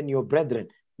 Strengthen your brethren.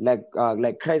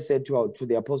 Like Christ said to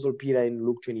the Apostle Peter in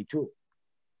Luke 22.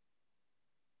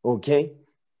 Okay?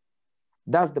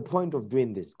 That's the point of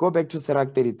doing this. Go back to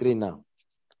Sirach 33 now.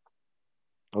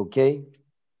 Okay?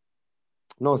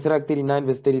 No, Sirach 39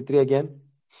 verse 33 again.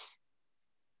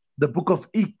 The book of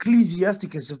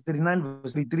Ecclesiasticus, chapter 39,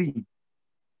 verse 23.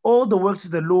 All the works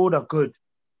of the Lord are good,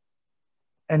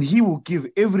 and he will give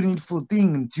every needful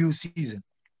thing in due season.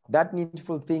 That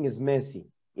needful thing is mercy.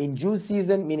 In due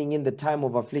season, meaning in the time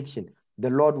of affliction, the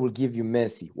Lord will give you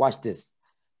mercy. Watch this.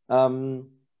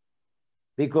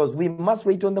 Because we must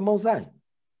wait on the Most High.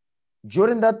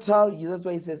 During that trial, that's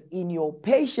why he says, in your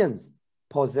patience,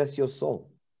 possess your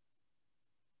soul.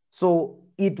 So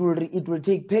it will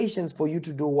take patience for you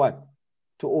to do what?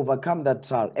 To overcome that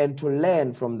trial and to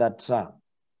learn from that trial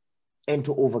and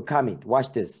to overcome it.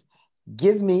 Watch this.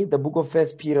 Give me the book of 1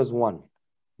 Peter 1.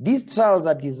 These trials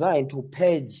are designed to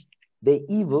purge the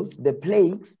evils, the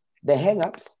plagues, the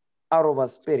hang-ups out of our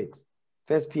spirits.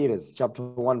 1 Peter chapter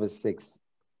 1, verse 6.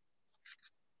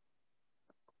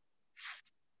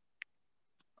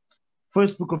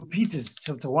 First book of Peter,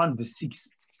 chapter 1, verse 6.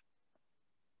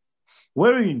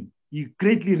 Wherein ye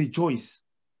greatly rejoice,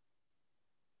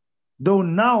 though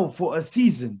now for a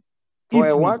season. For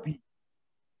a what?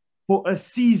 For a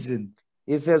season.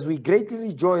 It says, we greatly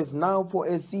rejoice now for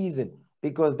a season,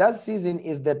 because that season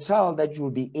is the trial that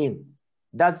you'll be in.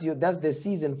 That's the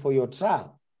season for your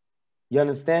trial. You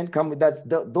understand?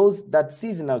 That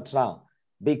seasonal trial,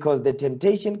 because the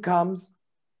temptation comes.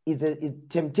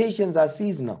 Temptations are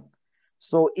seasonal.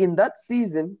 So in that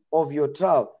season of your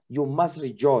trial, you must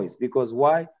rejoice, because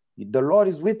why? The Lord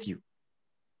is with you.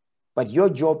 But your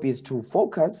job is to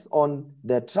focus on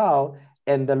the trial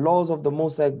and the laws of the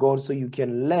Most High God, so you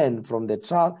can learn from the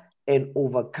trial and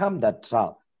overcome that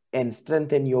trial and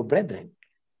strengthen your brethren.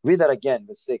 Read that again,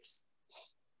 verse 6.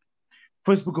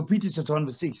 First book of Peter, chapter 1,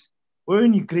 verse 6.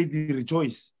 Wherein ye greatly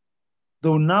rejoice,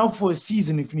 though now for a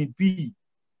season, if need be,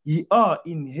 ye are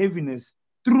in heaviness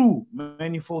through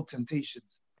manifold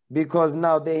temptations. Because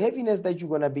now the heaviness that you're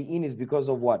going to be in is because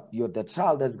of what? The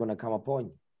trial that's going to come upon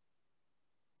you.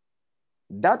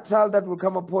 That trial that will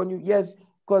come upon you, yes,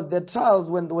 because the trials,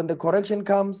 when the correction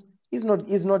comes, is not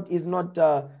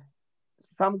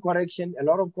some correction, a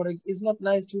lot of correction. It's not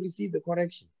nice to receive the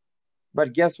correction.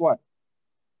 But guess what?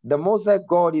 The Most High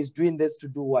God is doing this to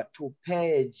do what? To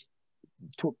purge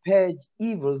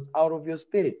evils out of your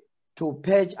spirit, to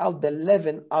purge out the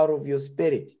leaven out of your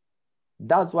spirit.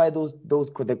 That's why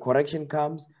the correction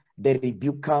comes, the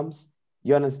rebuke comes.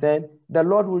 You understand? The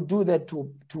Lord will do that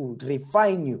to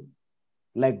refine you,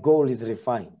 like gold is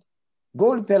refined.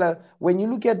 Gold, when you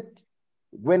look at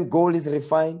when gold is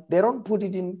refined, they don't put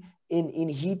it in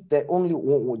heat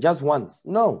only just once.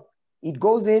 No, it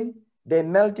goes in, they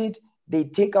melt it, they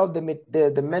take out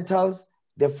the metals,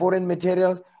 the foreign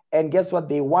materials, and guess what?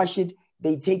 They wash it,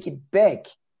 they take it back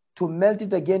to melt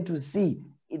it again to see.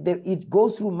 It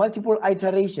goes through multiple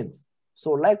iterations.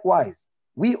 So likewise,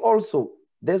 we also,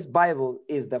 this Bible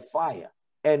is the fire,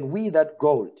 and we that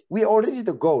gold. We already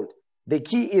the gold. The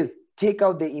key is take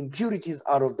out the impurities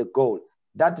out of the gold.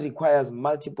 That requires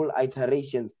multiple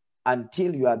iterations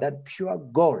until you are that pure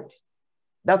gold.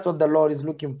 That's what the Lord is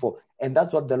looking for, and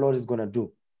that's what the Lord is going to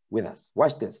do with us.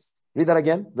 Watch this. Read that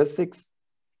again, verse 6.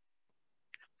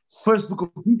 First book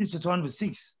of Peter, chapter 1, verse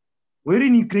 6.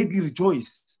 Wherein ye greatly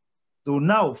rejoiced, though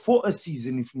now for a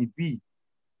season, if need be,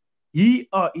 ye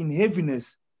are in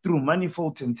heaviness through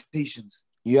manifold temptations.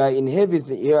 You are in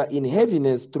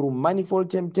heaviness through manifold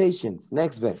temptations.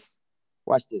 Next verse.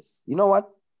 Watch this. You know what?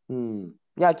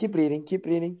 Yeah, keep reading. Keep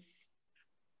reading.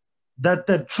 That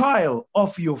the trial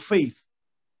of your faith.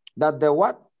 That the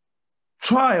what?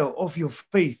 Trial of your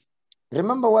faith.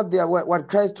 Remember what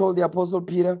Christ told the Apostle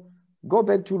Peter? Go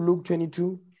back to Luke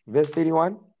 22, verse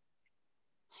 31.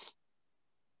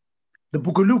 The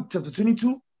book of Luke, chapter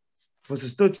 22,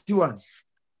 verses 31.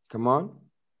 Come on.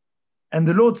 And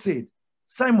the Lord said,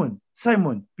 Simon,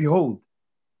 Simon, behold,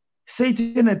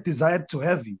 Satan hath desired to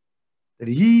have you, that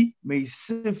he may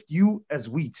sift you as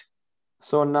wheat.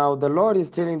 So now the Lord is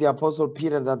telling the Apostle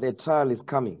Peter that the trial is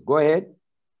coming. Go ahead.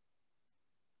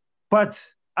 But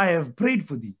I have prayed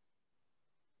for thee,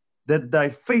 that thy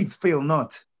faith fail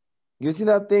not. You see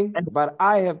that thing? But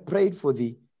I have prayed for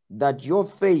thee, that your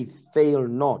faith fail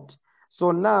not.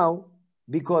 So now,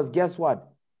 because guess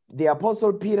what? The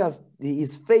Apostle Peter's,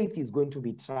 his faith is going to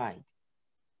be tried.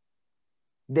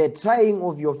 The trying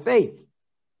of your faith.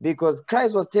 Because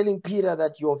Christ was telling Peter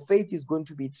that your faith is going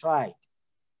to be tried.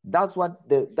 That's what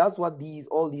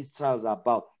all these trials are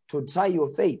about. To try your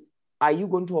faith. Are you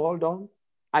going to hold on?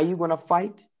 Are you going to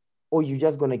fight? Or are you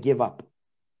just going to give up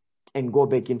and go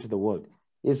back into the world?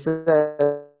 It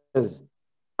says,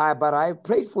 but I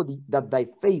prayed for thee that thy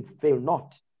faith fail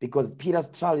not. Because Peter's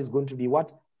trial is going to be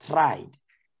what? Tried.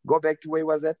 Go back to where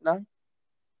was that now?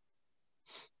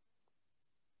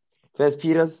 First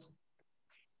Peter's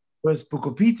First Book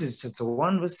of Peter, chapter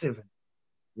 1, verse 7.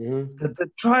 That the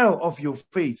trial of your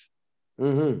faith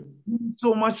is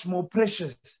so much more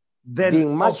precious than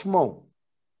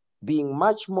being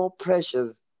much more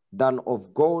precious than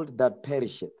of gold that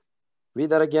perisheth. Read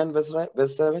that again, verse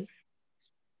 7.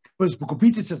 First Book of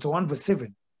Peter, chapter 1, verse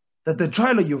 7. That the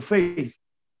trial of your faith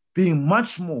being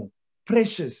much more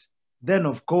precious than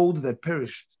of gold that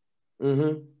perisheth.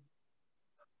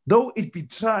 Though it be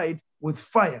tried with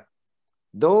fire.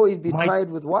 Though it be tried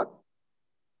with what?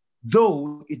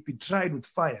 Though it be tried with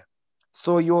fire.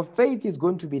 So your faith is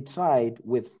going to be tried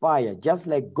with fire, just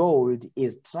like gold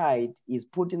is tried, is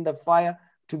put in the fire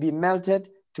to be melted,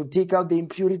 to take out the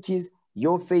impurities.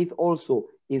 Your faith also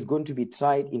is going to be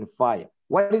tried in fire.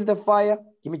 What is the fire?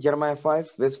 Give me Jeremiah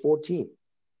 5, verse 14.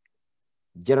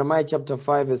 Jeremiah chapter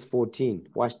 5, verse 14.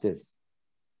 Watch this.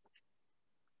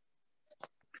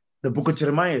 The book of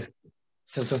Jeremiah,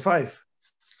 chapter 5,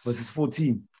 verses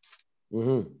 14.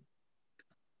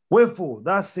 Wherefore,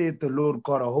 thus saith the Lord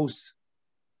God of hosts,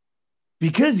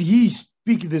 because ye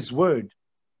speak this word,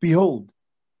 behold,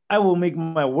 I will make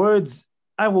my words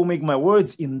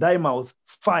in thy mouth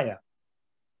fire,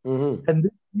 and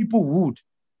this people wood,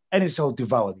 and it shall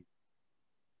devour thee.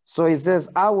 So he says,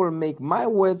 I will make my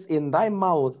words in thy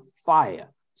mouth fire.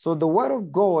 So the word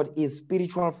of God is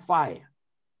spiritual fire.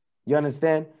 You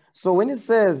understand? So when it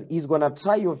says he's going to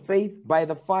try your faith by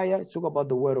the fire, it's talking about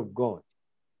the word of God.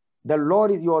 The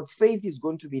Lord, your faith is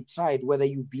going to be tried whether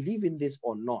you believe in this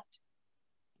or not.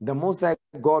 The Most High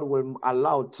God will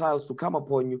allow trials to come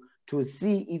upon you to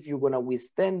see if you're going to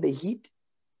withstand the heat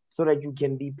so that you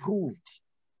can be proved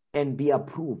and be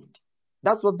approved.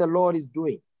 That's what the Lord is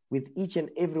doing with each and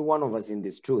every one of us in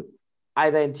this truth,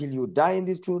 either until you die in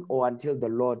this truth or until the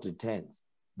Lord returns.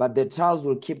 But the trials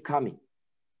will keep coming.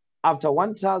 After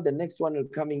one trial, the next one will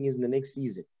coming is in the next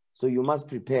season. So you must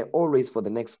prepare always for the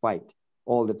next fight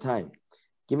all the time.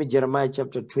 Give me Jeremiah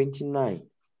chapter 29.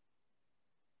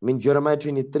 Jeremiah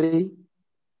 23.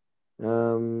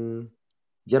 Jeremiah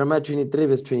 23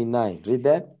 verse 29. Read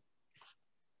that.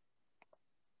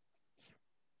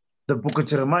 The book of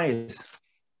Jeremiah,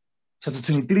 chapter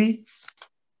 23,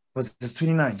 verses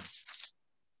 29.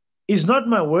 Is not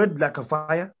my word like a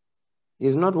fire?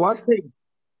 Is not what?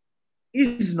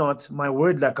 Is not my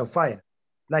word like a fire?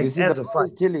 Like see, as a fire.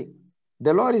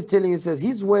 The Lord is telling you, says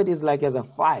his word is like as a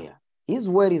fire. His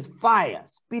word is fire,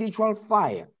 spiritual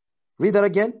fire. Read that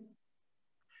again.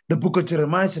 The book of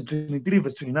Jeremiah, chapter 23,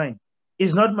 verse 29.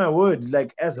 Is not my word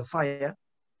like as a fire?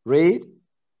 Read.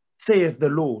 Saith the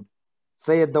Lord.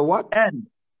 Saith the what? And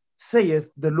saith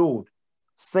the Lord.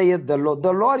 Saith the Lord.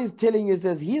 The Lord is telling you,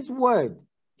 says his word,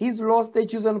 his law,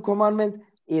 statutes, and commandments,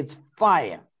 it's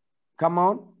fire. Come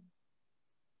on.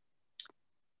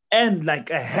 And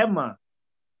like a hammer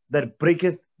that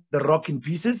breaketh the rock in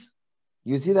pieces.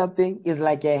 You see that thing? It's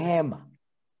like a hammer.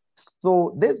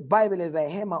 So this Bible is a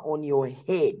hammer on your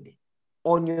head,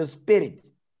 on your spirit.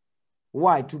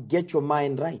 Why? To get your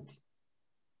mind right.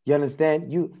 You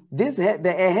understand?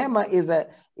 A hammer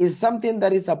is something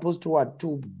that is supposed to what?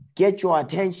 To get your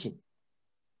attention.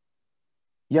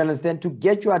 You understand? To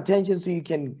get your attention so you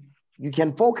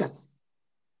can focus.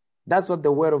 That's what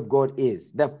the word of God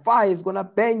is. The fire is going to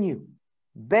burn you,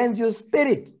 burns your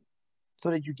spirit so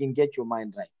that you can get your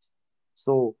mind right.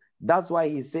 So that's why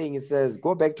he's saying, he says,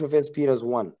 go back to 1 Peter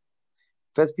 1.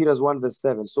 1 Peter 1 verse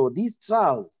 7. So these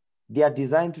trials, they are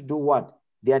designed to do what?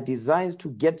 They are designed to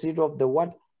get rid of the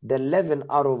what? The leaven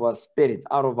out of our spirit,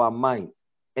 out of our minds.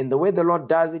 And the way the Lord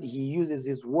does it, he uses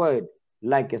his word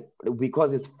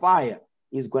because it's fire,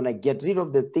 is going to get rid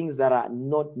of the things that are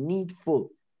not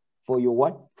needful for your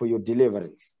what? For your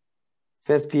deliverance.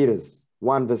 1 Peter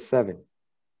 1 verse 7.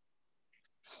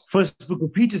 First book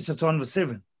of Peter, chapter 1 verse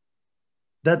 7.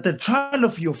 That the trial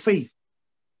of your faith,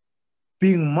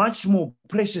 being much more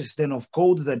precious than of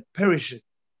gold that perisheth.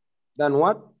 Than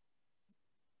what?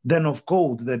 Than of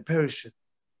gold that perisheth.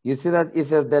 You see that it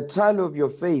says the trial of your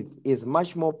faith is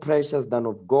much more precious than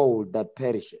of gold that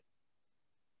perisheth.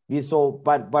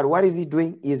 But what is he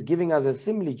doing? He's giving us a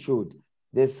similitude.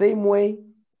 The same way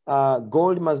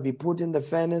gold must be put in the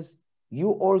furnace,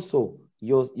 you also,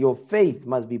 your faith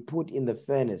must be put in the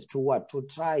furnace to what? To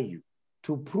try you,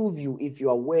 to prove you if you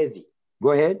are worthy.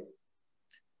 Go ahead.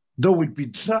 Though it be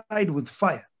tried with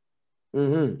fire.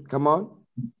 Come on.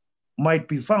 Might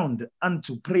be found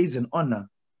unto praise and honor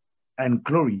and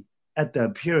glory at the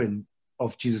appearing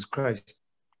of Jesus Christ.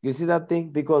 You see that thing?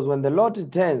 Because when the Lord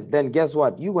returns, then guess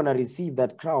what? You're going to receive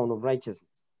that crown of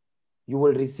righteousness. You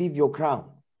will receive your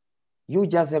crown. You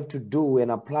just have to do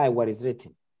and apply what is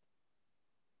written.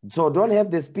 So don't have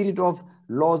the spirit of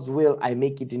Lord's will, I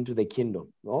make it into the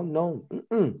kingdom. Oh, no.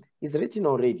 It's written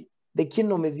already. The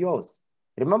kingdom is yours.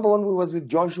 Remember when we was with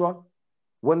Joshua,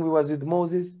 when we was with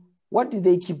Moses, what did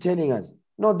they keep telling us?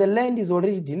 No, the land is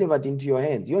already delivered into your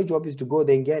hands. Your job is to go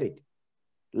there and get it.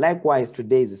 Likewise,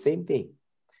 today is the same thing.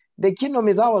 The kingdom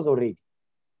is ours already.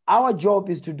 Our job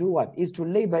is to do what? Is to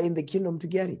labor in the kingdom to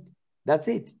get it. That's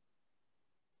it.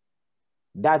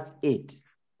 That's it.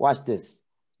 Watch this.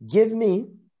 Give me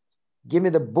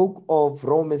the book of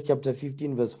Romans chapter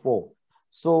 15 verse 4.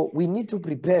 So we need to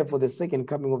prepare for the second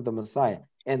coming of the Messiah.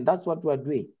 And that's what we're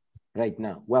doing right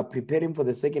now. We're preparing for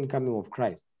the second coming of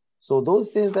Christ. So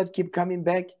those things that keep coming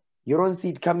back, you don't see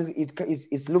it comes.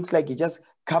 It looks like it just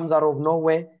comes out of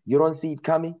nowhere. You don't see it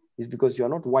coming. It's because you are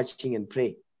not watching and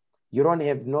praying. You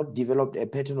have not developed a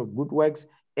pattern of good works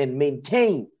and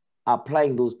maintain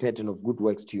applying those pattern of good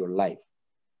works to your life.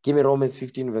 Give me Romans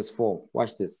 15 verse 4.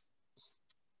 Watch this.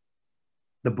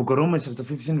 The book of Romans chapter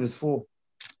 15 verse 4.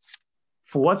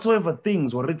 For whatsoever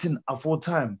things were written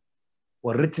aforetime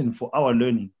were written for our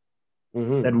learning,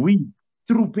 that we,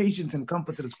 through patience and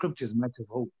comfort of the scriptures, might have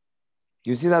hope.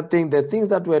 You see that thing? The things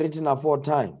that were written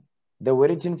aforetime, they were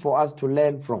written for us to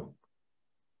learn from.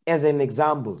 As an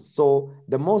example, so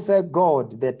the Most High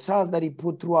God, the trust that he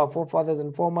put through our forefathers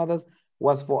and foremothers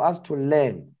was for us to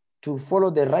learn, to follow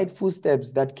the right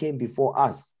footsteps that came before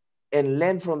us and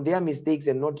learn from their mistakes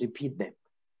and not repeat them.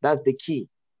 That's the key.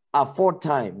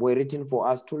 Aforetime were written for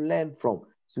us to learn from,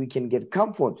 so we can get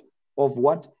comfort of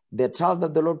what the trust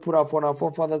that the Lord put upon our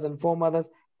forefathers and foremothers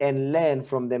and learn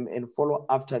from them and follow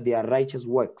after their righteous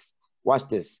works. Watch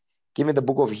this. Give me the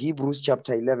book of Hebrews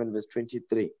chapter 11 verse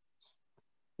 23.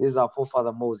 This is our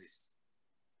forefather Moses,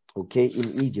 okay,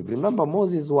 in Egypt. Remember,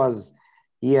 Moses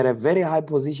he had a very high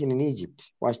position in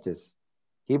Egypt. Watch this.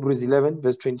 Hebrews 11,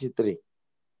 verse 23.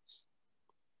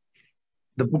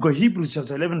 The book of Hebrews,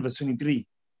 chapter 11, verse 23.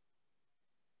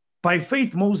 By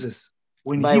faith, Moses,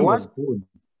 when he was born.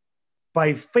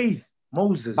 By faith,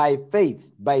 Moses. By faith.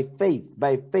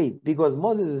 Because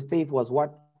Moses' faith was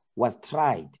what? Was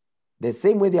tried. The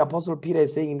same way the Apostle Peter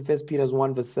is saying in 1 Peter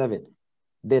 1, verse 7.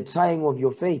 The trying of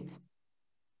your faith.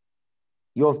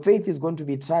 Your faith is going to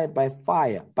be tried by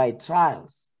fire, by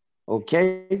trials.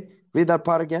 Okay? Read that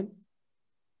part again.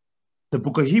 The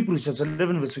book of Hebrews, chapter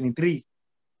 11, verse 23.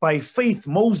 By faith,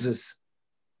 Moses,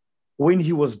 when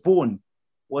he was born,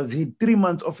 was hid 3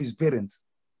 months of his parents,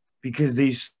 because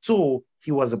they saw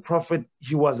he was a prophet.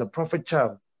 He was a prophet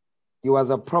child. He was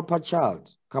a proper child.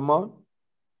 Come on.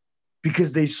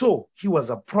 Because they saw he was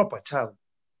a proper child.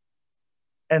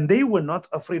 And they were not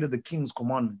afraid of the king's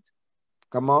commandment.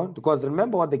 Come on, because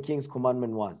remember what the king's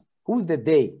commandment was. Who's the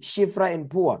they? Shiphrah and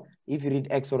Puah, if you read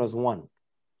Exodus 1.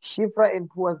 Shiphrah and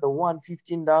Puah is the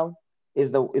 1:15 down.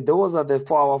 Those are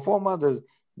for our foremothers.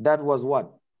 That was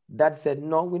what? That said,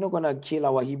 no, we're not going to kill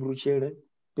our Hebrew children.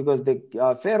 Because the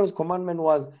Pharaoh's commandment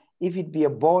was, if it be a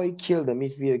boy, kill them.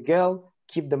 If it be a girl,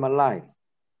 keep them alive.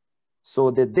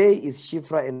 So the they is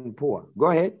Shiphrah and Puah. Go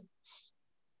ahead.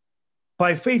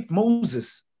 By faith,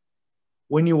 Moses,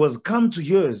 when he was come to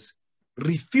years,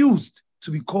 refused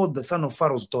to be called the son of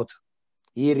Pharaoh's daughter.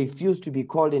 He refused to be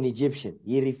called an Egyptian.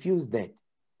 He refused that.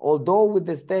 Although with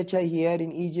the stature he had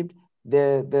in Egypt,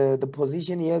 the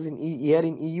position he had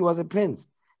in he was a prince.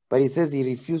 But he says he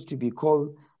refused to be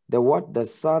called the what? The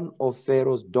son of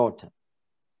Pharaoh's daughter.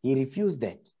 He refused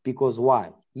that. Because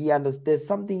why? There's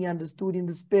something he understood in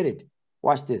the spirit.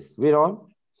 Watch this. Read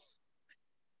on.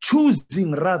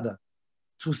 Choosing rather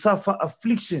to suffer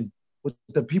affliction with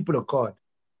the people of God.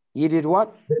 He did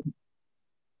what?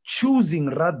 Choosing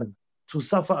rather to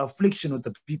suffer affliction with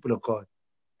the people of God.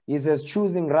 He says,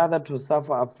 choosing rather to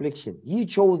suffer affliction. He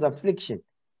chose affliction.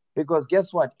 Because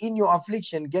guess what? In your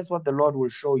affliction, guess what the Lord will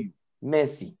show you?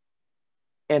 Mercy.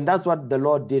 And that's what the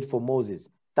Lord did for Moses.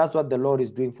 That's what the Lord is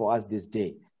doing for us this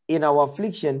day. In our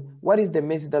affliction, what is the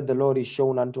mercy that the Lord is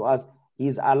shown unto us?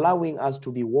 He's allowing us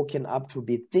to be woken up, to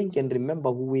be think and remember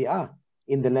who we are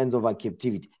in the lands of our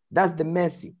captivity. That's the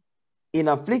mercy. In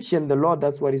affliction, the Lord,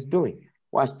 that's what he's doing.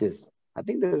 Watch this. I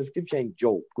think there's a scripture in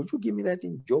Job. Could you give me that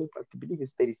in Job? I believe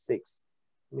it's 36.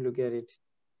 Let me look at it.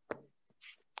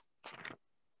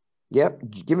 Yep.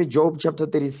 Give me Job chapter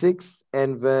 36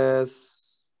 and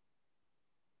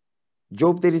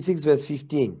Job 36 verse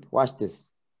 15. Watch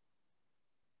this.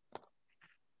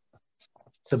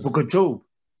 The book of Job,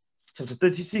 chapter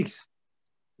 36,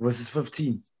 verses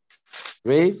 15.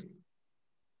 Read.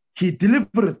 He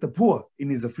delivereth the poor in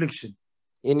his affliction.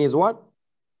 In his what?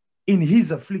 In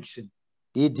his affliction.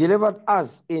 He delivered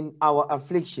us in our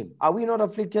affliction. Are we not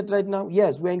afflicted right now?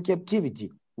 Yes, we're in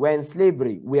captivity. We're in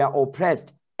slavery. We are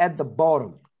oppressed at the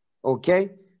bottom.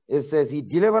 Okay? It says he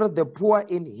delivered the poor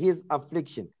in his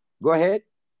affliction. Go ahead.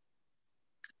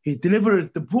 He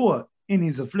delivereth the poor in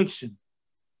his affliction,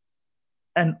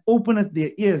 and openeth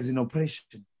their ears in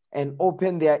oppression. And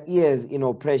open their ears in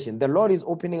oppression. The Lord is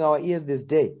opening our ears this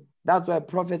day. That's why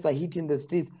prophets are hitting the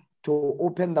streets to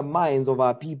open the minds of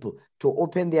our people, to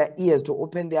open their ears, to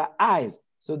open their eyes,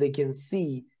 so they can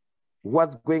see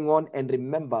what's going on and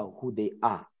remember who they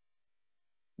are.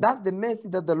 That's the mercy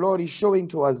that the Lord is showing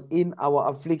to us in our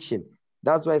affliction.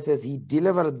 That's why it says he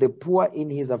delivered the poor in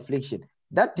his affliction.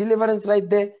 That deliverance right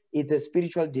there is a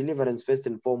spiritual deliverance first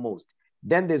and foremost.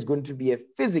 Then there's going to be a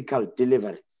physical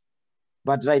deliverance.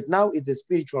 But right now, it's a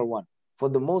spiritual one. For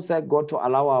the Most High God to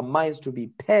allow our minds to be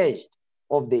purged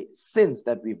of the sins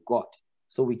that we've got,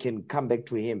 so we can come back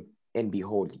to him and be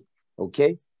holy.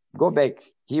 Okay? Go back.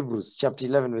 Hebrews chapter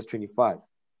 11, verse 25.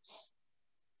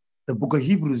 The book of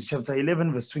Hebrews chapter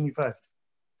 11, verse 25.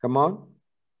 Come on.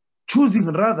 Choosing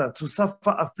rather to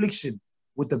suffer affliction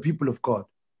with the people of God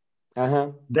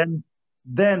than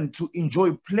to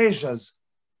enjoy pleasures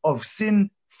of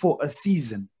sin for a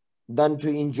season. Than to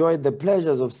enjoy the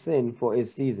pleasures of sin for a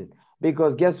season.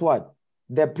 Because guess what?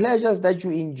 The pleasures that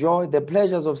you enjoy, the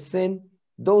pleasures of sin,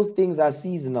 those things are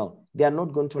seasonal. They are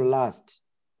not going to last.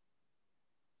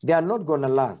 They are not going to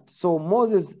last. So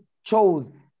Moses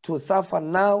chose to suffer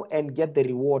now and get the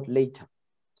reward later.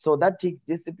 So that takes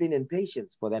discipline and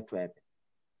patience for that to happen.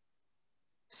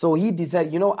 So he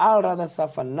decided, you know, I'll rather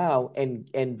suffer now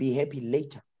and be happy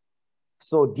later.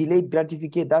 So delayed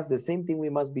gratification, that's the same thing we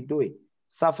must be doing.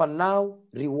 Suffer now,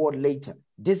 reward later.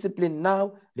 Discipline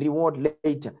now, reward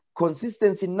later.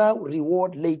 Consistency now,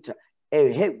 reward later.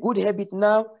 A good habit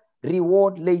now,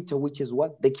 reward later, which is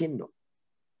what? The kingdom.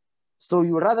 So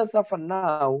you rather suffer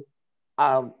now,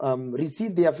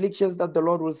 receive the afflictions that the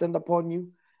Lord will send upon you,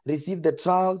 receive the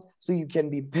trials so you can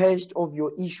be purged of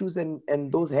your issues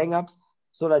and those hang-ups,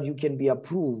 so that you can be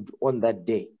approved on that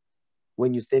day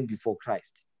when you stand before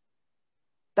Christ.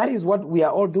 That is what we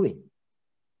are all doing.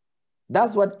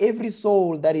 That's what every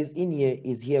soul that is in here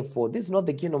is here for. This is not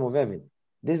the kingdom of heaven.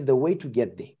 This is the way to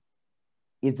get there.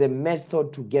 It's a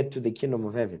method to get to the kingdom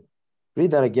of heaven.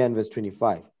 Read that again, verse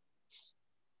 25.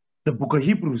 The book of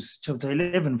Hebrews, chapter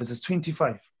 11, verses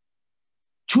 25.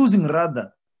 Choosing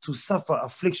rather to suffer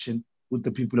affliction with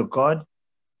the people of God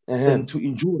than to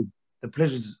enjoy the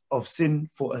pleasures of sin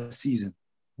for a season.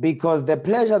 Because the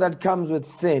pleasure that comes with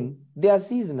sin, they are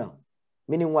seasonal.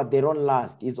 Meaning what? They don't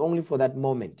last. It's only for that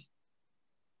moment.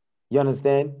 You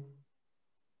understand?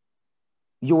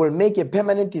 You will make a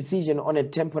permanent decision on a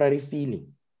temporary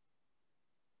feeling.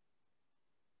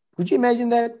 Could you imagine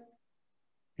that?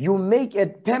 You make a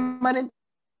permanent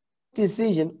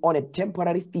decision on a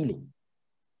temporary feeling.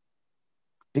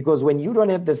 Because when you don't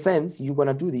have the sense, you're going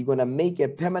to do that. You're going to make a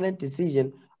permanent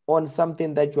decision on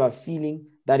something that you are feeling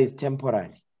that is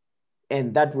temporary.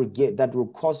 And that will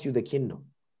cost you the kingdom.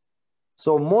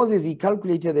 So Moses, he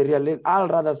calculated the real, I'll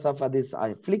rather suffer this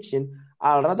affliction.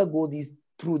 I'll rather go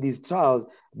through these trials,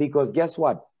 because guess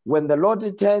what? When the Lord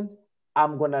returns,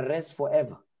 I'm going to rest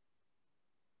forever.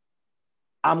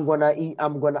 I'm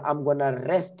gonna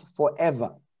rest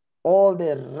forever. All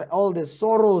the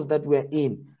sorrows that we're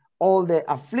in, all the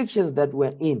afflictions that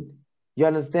we're in, you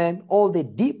understand? All the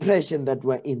depression that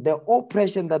we're in, the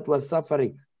oppression that we're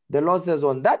suffering. The Lord says,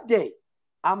 on that day,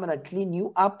 I'm gonna clean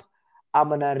you up. I'm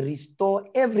gonna restore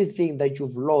everything that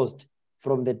you've lost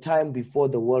from the time before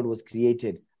the world was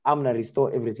created. I'm gonna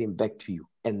restore everything back to you,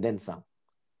 and then some.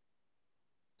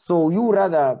 So you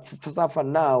rather suffer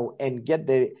now and get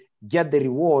the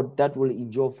reward that will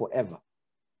endure forever,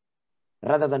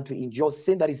 rather than to enjoy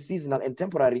sin that is seasonal and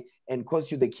temporary and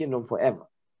cost you the kingdom forever.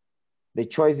 The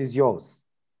choice is yours.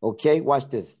 Okay, watch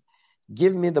this.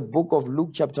 Give me the book of Luke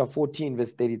chapter 14,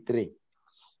 verse 33.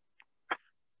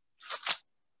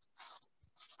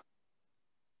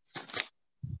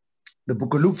 The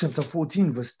book of Luke chapter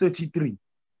 14, verse 33.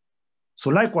 So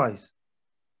likewise,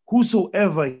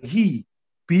 whosoever he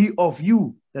be of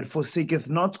you that forsaketh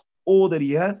not all that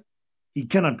he hath, he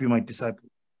cannot be my disciple.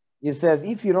 It says,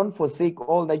 if you don't forsake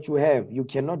all that you have, you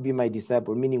cannot be my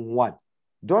disciple. Meaning what?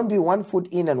 Don't be 1 foot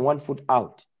in and 1 foot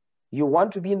out. You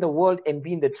want to be in the world and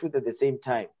be in the truth at the same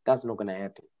time. That's not going to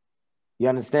happen. You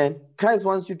understand? Christ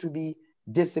wants you to be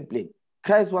disciplined.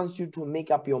 Christ wants you to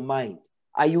make up your mind.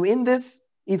 Are you in this?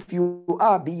 If you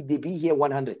are, be here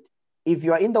 100. If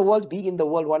you are in the world, be in the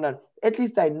world 100. At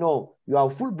least I know you are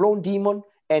a full-blown demon,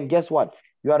 and guess what?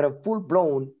 You are a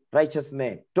full-blown righteous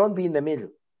man. Don't be in the middle.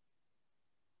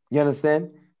 You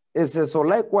understand? It says, so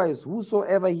likewise,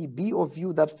 whosoever he be of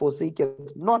you that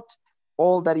forsaketh not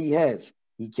all that he hath,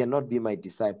 he cannot be my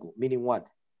disciple. Meaning what?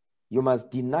 You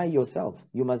must deny yourself.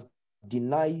 You must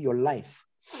deny your life.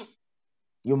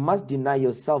 You must deny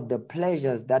yourself the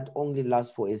pleasures that only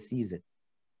last for a season.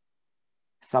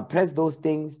 Suppress those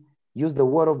things. Use the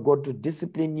word of God to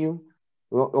discipline you,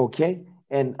 okay?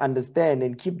 And understand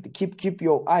and keep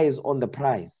your eyes on the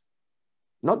prize.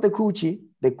 Not the coochie.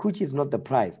 The coochie is not the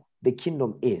prize. The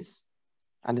kingdom is.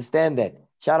 Understand that.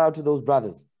 Shout out to those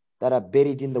brothers that are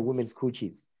buried in the women's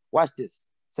coochies. Watch this.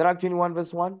 Sirach 21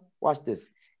 verse 1. Watch this.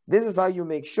 This is how you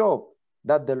make sure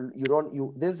that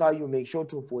this is how you make sure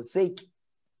to forsake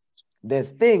the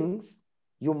things.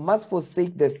 You must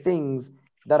forsake the things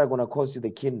that are going to cost you the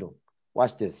kingdom.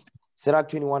 Watch this. Sirach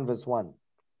 21 verse 1.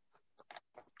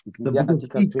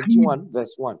 Ecclesiasticus 21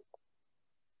 verse 1.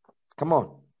 Come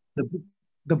on.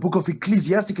 The book of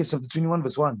Ecclesiasticus chapter 21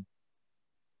 verse 1.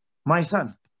 My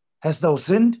son, hast thou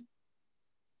sinned?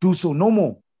 Do so no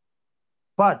more,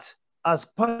 but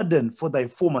ask pardon for thy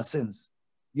former sins.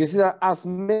 You see that? Ask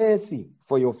mercy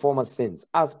for your former sins.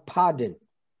 Ask pardon.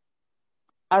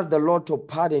 Ask the Lord to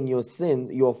pardon your sin,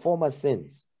 your former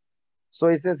sins. So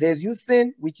it says, as you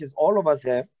sin, which is all of us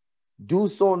have, do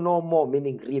so no more,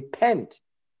 meaning repent,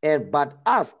 but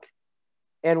ask.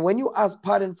 And when you ask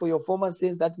pardon for your former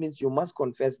sins, that means you must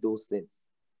confess those sins.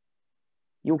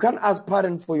 You can't ask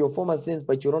pardon for your former sins,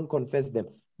 but you don't confess them.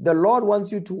 The Lord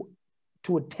wants you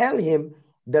to tell him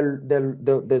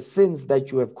the sins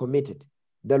that you have committed,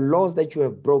 the laws that you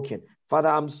have broken. Father,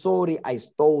 I'm sorry I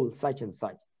stole such and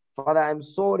such. Father, I'm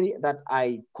sorry that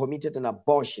I committed an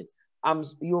abortion.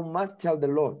 You must tell the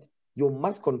Lord. You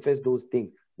must confess those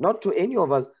things. Not to any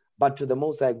of us, but to the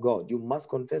Most High God. You must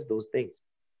confess those things,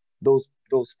 those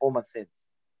former sins.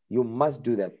 You must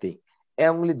do that thing. And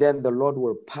only then the Lord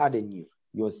will pardon you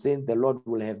your sins. The Lord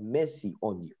will have mercy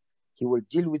on you. He will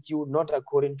deal with you not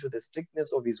according to the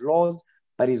strictness of his laws,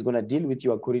 but he's going to deal with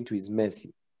you according to his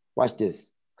mercy. Watch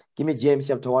this. Give me James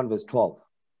chapter 1 verse 12.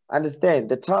 Understand,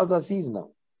 the trials are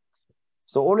seasonal.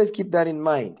 So always keep that in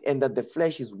mind, and that the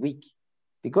flesh is weak.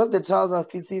 Because the trials are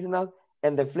seasonal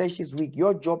and the flesh is weak,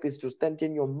 your job is to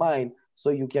strengthen your mind so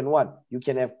you can what? You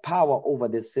can have power over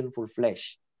the sinful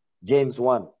flesh. James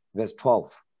 1 verse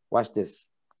 12. Watch this.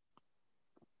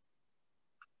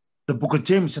 The book of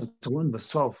James chapter 1 verse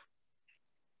 12.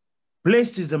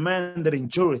 Blessed is the man that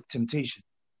endureth temptation.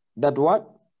 That what?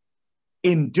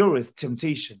 Endureth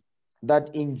temptation.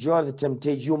 That endure the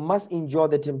temptation. You must endure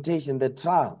the temptation, the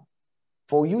trial.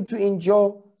 For you to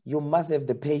endure, you must have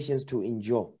the patience to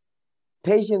endure.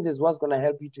 Patience is what's going to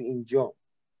help you to endure.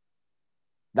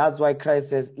 That's why Christ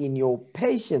says, in your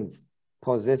patience,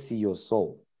 possess your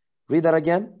soul. Read that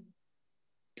again.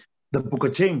 The book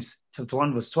of James, chapter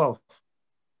 1, verse 12.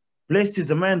 Blessed is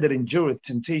the man that endureth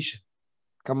temptation.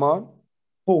 Come on.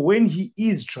 For when he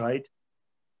is tried,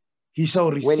 he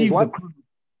shall receive the crown.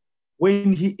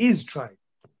 When he is tried.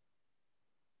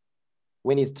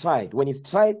 When he's tried. When he's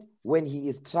tried, when he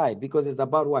is tried. Because it's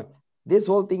about what? This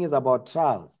whole thing is about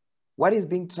trials. What is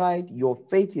being tried? Your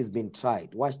faith is being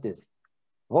tried. Watch this.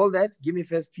 Hold that. Give me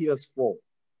 1 Peter 4.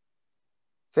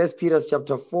 1 Peter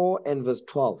chapter 4 and verse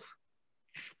 12.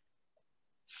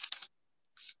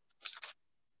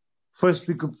 First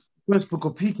book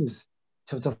of Peter,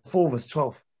 chapter 4, verse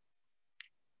 12.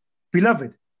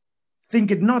 Beloved,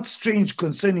 think it not strange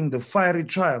concerning the fiery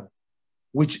trial,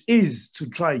 which is to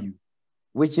try you.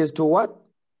 Which is to what?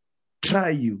 Try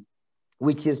you.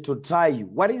 Which is to try you.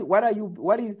 What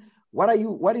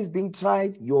is being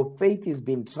tried? Your faith is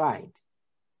being tried.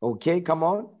 Okay, come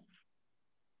on.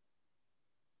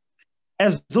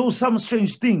 As though some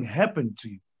strange thing happened to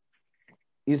you.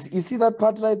 You see that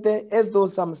part right there? As though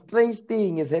some strange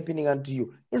thing is happening unto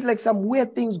you. It's like some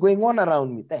weird things going on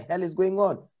around me. The hell is going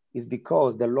on? It's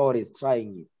because the Lord is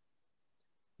trying you.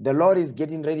 The Lord is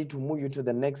getting ready to move you to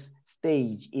the next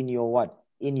stage in your what?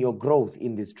 In your growth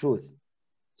in this truth.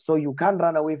 So you can't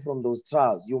run away from those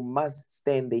trials. You must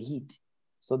stand the heat.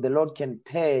 So the Lord can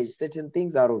purge certain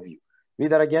things out of you. Read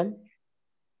that again.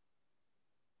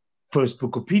 First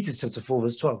book of Peter, chapter 4,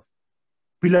 verse 12.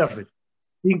 Beloved,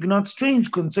 think not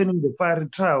strange concerning the fiery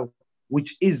trial,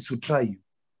 which is to try you,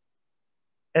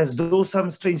 as though some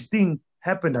strange thing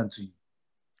happened unto you.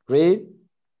 Read.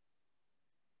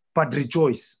 But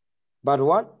rejoice. But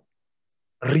what?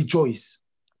 Rejoice.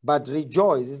 But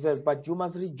rejoice. He says, but you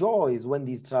must rejoice when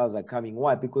these trials are coming.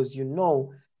 Why? Because you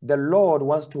know the Lord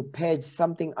wants to purge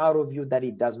something out of you that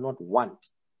he does not want.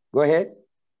 Go ahead.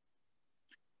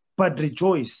 But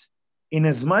rejoice,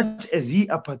 inasmuch as ye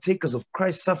are partakers of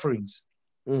Christ's sufferings,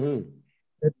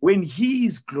 that when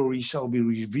his glory shall be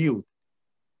revealed,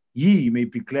 ye may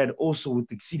be glad also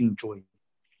with exceeding joy.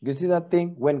 You see that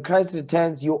thing? When Christ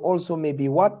returns, you also may be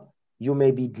what? You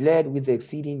may be glad with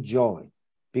exceeding joy.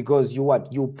 Because you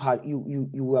what? You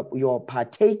are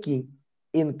partaking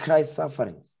in Christ's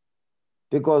sufferings.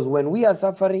 Because when we are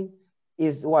suffering,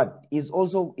 is what? Is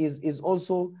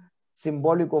also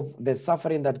symbolic of the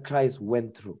suffering that Christ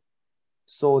went through.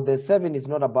 So the servant is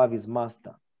not above his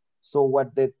master. So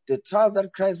what the trials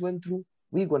that Christ went through,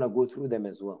 we're going to go through them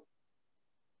as well.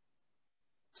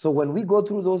 So when we go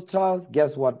through those trials,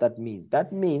 guess what that means?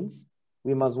 That means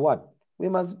we must what? We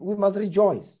must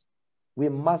rejoice. We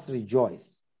must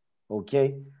rejoice.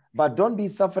 Okay? But don't be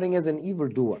suffering as an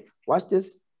evildoer. Watch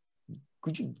this.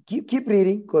 Could you keep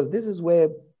reading? Because this is where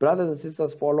brothers and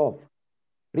sisters fall off.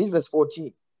 Read verse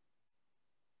 14.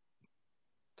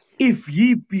 If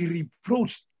ye be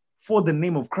reproached for the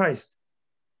name of Christ,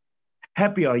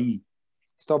 happy are ye.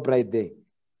 Stop right there.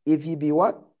 If ye be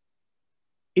what?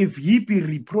 If ye be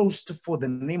reproached for the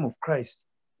name of Christ.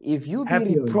 If you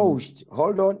be reproached,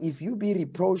 hold on. If you be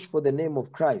reproached for the name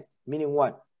of Christ, meaning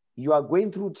what? You are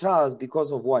going through trials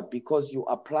because of what? Because you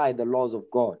apply the laws of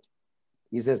God.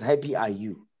 He says, happy are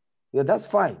you. Yeah, that's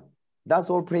fine. That's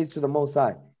all praise to the Most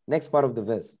High. Next part of the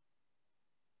verse.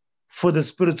 For the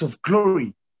Spirit of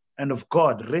glory and of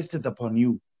God rested upon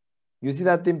you. You see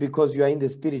that thing? Because you are in the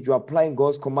Spirit, you are applying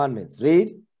God's commandments.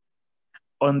 Read.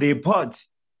 On their part,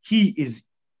 he is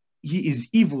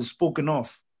evil spoken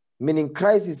of. Meaning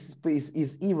Christ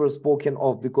is evil spoken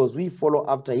of because we follow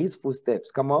after his footsteps.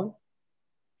 Come on.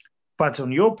 But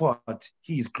on your part,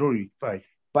 he is glorified.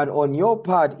 But on your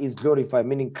part is glorified,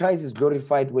 meaning Christ is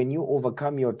glorified when you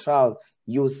overcome your trials.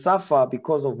 You suffer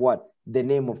because of what? The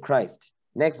name of Christ.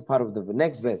 Next part of the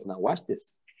next verse. Now watch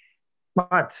this.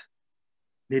 But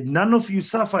let none of you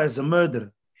suffer as a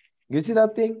murderer. You see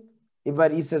that thing?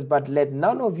 But he says, but let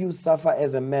none of you suffer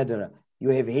as a murderer. You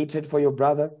have hatred for your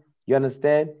brother. You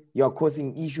understand? You are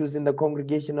causing issues in the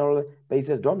congregation. But he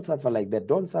says, don't suffer like that.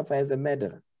 Don't suffer as a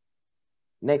murderer.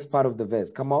 Next part of the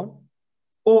verse. Come on.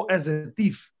 Or as a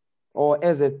thief. Or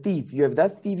as a thief. You have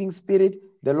that thieving spirit.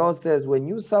 The Lord says, when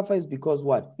you suffer, is because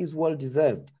what? It's well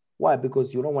deserved. Why?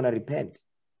 Because you don't want to repent.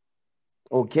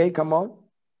 Okay, come on.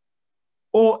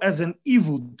 Or as an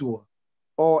evildoer.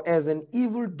 Or as an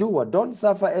evildoer. Don't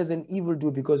suffer as an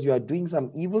evildoer because you are doing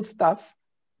some evil stuff.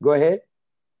 Go ahead.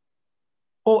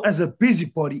 Or as a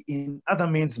busybody in other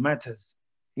men's matters.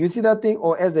 You see that thing?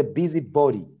 Or as a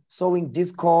busybody, sowing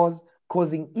discourse,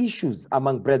 causing issues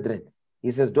among brethren. He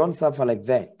says, don't suffer like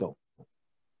that, though.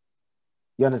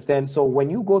 You understand? So when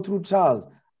you go through trials,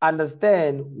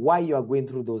 understand why you are going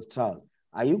through those trials.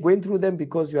 Are you going through them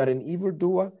because you are an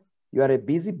evildoer? You are a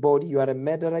busybody, you are a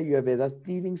murderer, you have a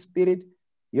thieving spirit.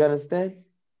 You understand?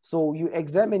 So you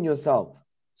examine yourself.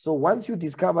 So once you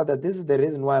discover that this is the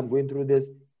reason why I'm going through this,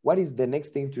 what is the next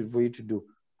thing for you to do?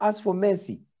 Ask for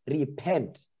mercy.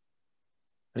 Repent.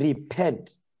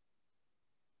 Repent.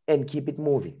 And keep it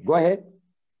moving. Go ahead.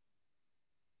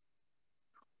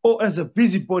 Or as a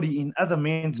busybody in other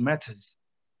men's matters.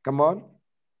 Come on.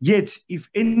 Yet, if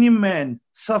any man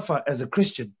suffer as a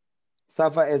Christian.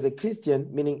 Suffer as a Christian,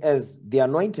 meaning as the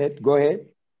anointed. Go ahead.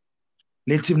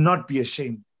 Let him not be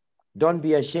ashamed. Don't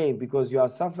be ashamed because you are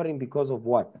suffering because of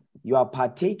what? You are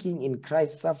partaking in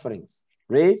Christ's sufferings.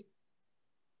 Read.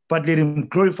 But let him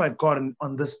glorify God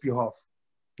on this behalf.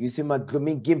 You see,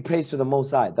 give praise to the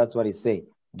Most High. That's what he's saying.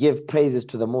 Give praises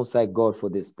to the Most High God for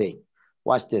this thing.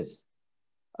 Watch this.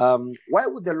 Why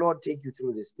would the Lord take you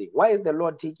through this thing? Why is the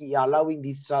Lord allowing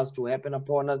these trials to happen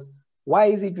upon us? Why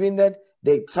is he doing that?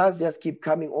 The trials just keep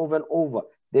coming over and over.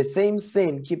 The same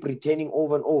sin keep returning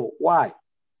over and over. Why?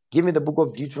 Give me the book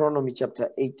of Deuteronomy chapter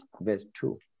 8, verse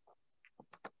 2.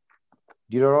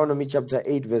 Deuteronomy chapter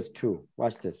 8, verse 2.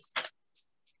 Watch this.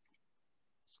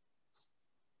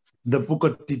 The book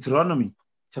of Deuteronomy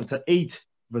chapter 8,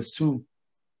 verse 2.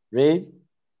 Read.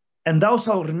 And thou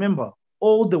shalt remember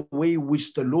all the way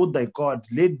which the Lord thy God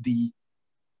led thee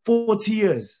 40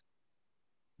 years.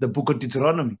 The book of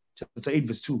Deuteronomy chapter 8,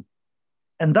 verse 2.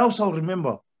 And thou shalt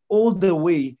remember all the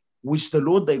way which the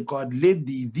Lord thy God led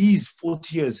thee these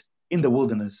 40 years in the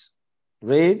wilderness.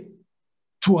 Read.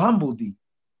 To humble thee.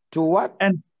 To what?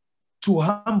 And to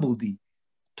humble thee.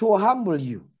 To humble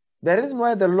you. The reason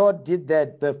why the Lord did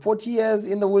that, the 40 years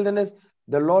in the wilderness,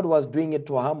 the Lord was doing it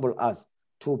to humble us,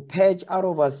 to purge out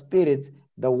of our spirits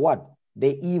the what?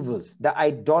 The evils, the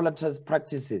idolatrous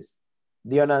practices.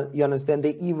 You understand?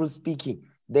 The evil speaking,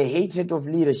 the hatred of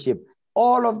leadership,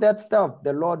 all of that stuff.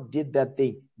 The Lord did that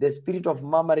thing. The spirit of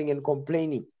murmuring and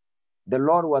complaining. The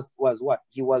Lord was what?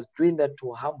 He was doing that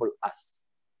to humble us.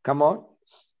 Come on.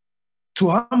 To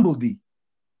humble thee.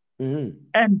 Mm-hmm.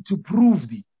 And to prove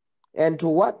thee. And to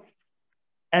what?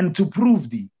 And to prove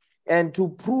thee. And to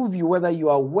prove you whether you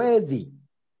are worthy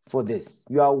for this.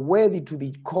 You are worthy to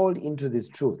be called into this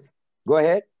truth. Go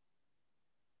ahead.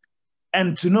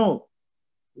 And to know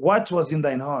what was in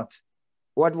thine heart?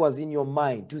 What was in your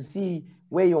mind, to see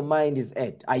where your mind is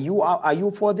at. Are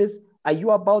you for this? Are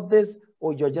you about this?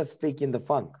 Or you're just faking the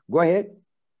funk? Go ahead.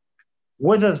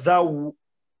 Whether thou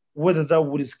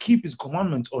wouldst keep his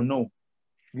commandments or no.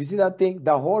 You see that thing?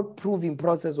 The whole proving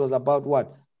process was about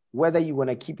what? Whether you're going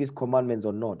to keep his commandments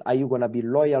or not. Are you going to be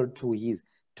loyal to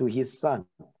his son?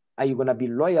 Are you going to be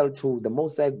loyal to the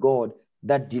Most High God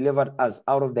that delivered us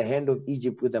out of the hand of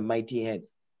Egypt with a mighty hand?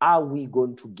 Are we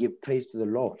going to give praise to the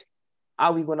Lord?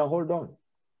 Are we going to hold on?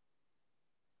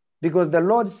 Because the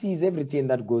Lord sees everything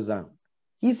that goes on.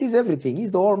 He sees everything.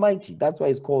 He's the Almighty. That's why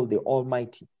he's called the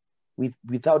Almighty.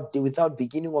 Without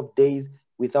beginning of days,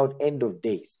 without end of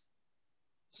days.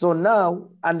 So now,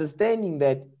 understanding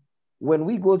that when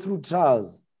we go through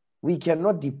trials, we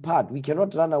cannot depart. We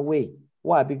cannot run away.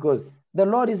 Why? Because the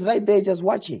Lord is right there just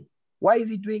watching. Why is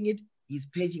he doing it? He's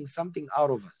paging something out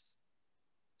of us.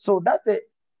 So that's it.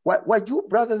 What you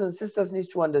brothers and sisters need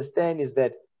to understand is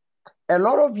that a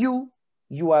lot of you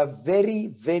are very,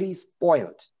 very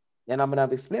spoiled. And I'm going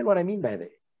to explain what I mean by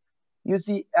that. You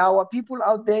see, our people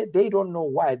out there, they don't know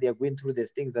why they're going through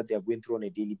these things that they're going through on a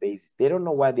daily basis. They don't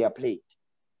know why they are plagued.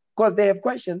 Because they have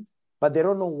questions, but they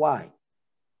don't know why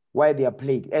they are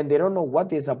plagued. And they don't know what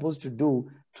they're supposed to do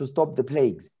to stop the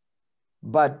plagues.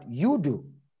 But you do.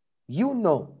 You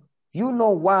know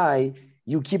why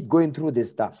you keep going through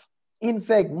this stuff. In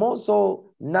fact, more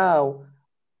so now,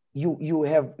 you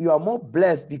are more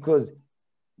blessed because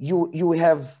you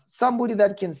have somebody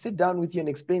that can sit down with you and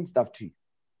explain stuff to you.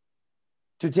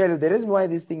 To tell you the reason why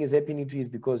this thing is happening to you is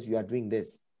because you are doing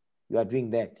this. You are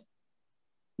doing that.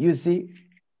 You see,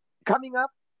 coming up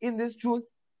in this truth,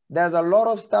 there's a lot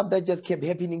of stuff that just kept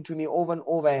happening to me over and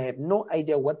over. I had no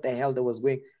idea what the hell that was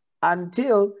going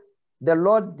until the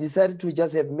Lord decided to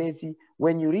just have mercy.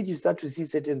 When you read, you start to see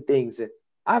certain things.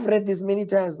 I've read this many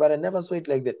times, but I never saw it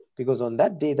like that. Because on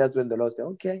that day, that's when the Lord said,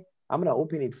 okay, I'm going to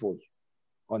open it for you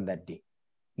on that day.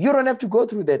 You don't have to go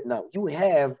through that now. You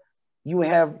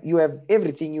have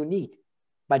everything you need.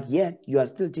 But yet, you are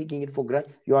still taking it for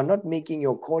granted. You are not making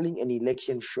your calling and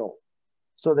election sure.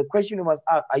 So the question you must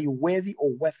ask, are you worthy or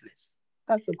worthless?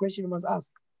 That's the question you must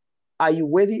ask. Are you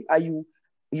worthy? Are you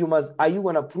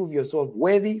going to prove yourself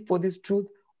worthy for this truth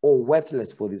or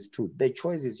worthless for this truth? The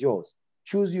choice is yours.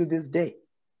 Choose you this day.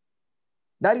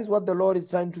 That is what the Lord is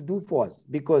trying to do for us.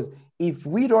 Because if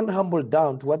we don't humble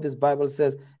down to what this Bible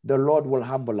says, the Lord will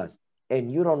humble us.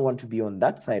 And you don't want to be on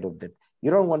that side of that. You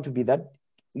don't want to be that.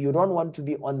 You don't want to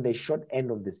be on the short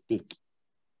end of the stick.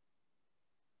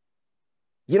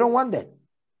 You don't want that.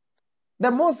 The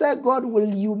Most High God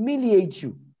will humiliate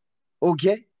you.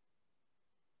 Okay?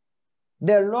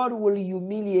 The Lord will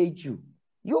humiliate you.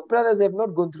 You brothers have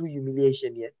not gone through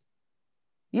humiliation yet.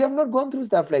 You have not gone through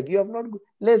stuff like you have not.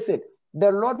 Listen,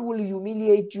 the Lord will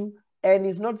humiliate you, and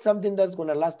it's not something that's going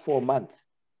to last for a month.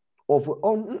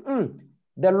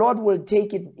 The Lord will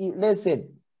take it,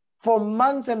 listen, for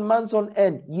months and months on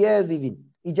end, years even.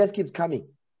 It just keeps coming.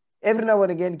 Every now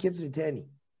and again, it keeps returning.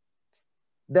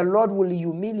 The Lord will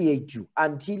humiliate you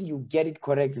until you get it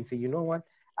correct and say, you know what?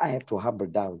 I have to humble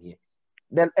down here.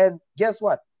 And guess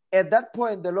what? At that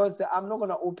point, the Lord said, I'm not going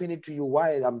to open it to you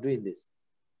why I'm doing this.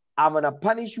 I'm going to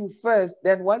punish you first.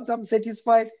 Then once I'm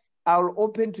satisfied, I'll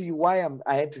open to you why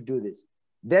I had to do this.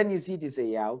 Then you see it and say,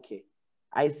 yeah, okay.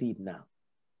 I see it now.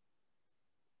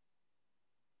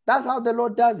 That's how the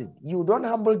Lord does it. You don't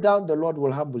humble down, the Lord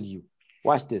will humble you.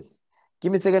 Watch this.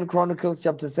 Give me 2 Chronicles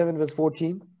chapter 7, verse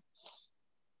 14.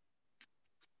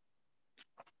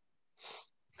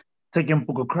 Second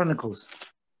Book of Chronicles,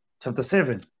 chapter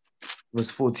 7, verse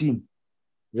 14.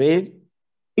 Read.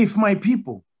 If my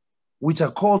people, which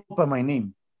are called by my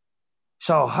name,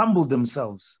 shall humble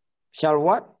themselves. Shall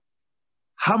what?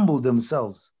 Humble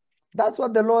themselves. That's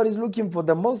what the Lord is looking for.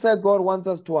 The Most High God wants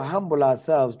us to humble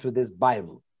ourselves to this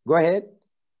Bible. Go ahead.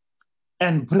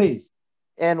 And pray.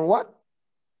 And what?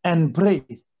 And pray.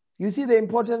 You see the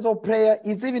importance of prayer?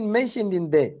 It's even mentioned in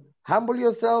there. Humble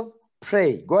yourself,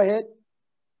 pray. Go ahead.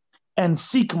 And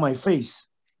seek my face.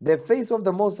 The face of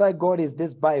the Most High God is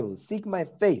this Bible. Seek my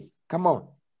face. Come on.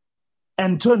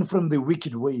 And turn from the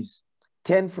wicked ways.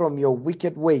 Turn from your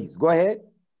wicked ways. Go ahead.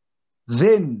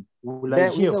 Then will I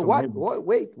hear from what? heaven.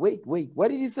 Wait. What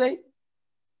did he say?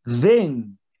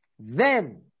 Then.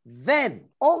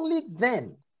 Only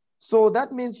then. So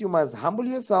that means you must humble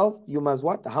yourself. You must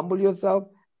what? Humble yourself.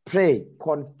 Pray.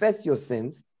 Confess your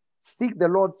sins. Seek the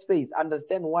Lord's face.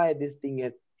 Understand why this thing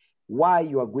is, why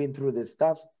you are going through this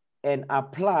stuff, and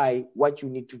apply what you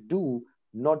need to do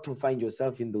not to find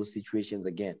yourself in those situations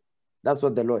again. That's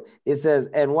what the Lord, it says,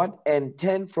 and what? And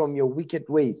turn from your wicked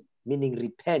ways, meaning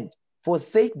repent,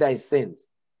 forsake thy sins.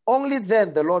 only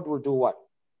then the Lord will do what?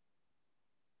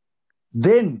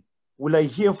 Then will I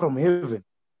hear from heaven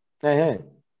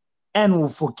and will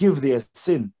forgive their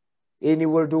sin. And he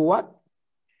will do what?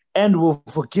 And will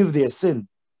forgive their sin.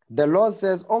 The Lord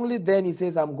says, only then he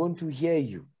says, I'm going to hear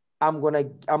you. I'm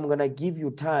gonna give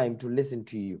you time to listen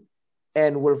to you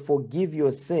and will forgive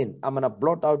your sin. I'm gonna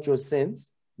blot out your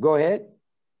sins. Go ahead.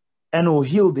 And will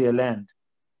heal their land.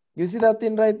 You see that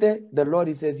thing right there? The Lord,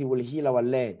 he says he will heal our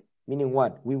land. Meaning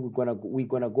what? We're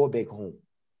gonna go back home.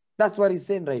 That's what he's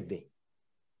saying right there.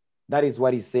 That is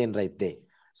what he's saying right there.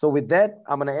 So with that,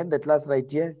 I'm gonna end the class right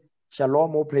here.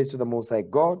 Shalom, all praise to the Most High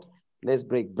God. Let's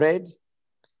break bread.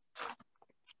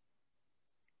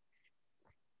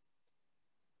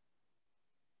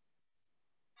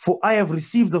 For I have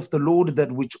received of the Lord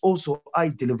that which also I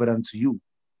delivered unto you,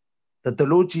 that the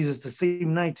Lord Jesus, the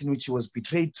same night in which he was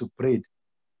betrayed, took bread.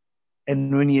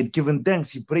 And when he had given thanks,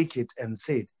 he brake it and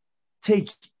said, Take,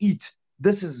 eat,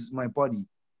 this is my body,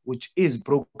 which is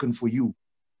broken for you.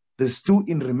 This do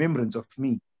in remembrance of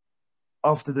me.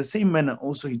 After the same manner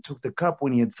also he took the cup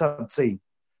when he had supped, saying,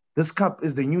 This cup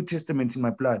is the New Testament in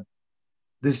my blood.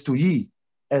 This do ye,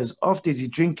 as oft as ye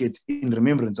drink it, in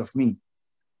remembrance of me.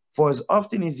 For as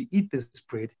often as ye eat this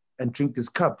bread and drink this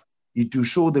cup, ye do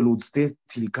show the Lord's death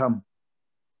till he come.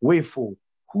 Wherefore,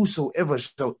 whosoever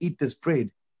shall eat this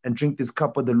bread and drink this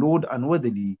cup of the Lord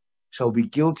unworthily shall be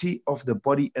guilty of the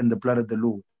body and the blood of the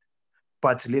Lord.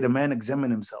 But let a man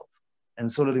examine himself, and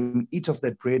so let him eat of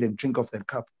that bread and drink of that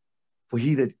cup. For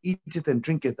he that eateth and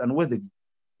drinketh unworthily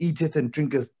eateth and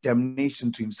drinketh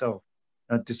damnation to himself,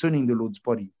 not discerning the Lord's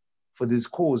body. For this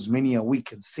cause many are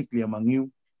weak and sickly among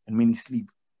you, and many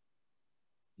sleep.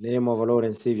 In the name of our Lord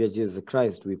and Savior Jesus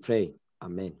Christ, we pray.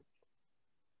 Amen.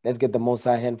 Let's get the Most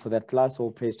High hand for that class.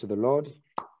 All praise to the Lord.